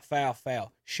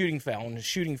 Foul, shooting foul, and a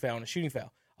shooting foul, and a shooting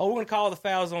foul. Oh, we're going to call the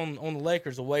fouls on the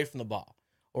Lakers away from the ball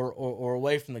or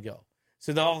away from the goal.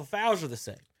 So all the fouls are the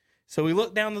same. So we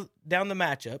look down the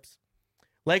matchups.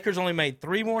 Lakers only made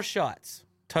 3 more shots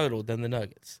total than the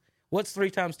Nuggets. What's 3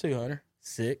 times 2, Hunter?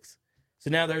 6. So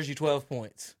now there's your 12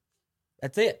 points.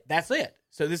 That's it.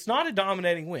 So it's not a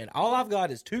dominating win. All I've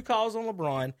got is 2 calls on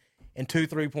LeBron and 2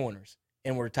 3-pointers,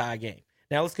 and we're a tie game.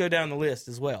 Now let's go down the list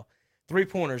as well.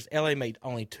 3-pointers, LA made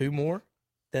only 2 more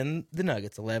than the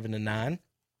Nuggets, 11-9.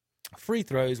 Free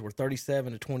throws were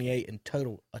 37-28 in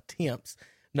total attempts.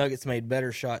 Nuggets made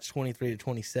better shots,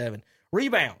 23-27.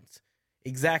 Rebounds,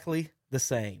 exactly the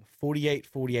same,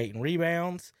 48-48 in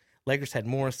rebounds. Lakers had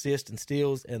more assists and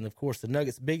steals, and of course the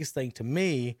Nuggets' biggest thing to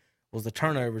me was the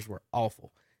turnovers were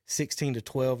awful,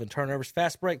 16-12 in turnovers.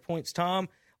 Fast break points, Tom.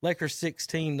 Lakers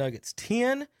 16, Nuggets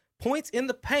 10. Points in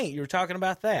the paint, you were talking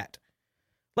about that.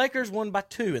 Lakers won by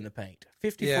 2 in the paint.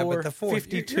 54-52. Yeah, but the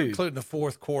fourth, you're including the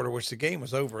fourth quarter, which the game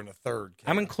was over in the third.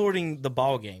 I'm including the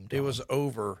ball game. Tom. It was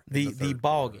over the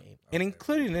ball game, okay. And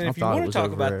including it. If you want to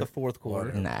talk about the fourth quarter,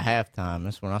 and at halftime,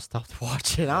 that's when I stopped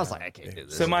watching. I was like, I can't do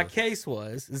this. So my case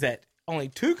is that only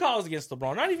 2 calls against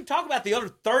LeBron. Not even talk about the other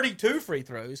 32 free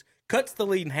throws. Cuts the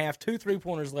lead in half. 2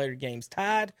 3-pointers later, game's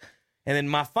tied. And then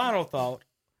my final thought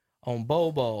on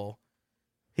Bol.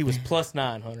 He was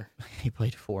 +9, Hunter. He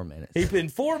played 4 minutes. In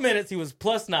 4 minutes, he was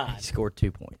 +9. He scored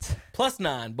 2 points.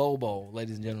 +9, Bol,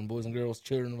 ladies and gentlemen, boys and girls,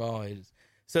 children of all ages.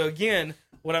 So, again,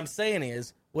 what I'm saying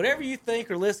is, whatever you think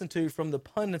or listen to from the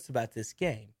pundits about this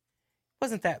game,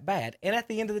 wasn't that bad. And at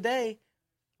the end of the day,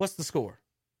 what's the score?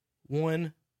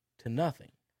 1-0.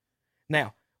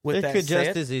 Now, with it that could said,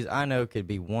 just as easy. I know it could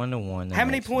be 1-1. How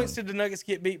many points did the Nuggets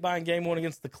get beat by in Game 1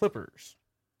 against the Clippers?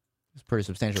 It's pretty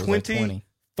substantial.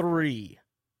 23.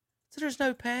 So there's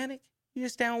no panic. You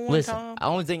just down one time. The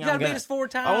only thing you gotta beat us 4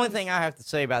 times. The only thing I have to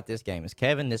say about this game is,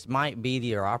 Kevin, this might be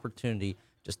your opportunity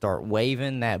to start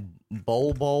waving that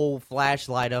Bol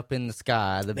flashlight up in the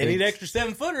sky. They need extra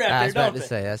 7-footer out there, I was don't about they? to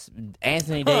say, that's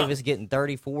Anthony Davis getting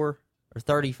 34 or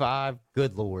 35.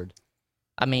 Good Lord.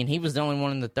 I mean, he was the only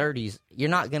one in the 30s. You're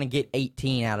not going to get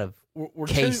 18 out of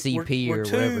KCP or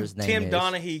whatever his name Tim is.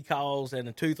 Donaghy calls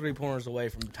and 2 3-pointers away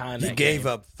from tying that game. He gave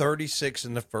up 36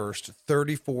 in the first,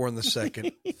 34 in the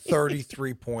second,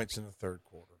 33 points in the third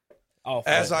quarter.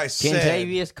 As I said,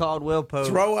 Kentavious Caldwell-Pope.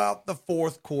 Throw out the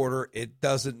fourth quarter. It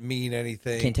doesn't mean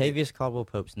anything. Kentavious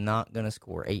Caldwell-Pope's not going to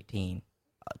score 18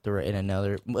 in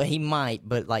another. Well, he might,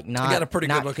 but not. He got a pretty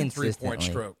good looking consistently. 3-point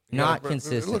stroke. Not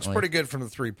consistently. It looks pretty good from the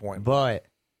 3-point. But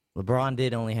LeBron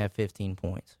did only have 15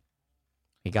 points.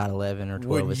 He got 11 or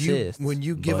 12 assists. When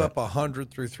you give up 100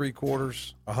 through 3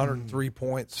 quarters, 103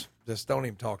 points, just don't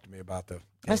even talk to me about the.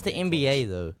 That's the NBA,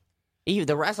 though.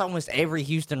 That's almost every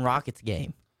Houston Rockets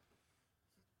game.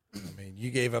 I mean,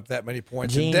 you gave up that many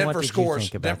points. Gene, and Denver scores.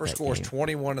 Denver scores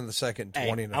 21 in the second,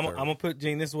 20 in the third. I'm gonna put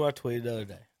Gene. This is what I tweeted the other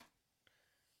day.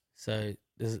 So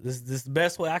this is the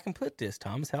best way I can put this,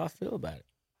 Tom. Is how I feel about it.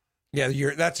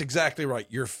 Yeah, that's exactly right.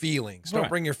 Your feelings. Don't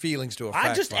bring your feelings to a fact.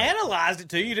 I just analyzed it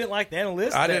to you. You didn't like the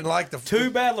analytics. I didn't like the 2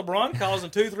 bad LeBron calls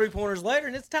and 2 3-pointers later,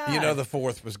 and it's tied. You know, the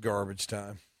fourth was garbage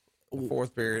time. The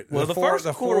fourth period. Well, the first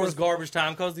quarter was garbage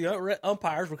time because the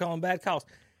umpires were calling bad calls.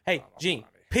 Hey, Gene,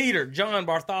 Peter, John,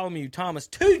 Bartholomew, Thomas,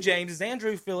 2 Jameses,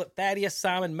 Andrew, Philip, Thaddeus,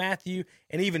 Simon, Matthew,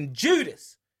 and even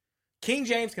Judas. King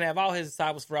James can have all his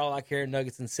disciples for all I care.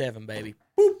 Nuggets in 7, baby.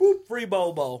 Boop, boop, free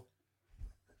Bol.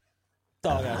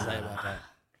 That's all I got to say about that.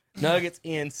 Nuggets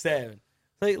in 7.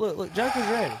 See, look, Joker's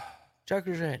ready.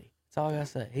 Joker's ready. That's all I got to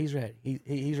say. He's ready.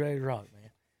 He's ready to rock, man.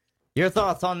 Your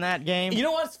thoughts on that game? You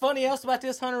know what's funny else about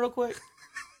this, Hunter, real quick?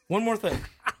 One more thing.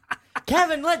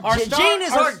 Kevin, Gene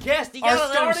is our guest. You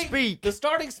got to let him speak. The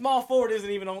starting small forward isn't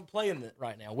even playing it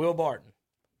right now. Will Barton.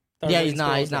 Yeah, he's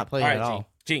not. He's not playing at all.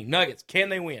 Gene, Nuggets, can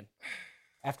they win?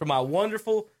 After my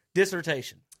wonderful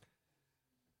dissertation.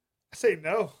 I say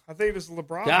no. I think this is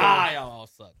LeBron. Y'all all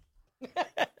suck.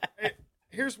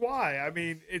 Here's why. I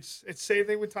mean, it's same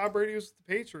thing with Tom Brady with the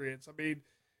Patriots. I mean,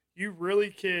 you really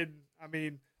can. I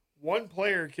mean, one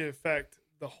player can affect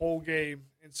the whole game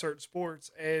in certain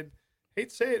sports, and hate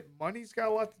to say it, money's got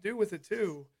a lot to do with it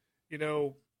too. You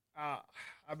know, I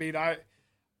mean,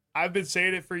 I've been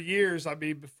saying it for years. I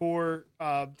mean, before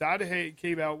Donaghy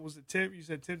came out, was it Tim? You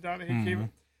said Tim Donaghy came out?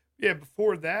 Yeah,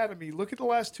 before that, I mean, look at the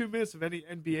last 2 minutes of any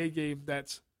NBA game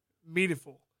that's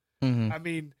meaningful. I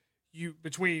mean,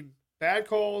 between bad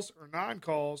calls or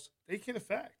non-calls, they can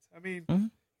affect. I mean,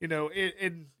 you know,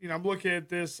 I'm looking at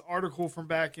this article from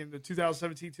back in the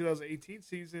 2017-2018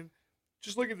 season.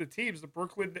 Just look at the teams. The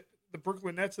Brooklyn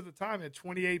Nets at the time had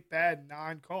 28 bad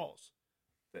non-calls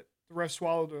that the refs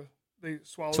swallowed the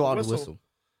whistle.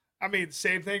 I mean,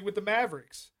 same thing with the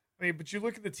Mavericks. I mean, but you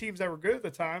look at the teams that were good at the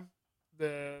time.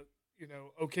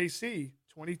 OKC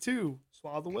 22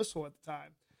 swallowed the whistle at the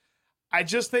time. I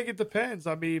just think it depends.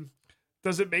 I mean,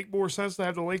 does it make more sense to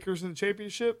have the Lakers in the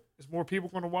championship? Is more people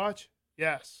going to watch?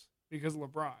 Yes, because of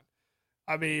LeBron.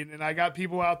 I mean, and I got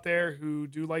people out there who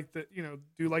do like the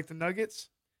Nuggets.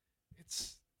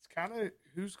 It's kind of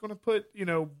who's going to put,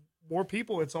 more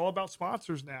people. It's all about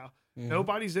sponsors now.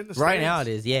 Nobody's in the stands. Right now it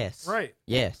is, yes. Right.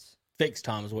 Yes. Fix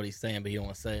Tom is what he's saying, but you don't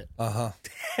want to say it.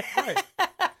 Right.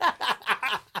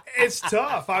 It's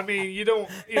tough. I mean, you don't.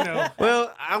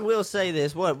 Well, I will say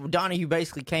this. Donahue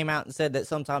basically came out and said that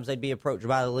sometimes they'd be approached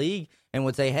by the league and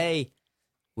would say, hey,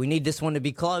 we need this one to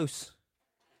be close.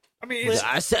 I mean,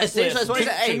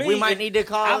 it's, we might need to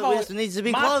call it. It needs to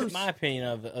be close. My opinion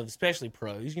of especially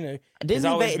pros,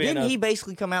 didn't he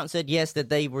basically come out and said yes that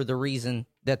they were the reason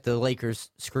that the Lakers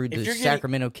screwed the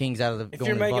Sacramento Kings out of the if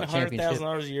you're making championship?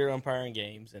 $100,000 a year umpiring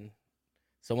games, and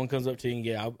someone comes up to you and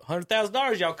get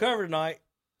 $100,000 y'all cover tonight,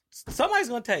 somebody's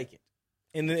going to take it.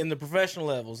 In the professional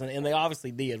levels, and they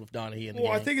obviously did with Donahue in the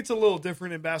game. I think it's a little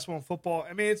different in basketball and football.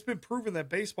 I mean, it's been proven that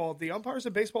the umpires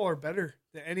in baseball are better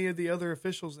than any of the other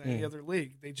officials in any other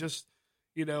league. They just,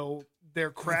 their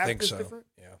craft is different.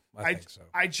 Yeah, I think so.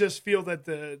 I just feel that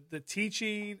the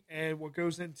teaching and what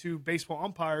goes into baseball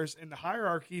umpires and the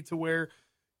hierarchy to where,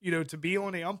 to be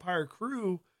on a umpire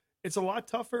crew, it's a lot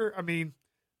tougher. I mean,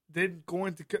 than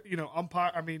going to,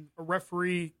 umpire. I mean, a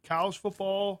referee, college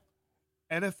football,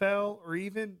 NFL, or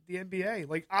even the NBA.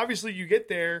 Like, obviously you get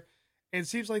there and it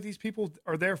seems like these people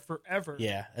are there forever.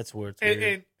 Yeah, that's where it's weird.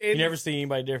 And you never see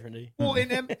anybody different, do you? Well, in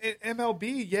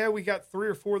MLB, we got 3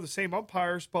 or 4 of the same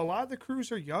umpires, but a lot of the crews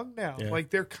are young now. Yeah. Like,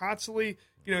 they're constantly,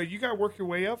 you got to work your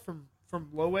way up from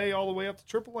low A all the way up to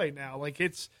triple A now. Like,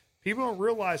 people don't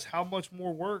realize how much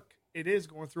more work it is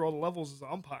going through all the levels as an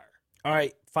umpire. All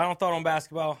right, final thought on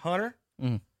basketball. Hunter,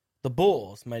 the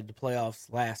Bulls made the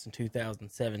playoffs last in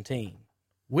 2017.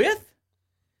 With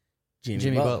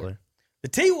Jimmy Butler. The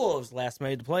T-Wolves last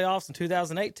made the playoffs in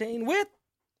 2018 with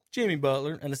Jimmy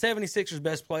Butler. And the 76ers'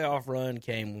 best playoff run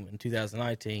came in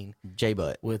 2019.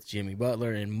 J-Butt. With Jimmy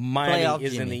Butler. And Miami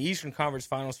is in the Eastern Conference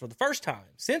Finals for the first time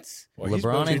since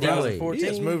LeBron and 2014. He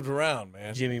has moved around,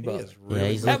 man. Jimmy Butler.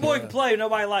 That boy can play.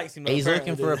 Nobody likes him. He's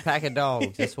looking for a pack of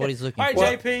dogs. That's what he's looking for. for. All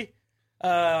right, JP.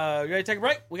 You ready to take a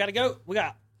break? We got to go. We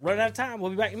got running out of time.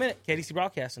 We'll be back in a minute.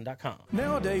 KDCBroadcasting.com.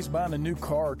 Nowadays, buying a new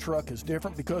car or truck is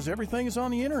different because everything is on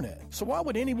the internet. So why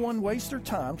would anyone waste their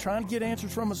time trying to get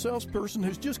answers from a salesperson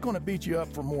who's just going to beat you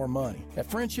up for more money? At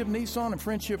Friendship Nissan and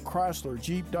Friendship Chrysler,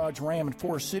 Jeep, Dodge, Ram, and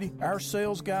Forest City, our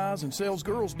sales guys and sales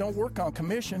girls don't work on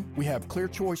commission. We have clear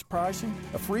choice pricing,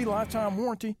 a free lifetime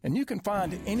warranty, and you can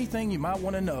find anything you might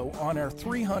want to know on our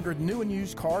 300 new and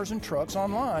used cars and trucks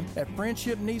online at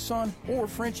Friendship Nissan or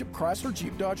Friendship Chrysler,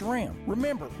 Jeep, Dodge, Ram.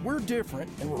 Remember, we're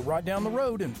different, and we're right down the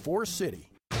road in Forest City.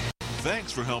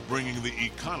 Thanks for help bringing the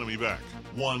economy back.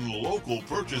 One local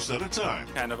purchase at a time.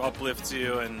 Kind of uplifts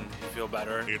you and you feel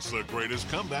better. It's the greatest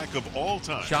comeback of all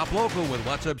time. Shop local with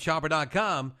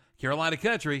whatsupshopper.com, Carolina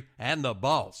Country, and The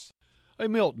Boss. Hey,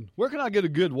 Milton, where can I get a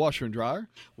good washer and dryer?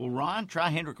 Well, Ron,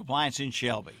 try Hendrick Appliance in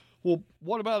Shelby. Well,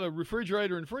 what about a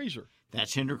refrigerator and freezer?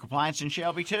 That's Hendrick Appliance in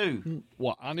Shelby, too.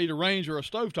 Well, I need a range or a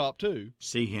stovetop, too.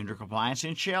 See Hendrick Appliance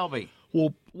in Shelby.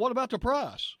 Well, what about the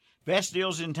price? Best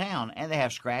deals in town, and they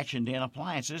have scratch and dent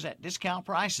appliances at discount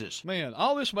prices. Man,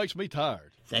 all this makes me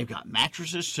tired. They've got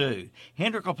mattresses, too.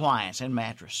 Hendrick Appliance and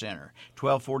Mattress Center,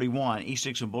 1241 East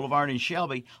Dixon Boulevard in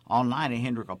Shelby, online at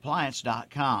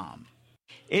hendrickappliance.com.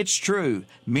 It's true.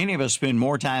 Many of us spend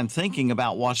more time thinking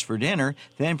about what's for dinner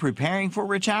than preparing for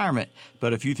retirement.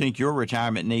 But if you think your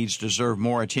retirement needs deserve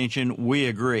more attention, we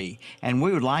agree, and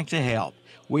we would like to help.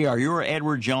 We are your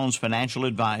Edward Jones financial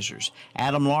advisors,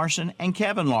 Adam Larson and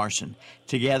Kevin Larson.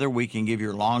 Together, we can give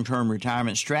your long-term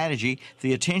retirement strategy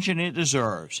the attention it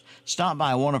deserves. Stop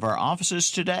by one of our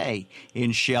offices today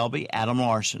in Shelby. Adam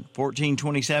Larson,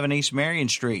 1427 East Marion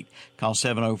Street. Call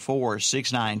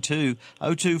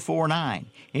 704-692-0249.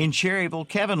 In Cherryville,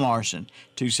 Kevin Larson,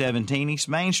 217 East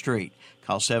Main Street.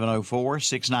 Call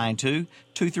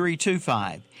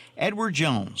 704-692-2325. Edward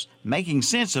Jones, making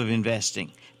sense of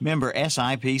investing. Member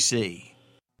SIPC.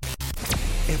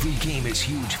 Every game is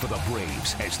huge for the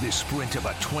Braves as this sprint of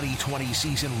a 2020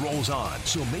 season rolls on.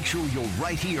 So make sure you're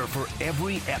right here for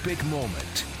every epic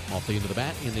moment. Off the end of the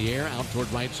bat, in the air, out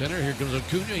toward right center. Here comes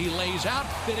Acuna. He lays out.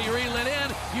 Did he reel it in?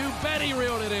 You bet he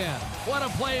reeled it in. What a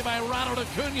play by Ronald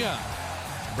Acuna.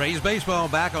 Braves baseball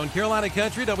back on Carolina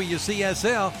Country,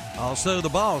 WCSL. Also The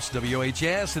Boss,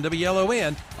 WHS and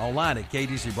WLON. Online at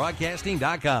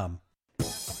KDCBroadcasting.com.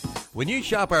 When you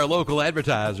shop our local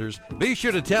advertisers, be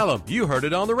sure to tell them you heard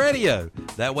it on the radio.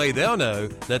 That way they'll know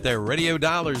that their radio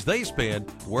dollars they spend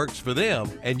works for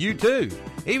them and you too.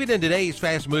 Even in today's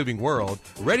fast-moving world,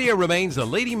 radio remains the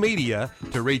leading media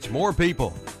to reach more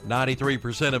people.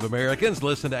 93% of Americans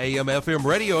listen to AM/FM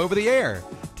radio over the air.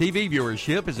 TV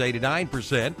viewership is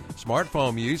 89%,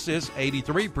 smartphone use is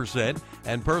 83%,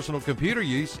 and personal computer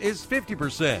use is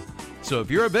 50%. So if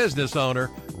you're a business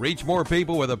owner, reach more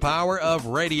people with the power of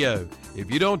radio.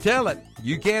 If you don't tell it,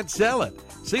 you can't sell it.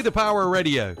 See the power of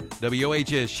radio.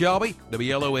 WHS Shelby,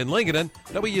 WLON Lincoln,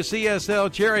 WCSL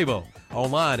Cherryville.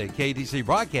 Online at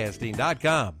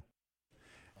KTCBroadcasting.com.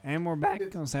 And we're back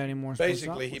on Saturday morning.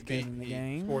 Basically, he beat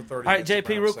the 4:30. All right,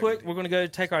 JP, real quick, we're going to go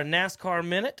take our NASCAR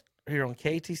minute here on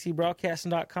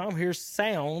KTCBroadcasting.com. Here's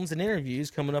sounds and interviews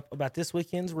coming up about this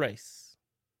weekend's race.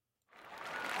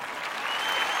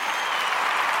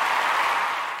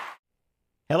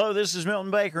 Hello, this is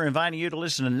Milton Baker inviting you to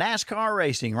listen to NASCAR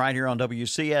Racing right here on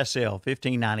WCSL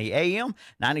 1590 AM,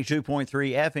 92.3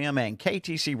 FM, and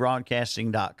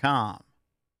KTCBroadcasting.com.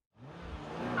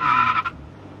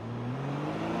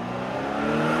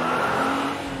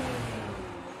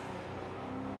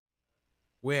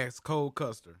 We asked Cole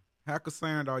Custer, how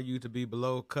concerned are you to be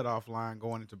below cutoff line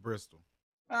going into Bristol?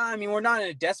 I mean, we're not in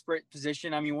a desperate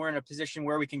position. I mean, we're in a position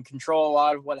where we can control a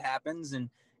lot of what happens. And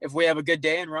if we have a good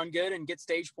day and run good and get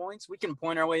stage points, we can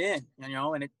point our way in,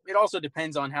 and it also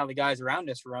depends on how the guys around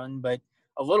us run, but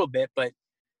a little bit. But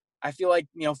I feel like,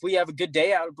 if we have a good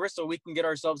day out of Bristol, we can get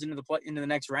ourselves into the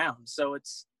next round. So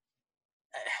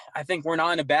I think we're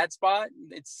not in a bad spot.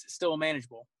 It's still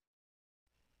manageable.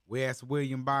 We asked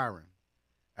William Byron,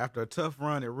 after a tough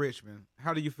run at Richmond,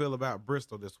 how do you feel about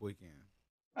Bristol this weekend?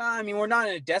 I mean, we're not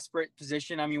in a desperate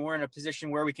position. I mean, we're in a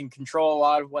position where we can control a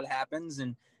lot of what happens.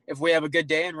 And if we have a good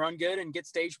day and run good and get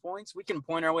stage points, we can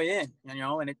point our way in,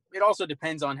 and it also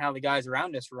depends on how the guys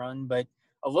around us run, but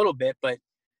a little bit. But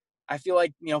I feel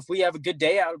like, if we have a good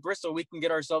day out of Bristol, we can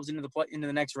get ourselves into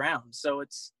the next round. So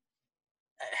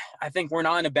I think we're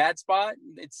not in a bad spot.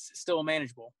 It's still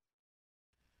manageable.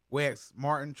 We asked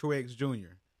Martin Truex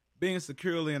Jr., being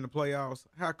securely in the playoffs,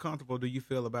 how comfortable do you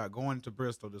feel about going to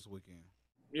Bristol this weekend?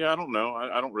 Yeah, I don't know.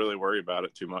 I don't really worry about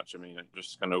it too much. I mean,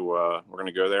 just we're going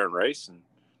to go there and race and,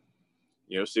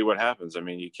 see what happens. I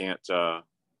mean, you can't,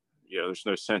 there's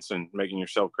no sense in making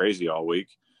yourself crazy all week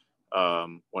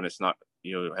when it's not,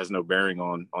 it has no bearing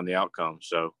on the outcome.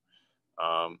 So,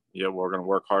 we're going to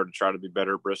work hard to try to be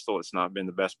better at Bristol. It's not been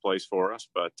the best place for us,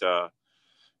 but,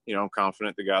 I'm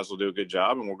confident the guys will do a good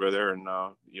job, and we'll go there and,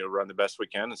 run the best we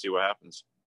can and see what happens.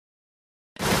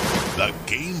 The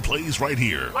game plays right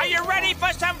here. Are you ready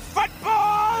for some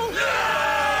football?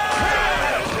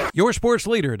 Yeah! Your sports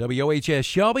leader, WOHS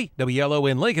Shelby,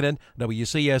 WLON Lincoln, and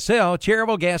WCSL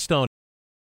Cherryville Gastonia.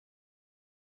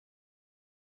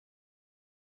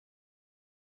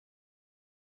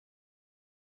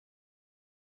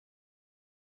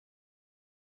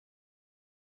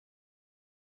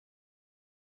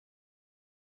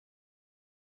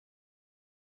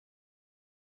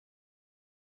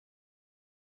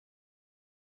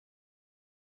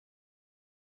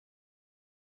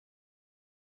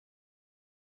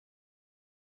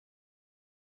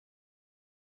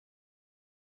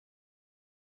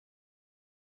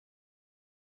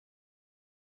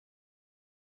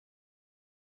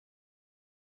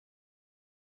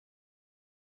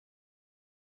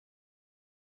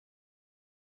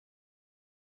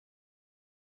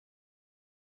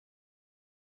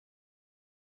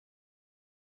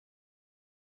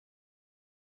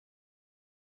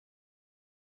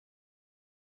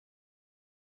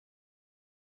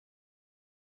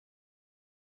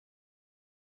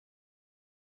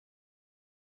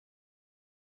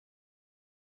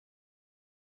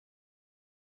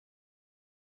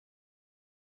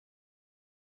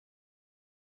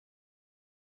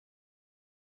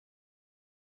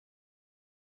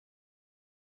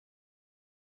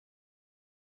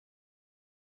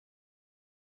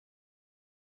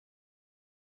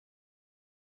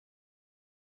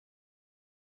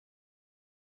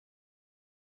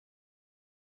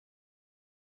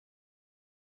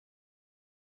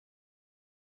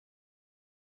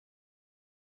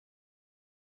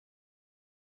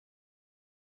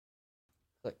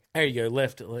 There you go.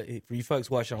 Left it for you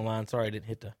folks watching online. Sorry, I didn't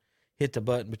hit the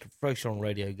button, but the folks on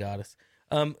radio got us.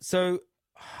 So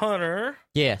Hunter,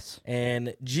 yes,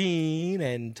 and Gene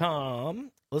and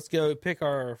Tom, let's go pick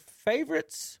our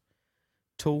favorites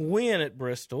to win at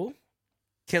Bristol.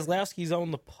 Keselowski's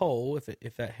on the pole,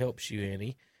 if that helps you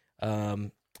any.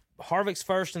 Harvick's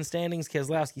first in standings,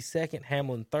 Keselowski second,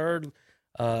 Hamlin third.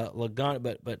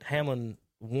 Logano, but Hamlin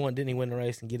won. Didn't he win the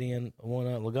race and get in? Won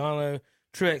Logano,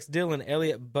 Truex, Dillon,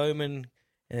 Elliott, Bowman,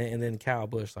 and then Kyle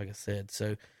Busch, like I said.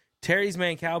 So Terry's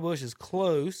man Kyle Busch is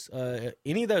close.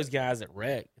 Any of those guys that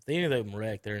wreck, if any of them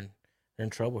wreck, they're in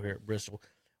trouble here at Bristol.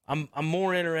 I'm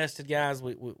more interested, guys.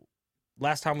 We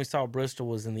last time we saw Bristol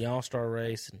was in the All-Star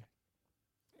race, and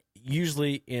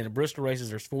usually in Bristol races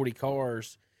there's 40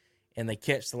 cars, and they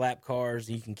catch the lap cars,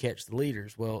 and you can catch the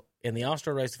leaders. Well, in the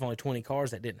All-Star race, if only 20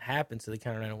 cars, that didn't happen, so they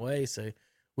kind of ran away. So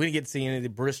we didn't get to see any of the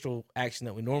Bristol action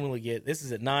that we normally get. This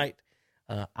is at night.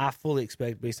 I fully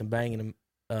expect to be some banging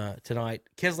tonight.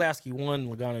 Keselowski 1,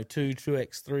 Logano 2,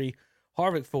 Truex 3,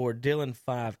 Harvick 4, Dillon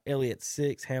 5, Elliott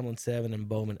 6, Hamlin 7, and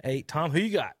Bowman 8. Tom, who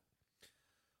you got?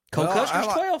 Cole Custer's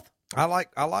 12th. I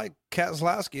like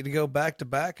Keselowski to go back to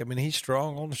back. I mean, he's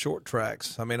strong on the short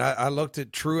tracks. I mean, I looked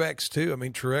at Truex too. I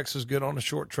mean, Truex is good on the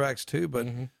short tracks too, but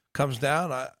comes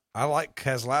down. I like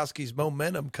Keselowski's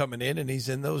momentum coming in, and he's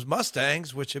in those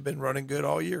Mustangs, which have been running good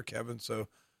all year, Kevin. So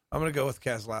I'm going to go with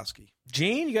Keselowski.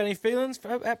 Gene, you got any feelings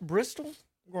at Bristol?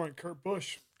 I'm going Kurt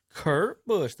Busch. Kurt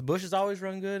Busch. The Bushes always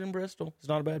run good in Bristol. It's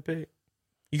not a bad pick.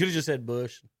 You could have just said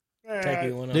Busch.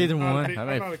 Take one. Neither one. I'm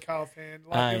not a Kyle fan. A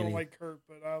lot of people don't like Kurt,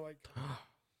 but I like Kurt.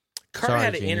 Kurt Sorry,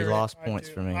 had Gene, you lost points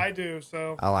for me. I do,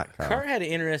 so. I like Kurt. Kurt had an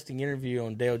interesting interview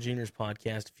on Dale Jr.'s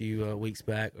podcast a few weeks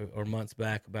back or months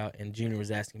back and Jr.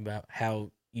 was asking about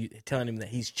how telling him that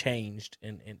he's changed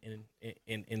in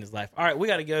his life. All right, we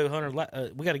got to go, Hunter.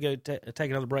 We got to go take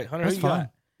another break. Hunter, That's who you fine.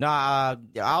 got?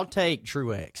 No, I'll take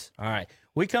Truex. All right.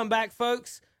 We come back,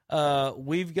 folks.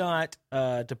 We've got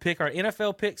to pick our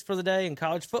NFL picks for the day in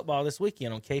college football this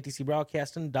weekend on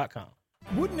KTCBroadcasting.com.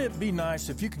 Wouldn't it be nice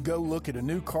if you could go look at a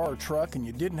new car or truck and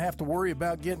you didn't have to worry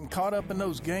about getting caught up in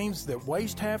those games that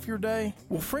waste half your day?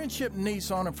 Well, Friendship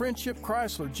Nissan and Friendship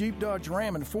Chrysler, Jeep, Dodge,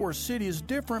 Ram, and Forest City is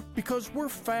different because we're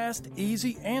fast,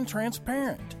 easy, and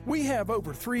transparent. We have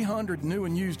over 300 new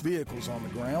and used vehicles on the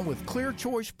ground with clear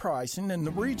choice pricing and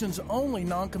the region's only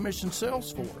non-commissioned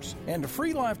sales force, and a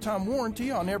free lifetime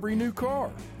warranty on every new car.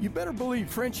 You better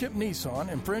believe Friendship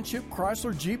Nissan and Friendship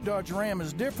Chrysler, Jeep, Dodge, Ram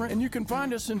is different, and you can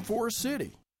find us in Forest City.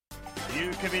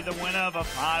 You could be the winner of a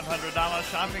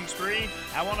 $500 shopping spree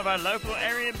at one of our local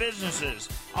area businesses.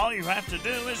 All you have to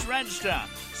do is register.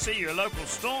 See your local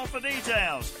store for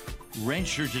details.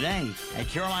 Register today at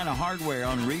Carolina Hardware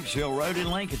on Reevesville Road in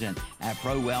Lincoln, at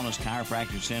Pro Wellness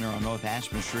Chiropractic Center on North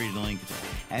Aspen Street in Lincoln,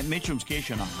 at Mitchum's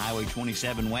Kitchen on Highway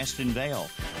 27 West in Vale,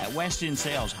 at West End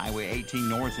Sales Highway 18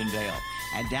 North in Vale,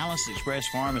 at Dallas Express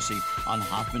Pharmacy on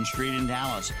Hoffman Street in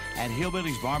Dallas, at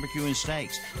Hillbilly's Barbecue and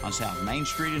Steaks on South Main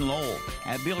Street in Lowell,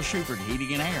 at Bill Shuford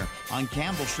Heating and Air on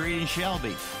Campbell Street in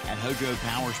Shelby, at Hojo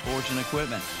Power Sports and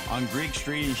Equipment on Greek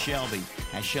Street in Shelby,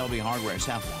 at Shelby Hardware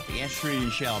South Lafayette Street in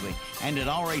Shelby, and at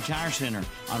All Ray Tire Center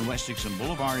on West Dixon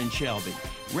Boulevard in Shelby.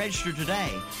 Register today.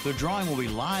 The drawing will be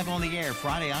live on the air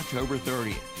Friday, October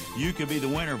 30th. You could be the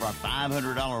winner of our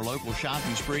 $500 local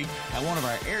shopping spree at one of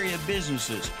our area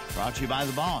businesses. Brought to you by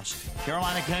The Boss,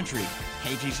 Carolina Country,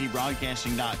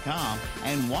 KTCBroadcasting.com,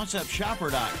 and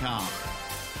WhatsUpShopper.com.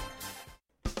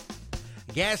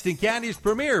 Gaston County's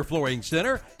premier flooring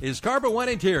center is Carpet One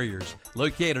Interiors,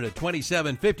 located at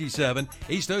 2757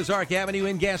 East Ozark Avenue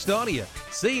in Gastonia.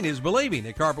 Seeing is believing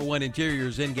at Carpet One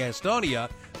Interiors in Gastonia,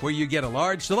 where you get a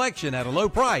large selection at a low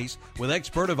price with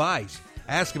expert advice.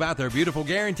 Ask about their beautiful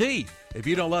guarantee. If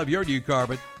you don't love your new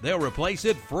carpet, they'll replace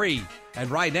it free.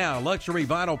 And right now, luxury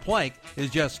vinyl plank is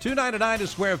just $2.99 a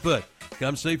square foot.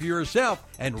 Come see for yourself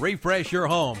and refresh your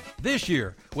home this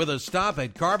year with a stop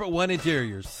at Carpet One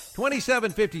Interiors,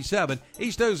 2757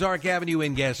 East Ozark Avenue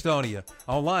in Gastonia.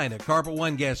 Online at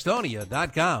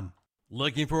carpet1gastonia.com.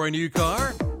 Looking for a new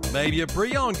car? Maybe a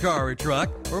pre-owned car or truck,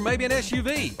 or maybe an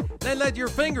SUV? Then let your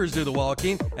fingers do the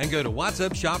walking and go to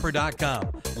WhatsUpShopper.com.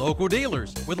 Local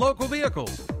dealers with local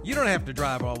vehicles. You don't have to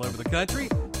drive all over the country.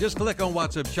 Just click on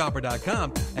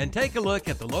WhatsUpShopper.com and take a look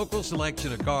at the local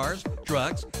selection of cars,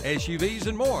 trucks, SUVs,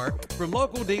 and more from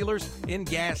local dealers in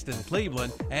Gaston,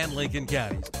 Cleveland, and Lincoln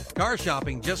counties. Car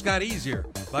shopping just got easier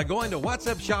by going to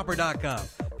WhatsUpShopper.com.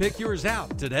 Pick yours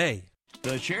out today.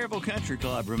 The Cherryville Country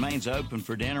Club remains open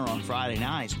for dinner on Friday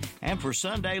nights and for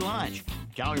Sunday lunch.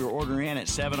 Call your order in at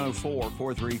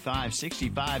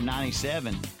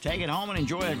 704-435-6597. Take it home and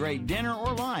enjoy a great dinner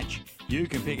or lunch. You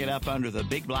can pick it up under the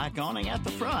big black awning at the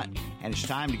front. And it's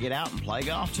time to get out and play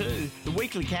golf, too. The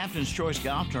weekly Captain's Choice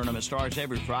Golf Tournament starts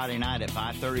every Friday night at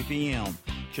 5:30 p.m.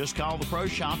 Just call the Pro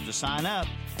Shop to sign up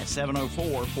at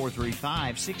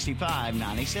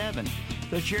 704-435-6597.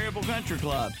 The Cherryville Country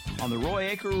Club on the Roy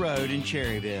Acre Road in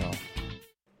Cherryville.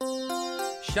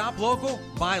 Shop local,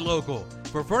 buy local.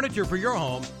 For furniture for your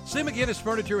home, see McGinnis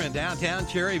Furniture in downtown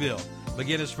Cherryville.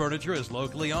 McGinnis Furniture is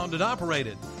locally owned and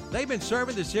operated. They've been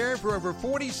serving this area for over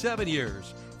 47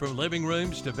 years. From living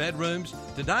rooms to bedrooms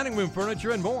to dining room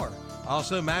furniture and more.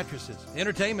 Also mattresses,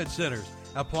 entertainment centers,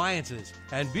 appliances,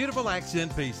 and beautiful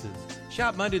accent pieces.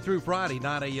 Shop Monday through Friday,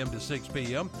 9 a.m. to 6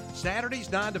 p.m.,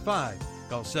 Saturdays 9 to 5.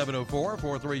 Call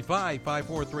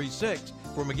 704-435-5436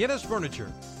 for McGinnis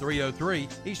Furniture, 303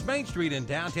 East Main Street in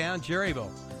downtown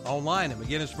Cherryville. Online at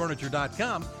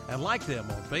McGinnisFurniture.com and like them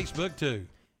on Facebook too.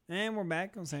 And we're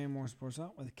back on Sam Moore Sports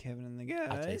Talk with Kevin and the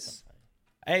guys.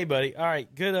 Hey, buddy. All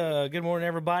right. Good morning,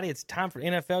 everybody. It's time for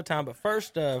NFL time. But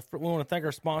first, we want to thank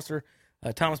our sponsor,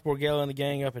 Thomas Borgello and the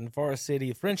gang up in Forest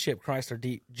City, Friendship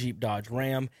Chrysler Jeep Dodge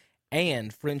Ram,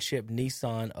 and Friendship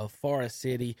Nissan of Forest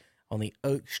City. on the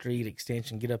Oak Street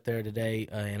extension. Get up there today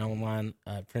and online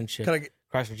Friendship. Can I get-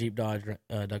 Chrysler Jeep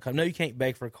Dodge.com. No, you can't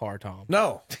beg for a car, Tom.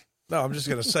 No, I'm just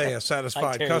going to say a satisfied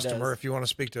Like Terry customer. does. If you want to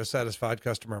speak to a satisfied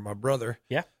customer, my brother,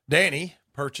 Yeah. Danny,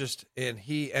 purchased, and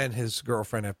he and his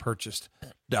girlfriend have purchased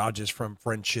Dodges from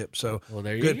Friendship. So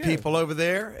there you good go. people over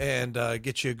there, and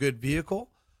get you a good vehicle.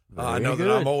 I Very know that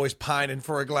good. I'm always pining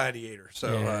for a Gladiator.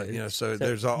 So, Yeah. So So,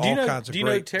 there's do all you know- kinds of do you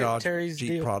know great Dodge Terry's Jeep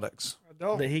deal? products.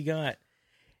 That he got.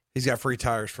 He's got free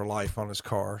tires for life on his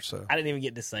car. So I didn't even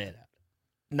get to say it out.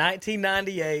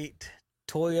 1998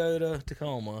 Toyota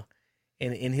Tacoma,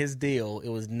 and in his deal, it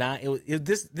was not.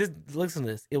 This. Listen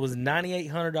to this. It was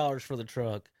 $9,800 for the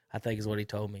truck. I think is what he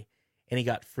told me, and he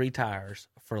got free tires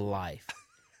for life.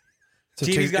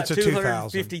 He's got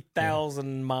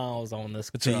 250,000 miles on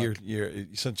this it's truck. a year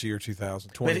since the year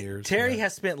 2000, 20 But years. Terry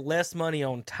has spent less money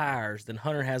on tires than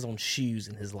Hunter has on shoes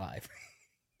in his life.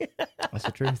 That's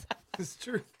the truth. It's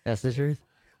true. That's the truth.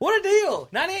 What a deal!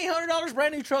 $9,800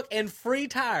 brand new truck and free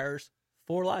tires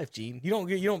for life, Gene. You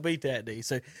don't beat that, D.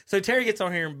 So Terry gets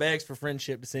on here and begs for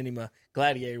Friendship to send him a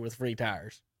Gladiator with free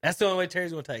tires. That's the only way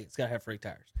Terry's going to take it. It's got to have free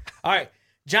tires. All right,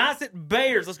 Giants at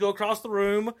Bears. Let's go across the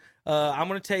room. I'm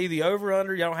going to tell you the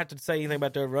over/under. You don't have to say anything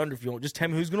about the over/under if you want. Just tell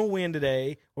me who's going to win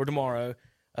today or tomorrow.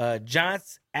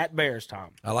 Giants at Bears,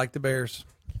 Tom. I like the Bears.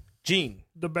 Gene.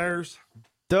 The Bears.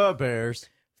 The Bears.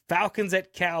 Falcons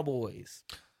at Cowboys.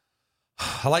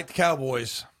 I like the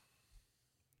Cowboys.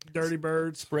 Dirty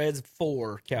Birds. Spreads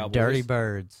 4 Cowboys. Dirty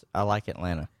Birds. I like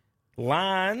Atlanta.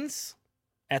 Lions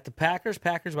at the Packers.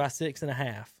 Packers by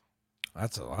 6.5.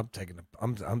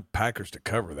 I'm Packers to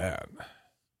cover that.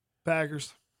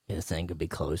 Packers. Yeah, this thing could be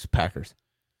close. Packers.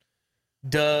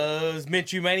 Does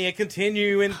Minshew Mania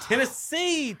continue in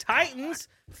Tennessee? Titans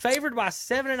favored by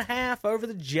 7.5 over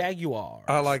the Jaguars.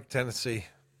 I like Tennessee.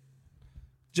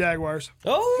 Jaguars.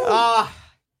 Oh,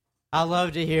 I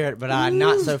love to hear it, but I'm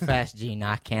not so fast, Gene.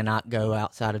 I cannot go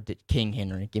outside of King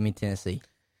Henry. Give me Tennessee.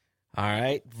 All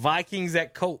right. Vikings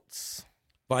at Colts.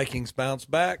 Vikings bounce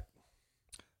back.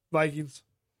 Vikings.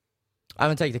 I'm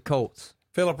going to take the Colts.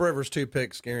 Phillip Rivers, 2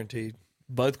 picks guaranteed.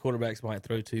 Both quarterbacks might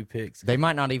throw 2 picks. They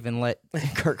might not even let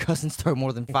Kirk Cousins throw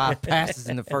more than 5 passes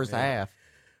in the first half.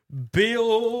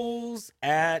 Bills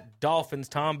at Dolphins.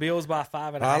 Tom, Bills by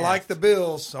 5.5. I like the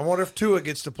Bills. I wonder if Tua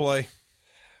gets to play.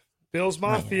 Bills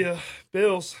Mafia.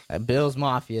 Bills. Bills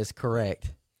Mafia is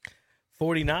correct.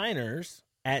 49ers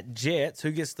at Jets.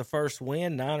 Who gets the first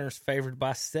win? Niners favored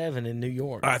by 7 in New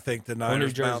York. I think the Or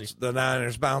New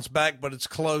Niners bounce back, but it's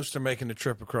close to making the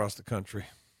trip across the country.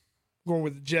 Going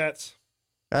with the Jets.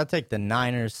 I'll take the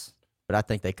Niners, but I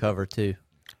think they cover too.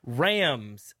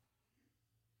 Rams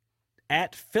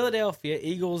at Philadelphia.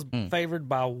 Eagles favored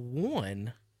by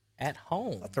 1 at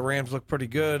home. The Rams look pretty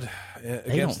good They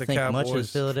against don't the think Cowboys. much of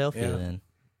Philadelphia Yeah. then.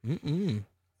 Mm-mm.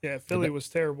 Yeah, Philly was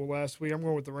terrible last week. I'm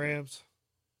going with the Rams.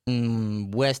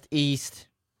 West East.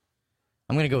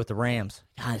 I'm going to go with the Rams.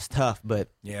 God, it's tough, but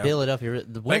Yeah. Philadelphia,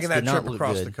 the West Making that did not trip look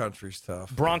across good. the country is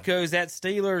tough. Broncos at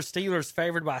Steelers. Steelers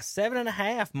favored by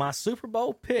 7.5. My Super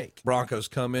Bowl pick. Broncos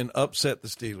come in, upset the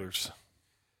Steelers.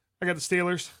 I got the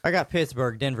Steelers. I got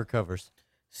Pittsburgh. Denver covers.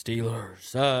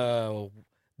 Steelers.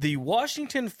 The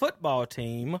Washington football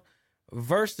team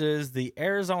versus the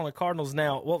Arizona Cardinals.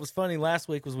 Now, what was funny last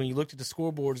week was when you looked at the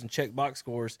scoreboards and checked box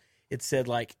scores, it said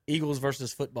like Eagles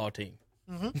versus football team.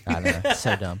 I know. It's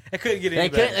so dumb. It couldn't get any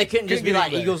better. They couldn't just be get any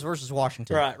like better. Eagles versus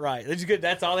Washington. Right. That's good.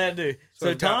 That's all they had to do. So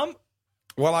we've got- Tom,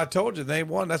 Well, I told you they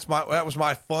won. That was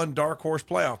my fun dark horse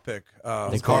playoff pick.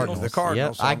 The Cardinals. The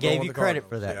Cardinals. Yep. So I I'm gave going you with the credit Cardinals.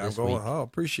 for that Yeah, this I'm going, week. Oh,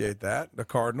 appreciate that. The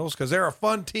Cardinals, because they're a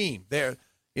fun team. They're,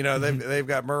 they've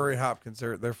got Murray Hopkins.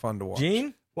 They're fun to watch.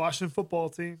 Gene, Washington football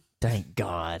team. Thank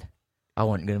God. I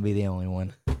wasn't going to be the only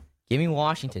one. Give me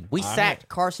Washington. We sacked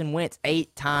Carson Wentz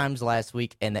 8 times last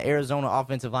week, and the Arizona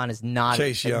offensive line is not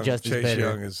Chase Young. just as Chase better.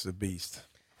 Young is a beast.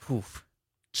 Oof.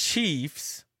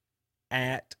 Chiefs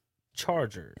at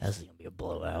Chargers. That's going to be a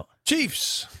blowout.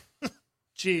 Chiefs.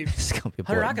 Chiefs. It's going to be a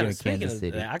Hunter, blowout. I got Give me speaking Kansas of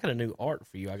City. that, I got a new art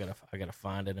for you. I gotta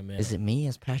find it in a minute. Is it me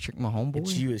as Patrick Mahomes?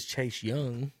 It's you as Chase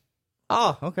Young.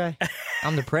 Oh, okay.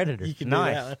 I'm the Predator. You can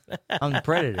nice. do that. I'm the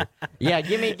Predator. Yeah,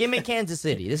 give me Kansas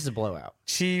City. This is a blowout.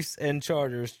 Chiefs and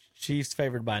Chargers. Chiefs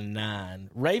favored by 9.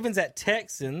 Ravens at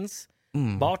Texans.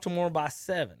 Baltimore by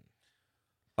 7.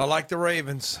 I like the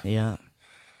Ravens. Yeah.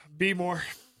 Be more.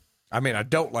 I mean, I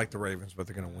don't like the Ravens, but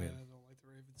they're going to win.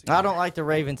 I don't like the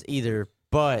Ravens either,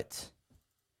 but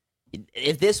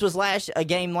if this was a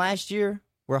game last year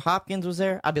where Hopkins was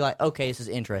there, I'd be like, okay, this is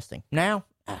interesting. Now,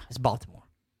 it's Baltimore.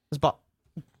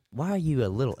 Why are you a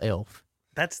little elf?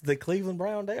 That's the Cleveland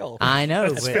Brown elf. I know.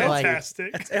 That's but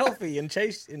fantastic. That's Elfie and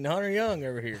Chase and Hunter Young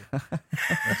over here.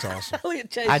 That's awesome. Elliot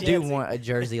Chase I do Yancey. want a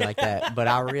jersey like that, but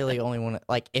I really only want to,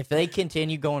 like, if they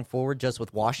continue going forward just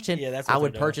with Washington, Yeah, that's what I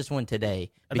would they're doing. purchase one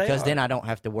today They because are. then I don't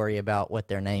have to worry about what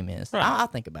their name is. Right. I'll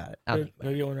think about it.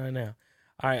 Go get one right now.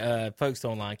 All right, folks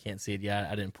online can't see it yet.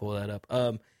 I didn't pull that up.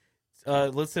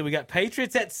 Let's see. We got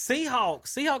Patriots at Seahawks.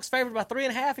 Seahawks favored by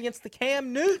 3.5 against the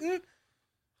Cam Newton.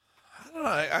 I don't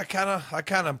know. I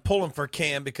kind of pulling for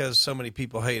Cam because so many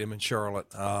people hate him in Charlotte.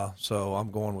 So I'm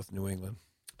going with New England.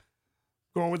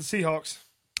 Going with the Seahawks.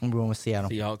 I'm going with Seattle.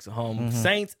 Seahawks at home. Mhm.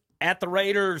 Saints at the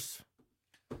Raiders.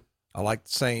 I like the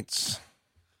Saints.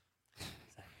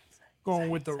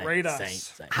 Going with the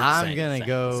Raiders. I'm going to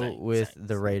go with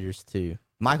the Raiders, too.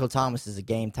 Michael Thomas is a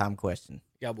game-time question.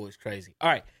 Cowboys crazy. All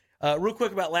right. Real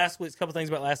quick about last week's, couple things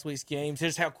about last week's games.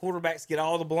 Here's how quarterbacks get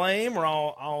all the blame or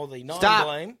all the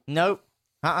non-blame. Stop. Nope.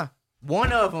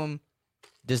 One of them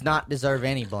does not deserve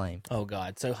any blame. Oh,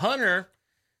 God. So Hunter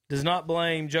does not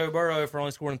blame Joe Burrow for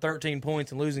only scoring 13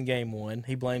 points and losing game one.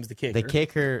 He blames the kicker. The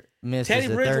kicker misses Teddy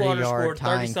a Bridgewater 30-yard scored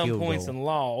tying 30-some field points goal. and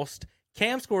lost.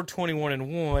 Cam scored 21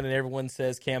 and 1, and everyone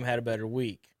says Cam had a better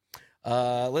week.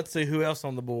 Let's see who else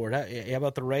on the board. How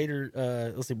about the Raiders?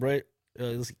 Let's see.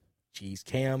 Jeez,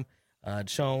 Cam,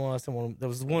 Deshaun Watson. There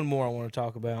was one more I want to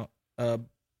talk about.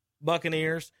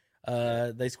 Buccaneers.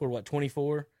 They scored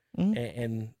 24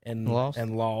 and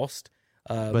lost.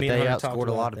 But me and they Hunter talked outscored a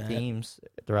about lot of that. teams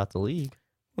throughout the league.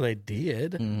 Well, they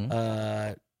did.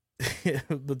 Mhm.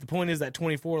 But the point is that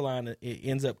 24 line it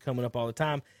ends up coming up all the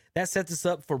time. That sets us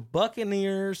up for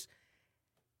Buccaneers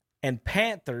and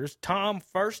Panthers. Tom,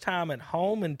 first time at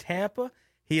home in Tampa.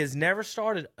 He has never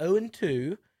started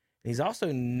 0-2. He's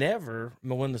also never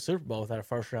won the Super Bowl without a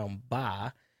first-round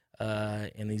bye.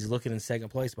 And he's looking in second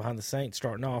place behind the Saints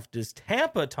starting off. Does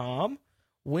Tampa, Tom,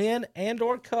 win and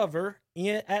or cover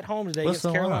at home today What's against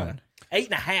the Carolina? line?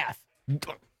 8.5.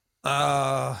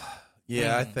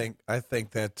 Yeah, I think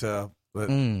that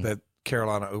that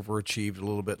Carolina overachieved a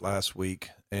little bit last week,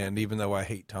 and even though I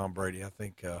hate Tom Brady, I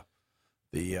think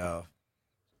the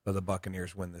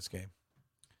Buccaneers win this game.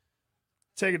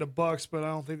 Taking the Bucks, but I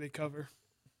don't think they cover.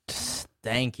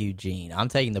 Thank you, Gene. I'm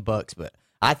taking the Bucks, but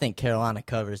I think Carolina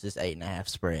covers this 8.5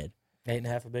 spread.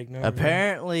 8.5 a big number.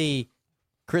 Apparently,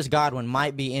 Chris Godwin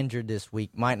might be injured this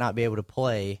week, might not be able to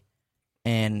play,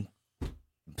 and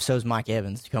so's Mike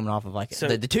Evans coming off of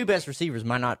the two best receivers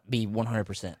might not be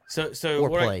 100%. So or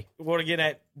what play. What to get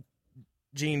at,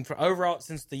 Gene, for overall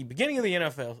since the beginning of the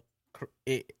NFL,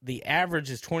 the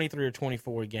average is 23 or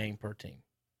 24 a game per team.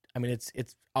 I mean,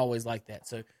 it's always like that.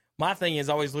 So my thing is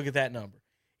always look at that number.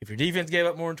 If your defense gave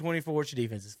up more than 24, it's your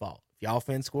defense's fault. If your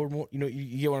offense scored more,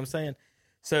 you get what I'm saying?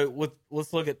 So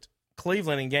let's look at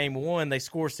Cleveland in game one. They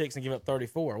score 6 and give up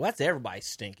 34. Well, that's everybody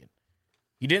stinking.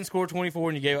 You didn't score 24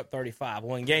 and you gave up 35.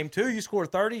 Well, in game two, you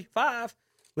scored 35,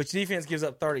 which defense gives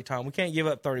up 30, Tom. We can't give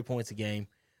up 30 points a game.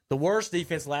 The worst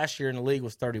defense last year in the league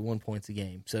was 31 points a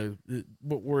game. So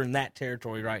we're in that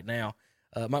territory right now.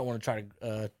 Might want to try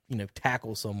to,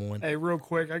 tackle someone. Hey, real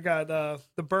quick, I got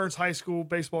the Burns High School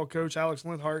baseball coach, Alex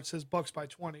Linhart, says Bucks by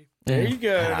 20. There you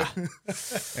go.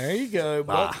 There you go.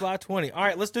 Bucks by 20. All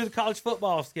right, let's do the college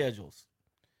football schedules.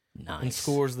 Nice. And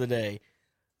scores of the day.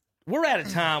 We're out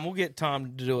of time. We'll get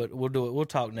Tom to do it. We'll do it. We'll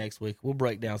talk next week. We'll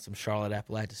break down some Charlotte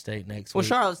Appalachia State next week. Well,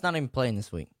 Charlotte's not even playing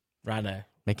this week. I know.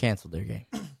 They canceled their game.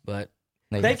 But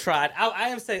they tried. I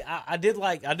have to say, I do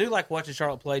like watching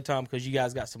Charlotte play, Tom, because you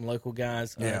guys got some local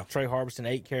guys. Yeah. Trey Harbison,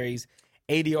 8 carries,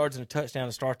 80 yards and a touchdown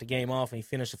to start the game off, and he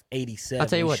finished with 87. I'll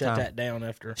tell you He what, shut Tom, that down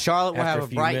after Charlotte will have a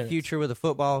few bright minutes. future with a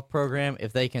football program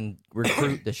if they can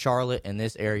recruit the Charlotte in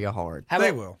this area hard. How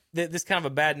about this kind of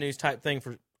a bad news type thing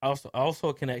for also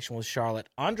a connection with Charlotte.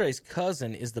 Andre's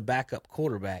cousin is the backup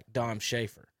quarterback, Dom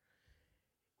Schaefer.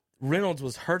 Reynolds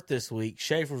was hurt this week.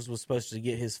 Schaefer was supposed to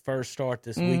get his first start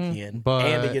this weekend but-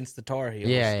 and against the Tar Heels.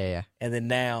 Yeah. And then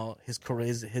now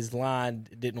his line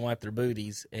didn't wipe their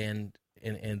booties, and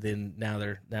then now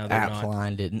they're App's not.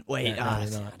 line didn't. Wait, Now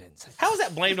they're not. How is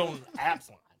that blamed on App's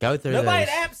line? Go through Nobody those.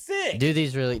 at App's sick.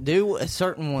 Do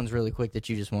certain ones really quick that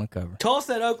you just want to cover.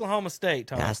 Tulsa at Oklahoma State,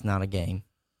 Tom. That's not a game.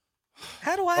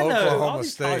 How do I know? All Oklahoma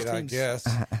these college State, I teams-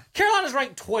 guess. Carolina's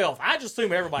ranked 12th. I just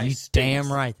assume everybody You stinks.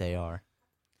 damn right they are.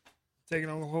 Taking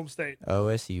on Oklahoma State.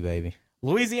 OSU, baby.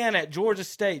 Louisiana at Georgia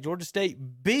State. Georgia State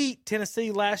beat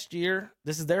Tennessee last year.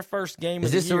 This is their first game Is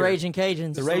of this the the year. Raging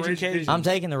Cajuns? The Raging Cajuns. I'm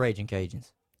taking the Raging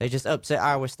Cajuns. They just upset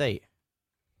Iowa State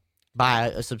by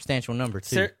a substantial number,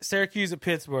 too. Syracuse at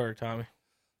Pittsburgh, Tommy.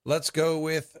 Let's go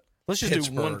with Let's just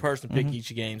Pittsburgh. do one person pick each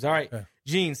of games. All right.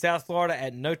 Gene, South Florida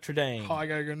at Notre Dame. Oh, I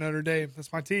got to go Notre Dame.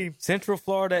 That's my team. Central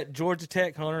Florida at Georgia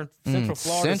Tech, Hunter. Central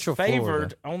Florida's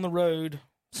favored on the road.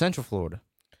 Central Florida.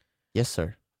 Yes,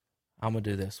 sir. I'm going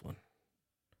to do this one.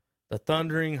 The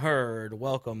Thundering Herd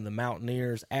welcome the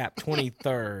Mountaineers. App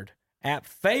 23rd. App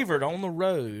favored on the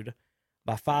road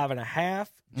by 5.5.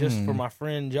 Just for my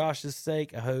friend Josh's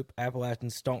sake, I hope Appalachian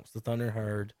stomps the Thundering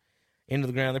Herd into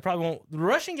the ground. They probably won't. The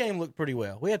rushing game looked pretty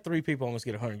well. We had 3 people almost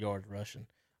get 100 yards rushing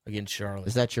against Charlotte.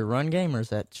 Is that your run game or is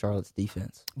that Charlotte's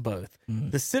defense? Both.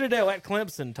 The Citadel at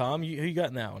Clemson, Tom. Who you got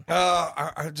in that one?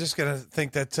 I'm just going to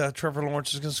think that Trevor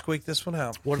Lawrence is going to squeak this one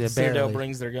out. What if the Citadel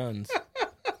brings their guns?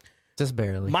 Just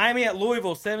barely. Miami at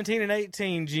Louisville,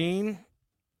 17-18, Gene.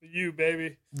 The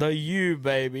U,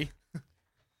 baby.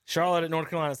 Charlotte at North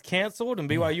Carolina is canceled, and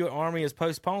BYU at Army is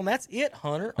postponed. That's it,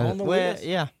 Hunter, on the list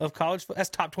of college football. That's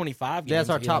top 25 games. That's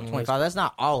our top 25. That's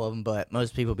not all of them, but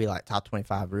most people be like top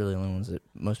 25 really only ones that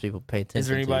most people pay attention to. Is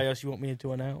there anybody else you want me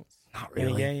to announce? Not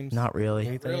really. Any games? Not really.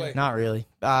 Anything? Not really.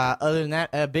 Other than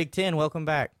that, Big Ten, welcome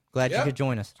back. Glad you could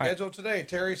join us. Schedule today.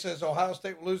 Terry says Ohio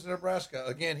State will lose to Nebraska.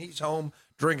 Again, he's home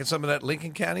drinking some of that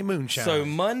Lincoln County moonshine. So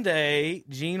Monday,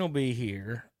 Gene will be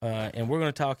here, and we're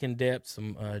going to talk in depth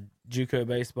some JUCO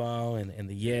baseball and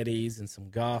the Yetis and some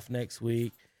golf next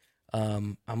week.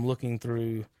 I'm looking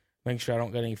through, making sure I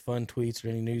don't got any fun tweets or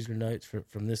any news or notes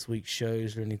from this week's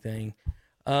shows or anything.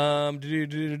 So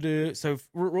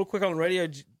real quick on the radio,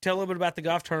 tell a little bit about the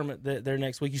golf tournament there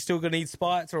next week. You still going to need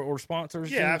spots or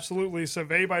sponsors? Yeah, absolutely. So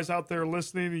if anybody's out there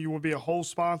listening, you will be a whole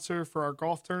sponsor for our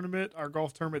golf tournament. Our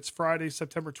golf tournament's Friday,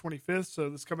 September 25th.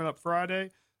 So this coming up Friday.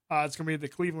 It's going to be at the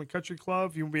Cleveland Country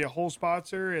Club. You will be a whole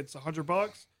sponsor. It's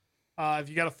 $100. If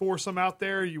you got a foursome out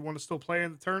there, you want to still play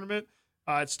in the tournament,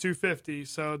 it's $250.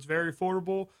 So it's very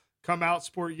affordable. Come out,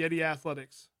 support Yeti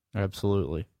Athletics.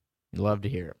 Absolutely. You love to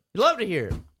hear it. You love to hear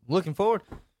it. Looking forward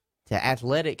to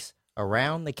athletics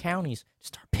around the counties to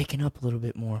start picking up a little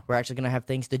bit more. We're actually going to have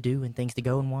things to do and things to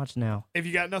go and watch now. If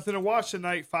you got nothing to watch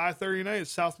tonight, 5:30 night at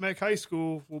South Meck High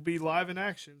School will be live in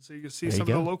action. So you can see some of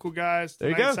the local guys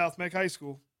tonight at South Meck High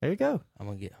School. There you go. I'm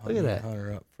going to get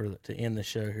Hunter up to end the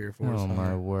show here for us. Oh,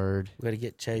 my word. We got to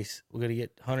get Chase. We got to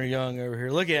get Hunter Young over here.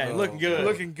 Look at him. Looking good.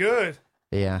 Looking good.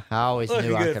 Yeah, I always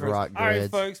knew I could rock All right,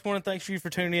 dreads. folks, want to thank you for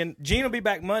tuning in. Gene will be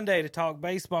back Monday to talk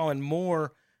baseball and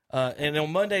more. And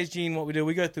on Mondays, Gene, what we do,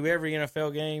 we go through every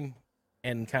NFL game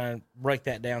and kind of break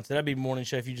that down. So that'd be a morning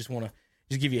show if you just want to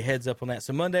just give you a heads up on that.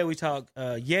 So Monday we talk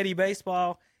Yeti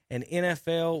baseball and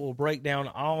NFL. We'll break down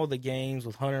all the games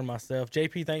with Hunter and myself.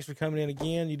 JP, thanks for coming in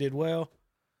again. You did well.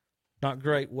 Not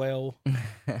great, well.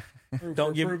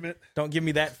 Don't give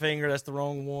me that finger. That's the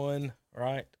wrong one. All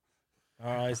right.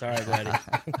 All right, sorry, buddy.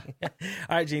 All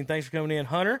right, Gene, thanks for coming in.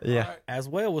 Hunter, as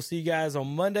well. We'll see you guys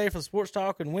on Monday for Sports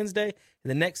Talk and Wednesday,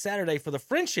 and the next Saturday for the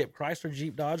Friendship Chrysler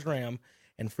Jeep Dodge Ram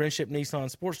and Friendship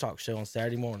Nissan Sports Talk show on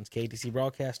Saturday mornings,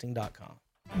 KTCBroadcasting.com.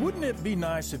 Wouldn't it be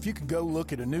nice if you could go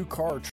look at a new car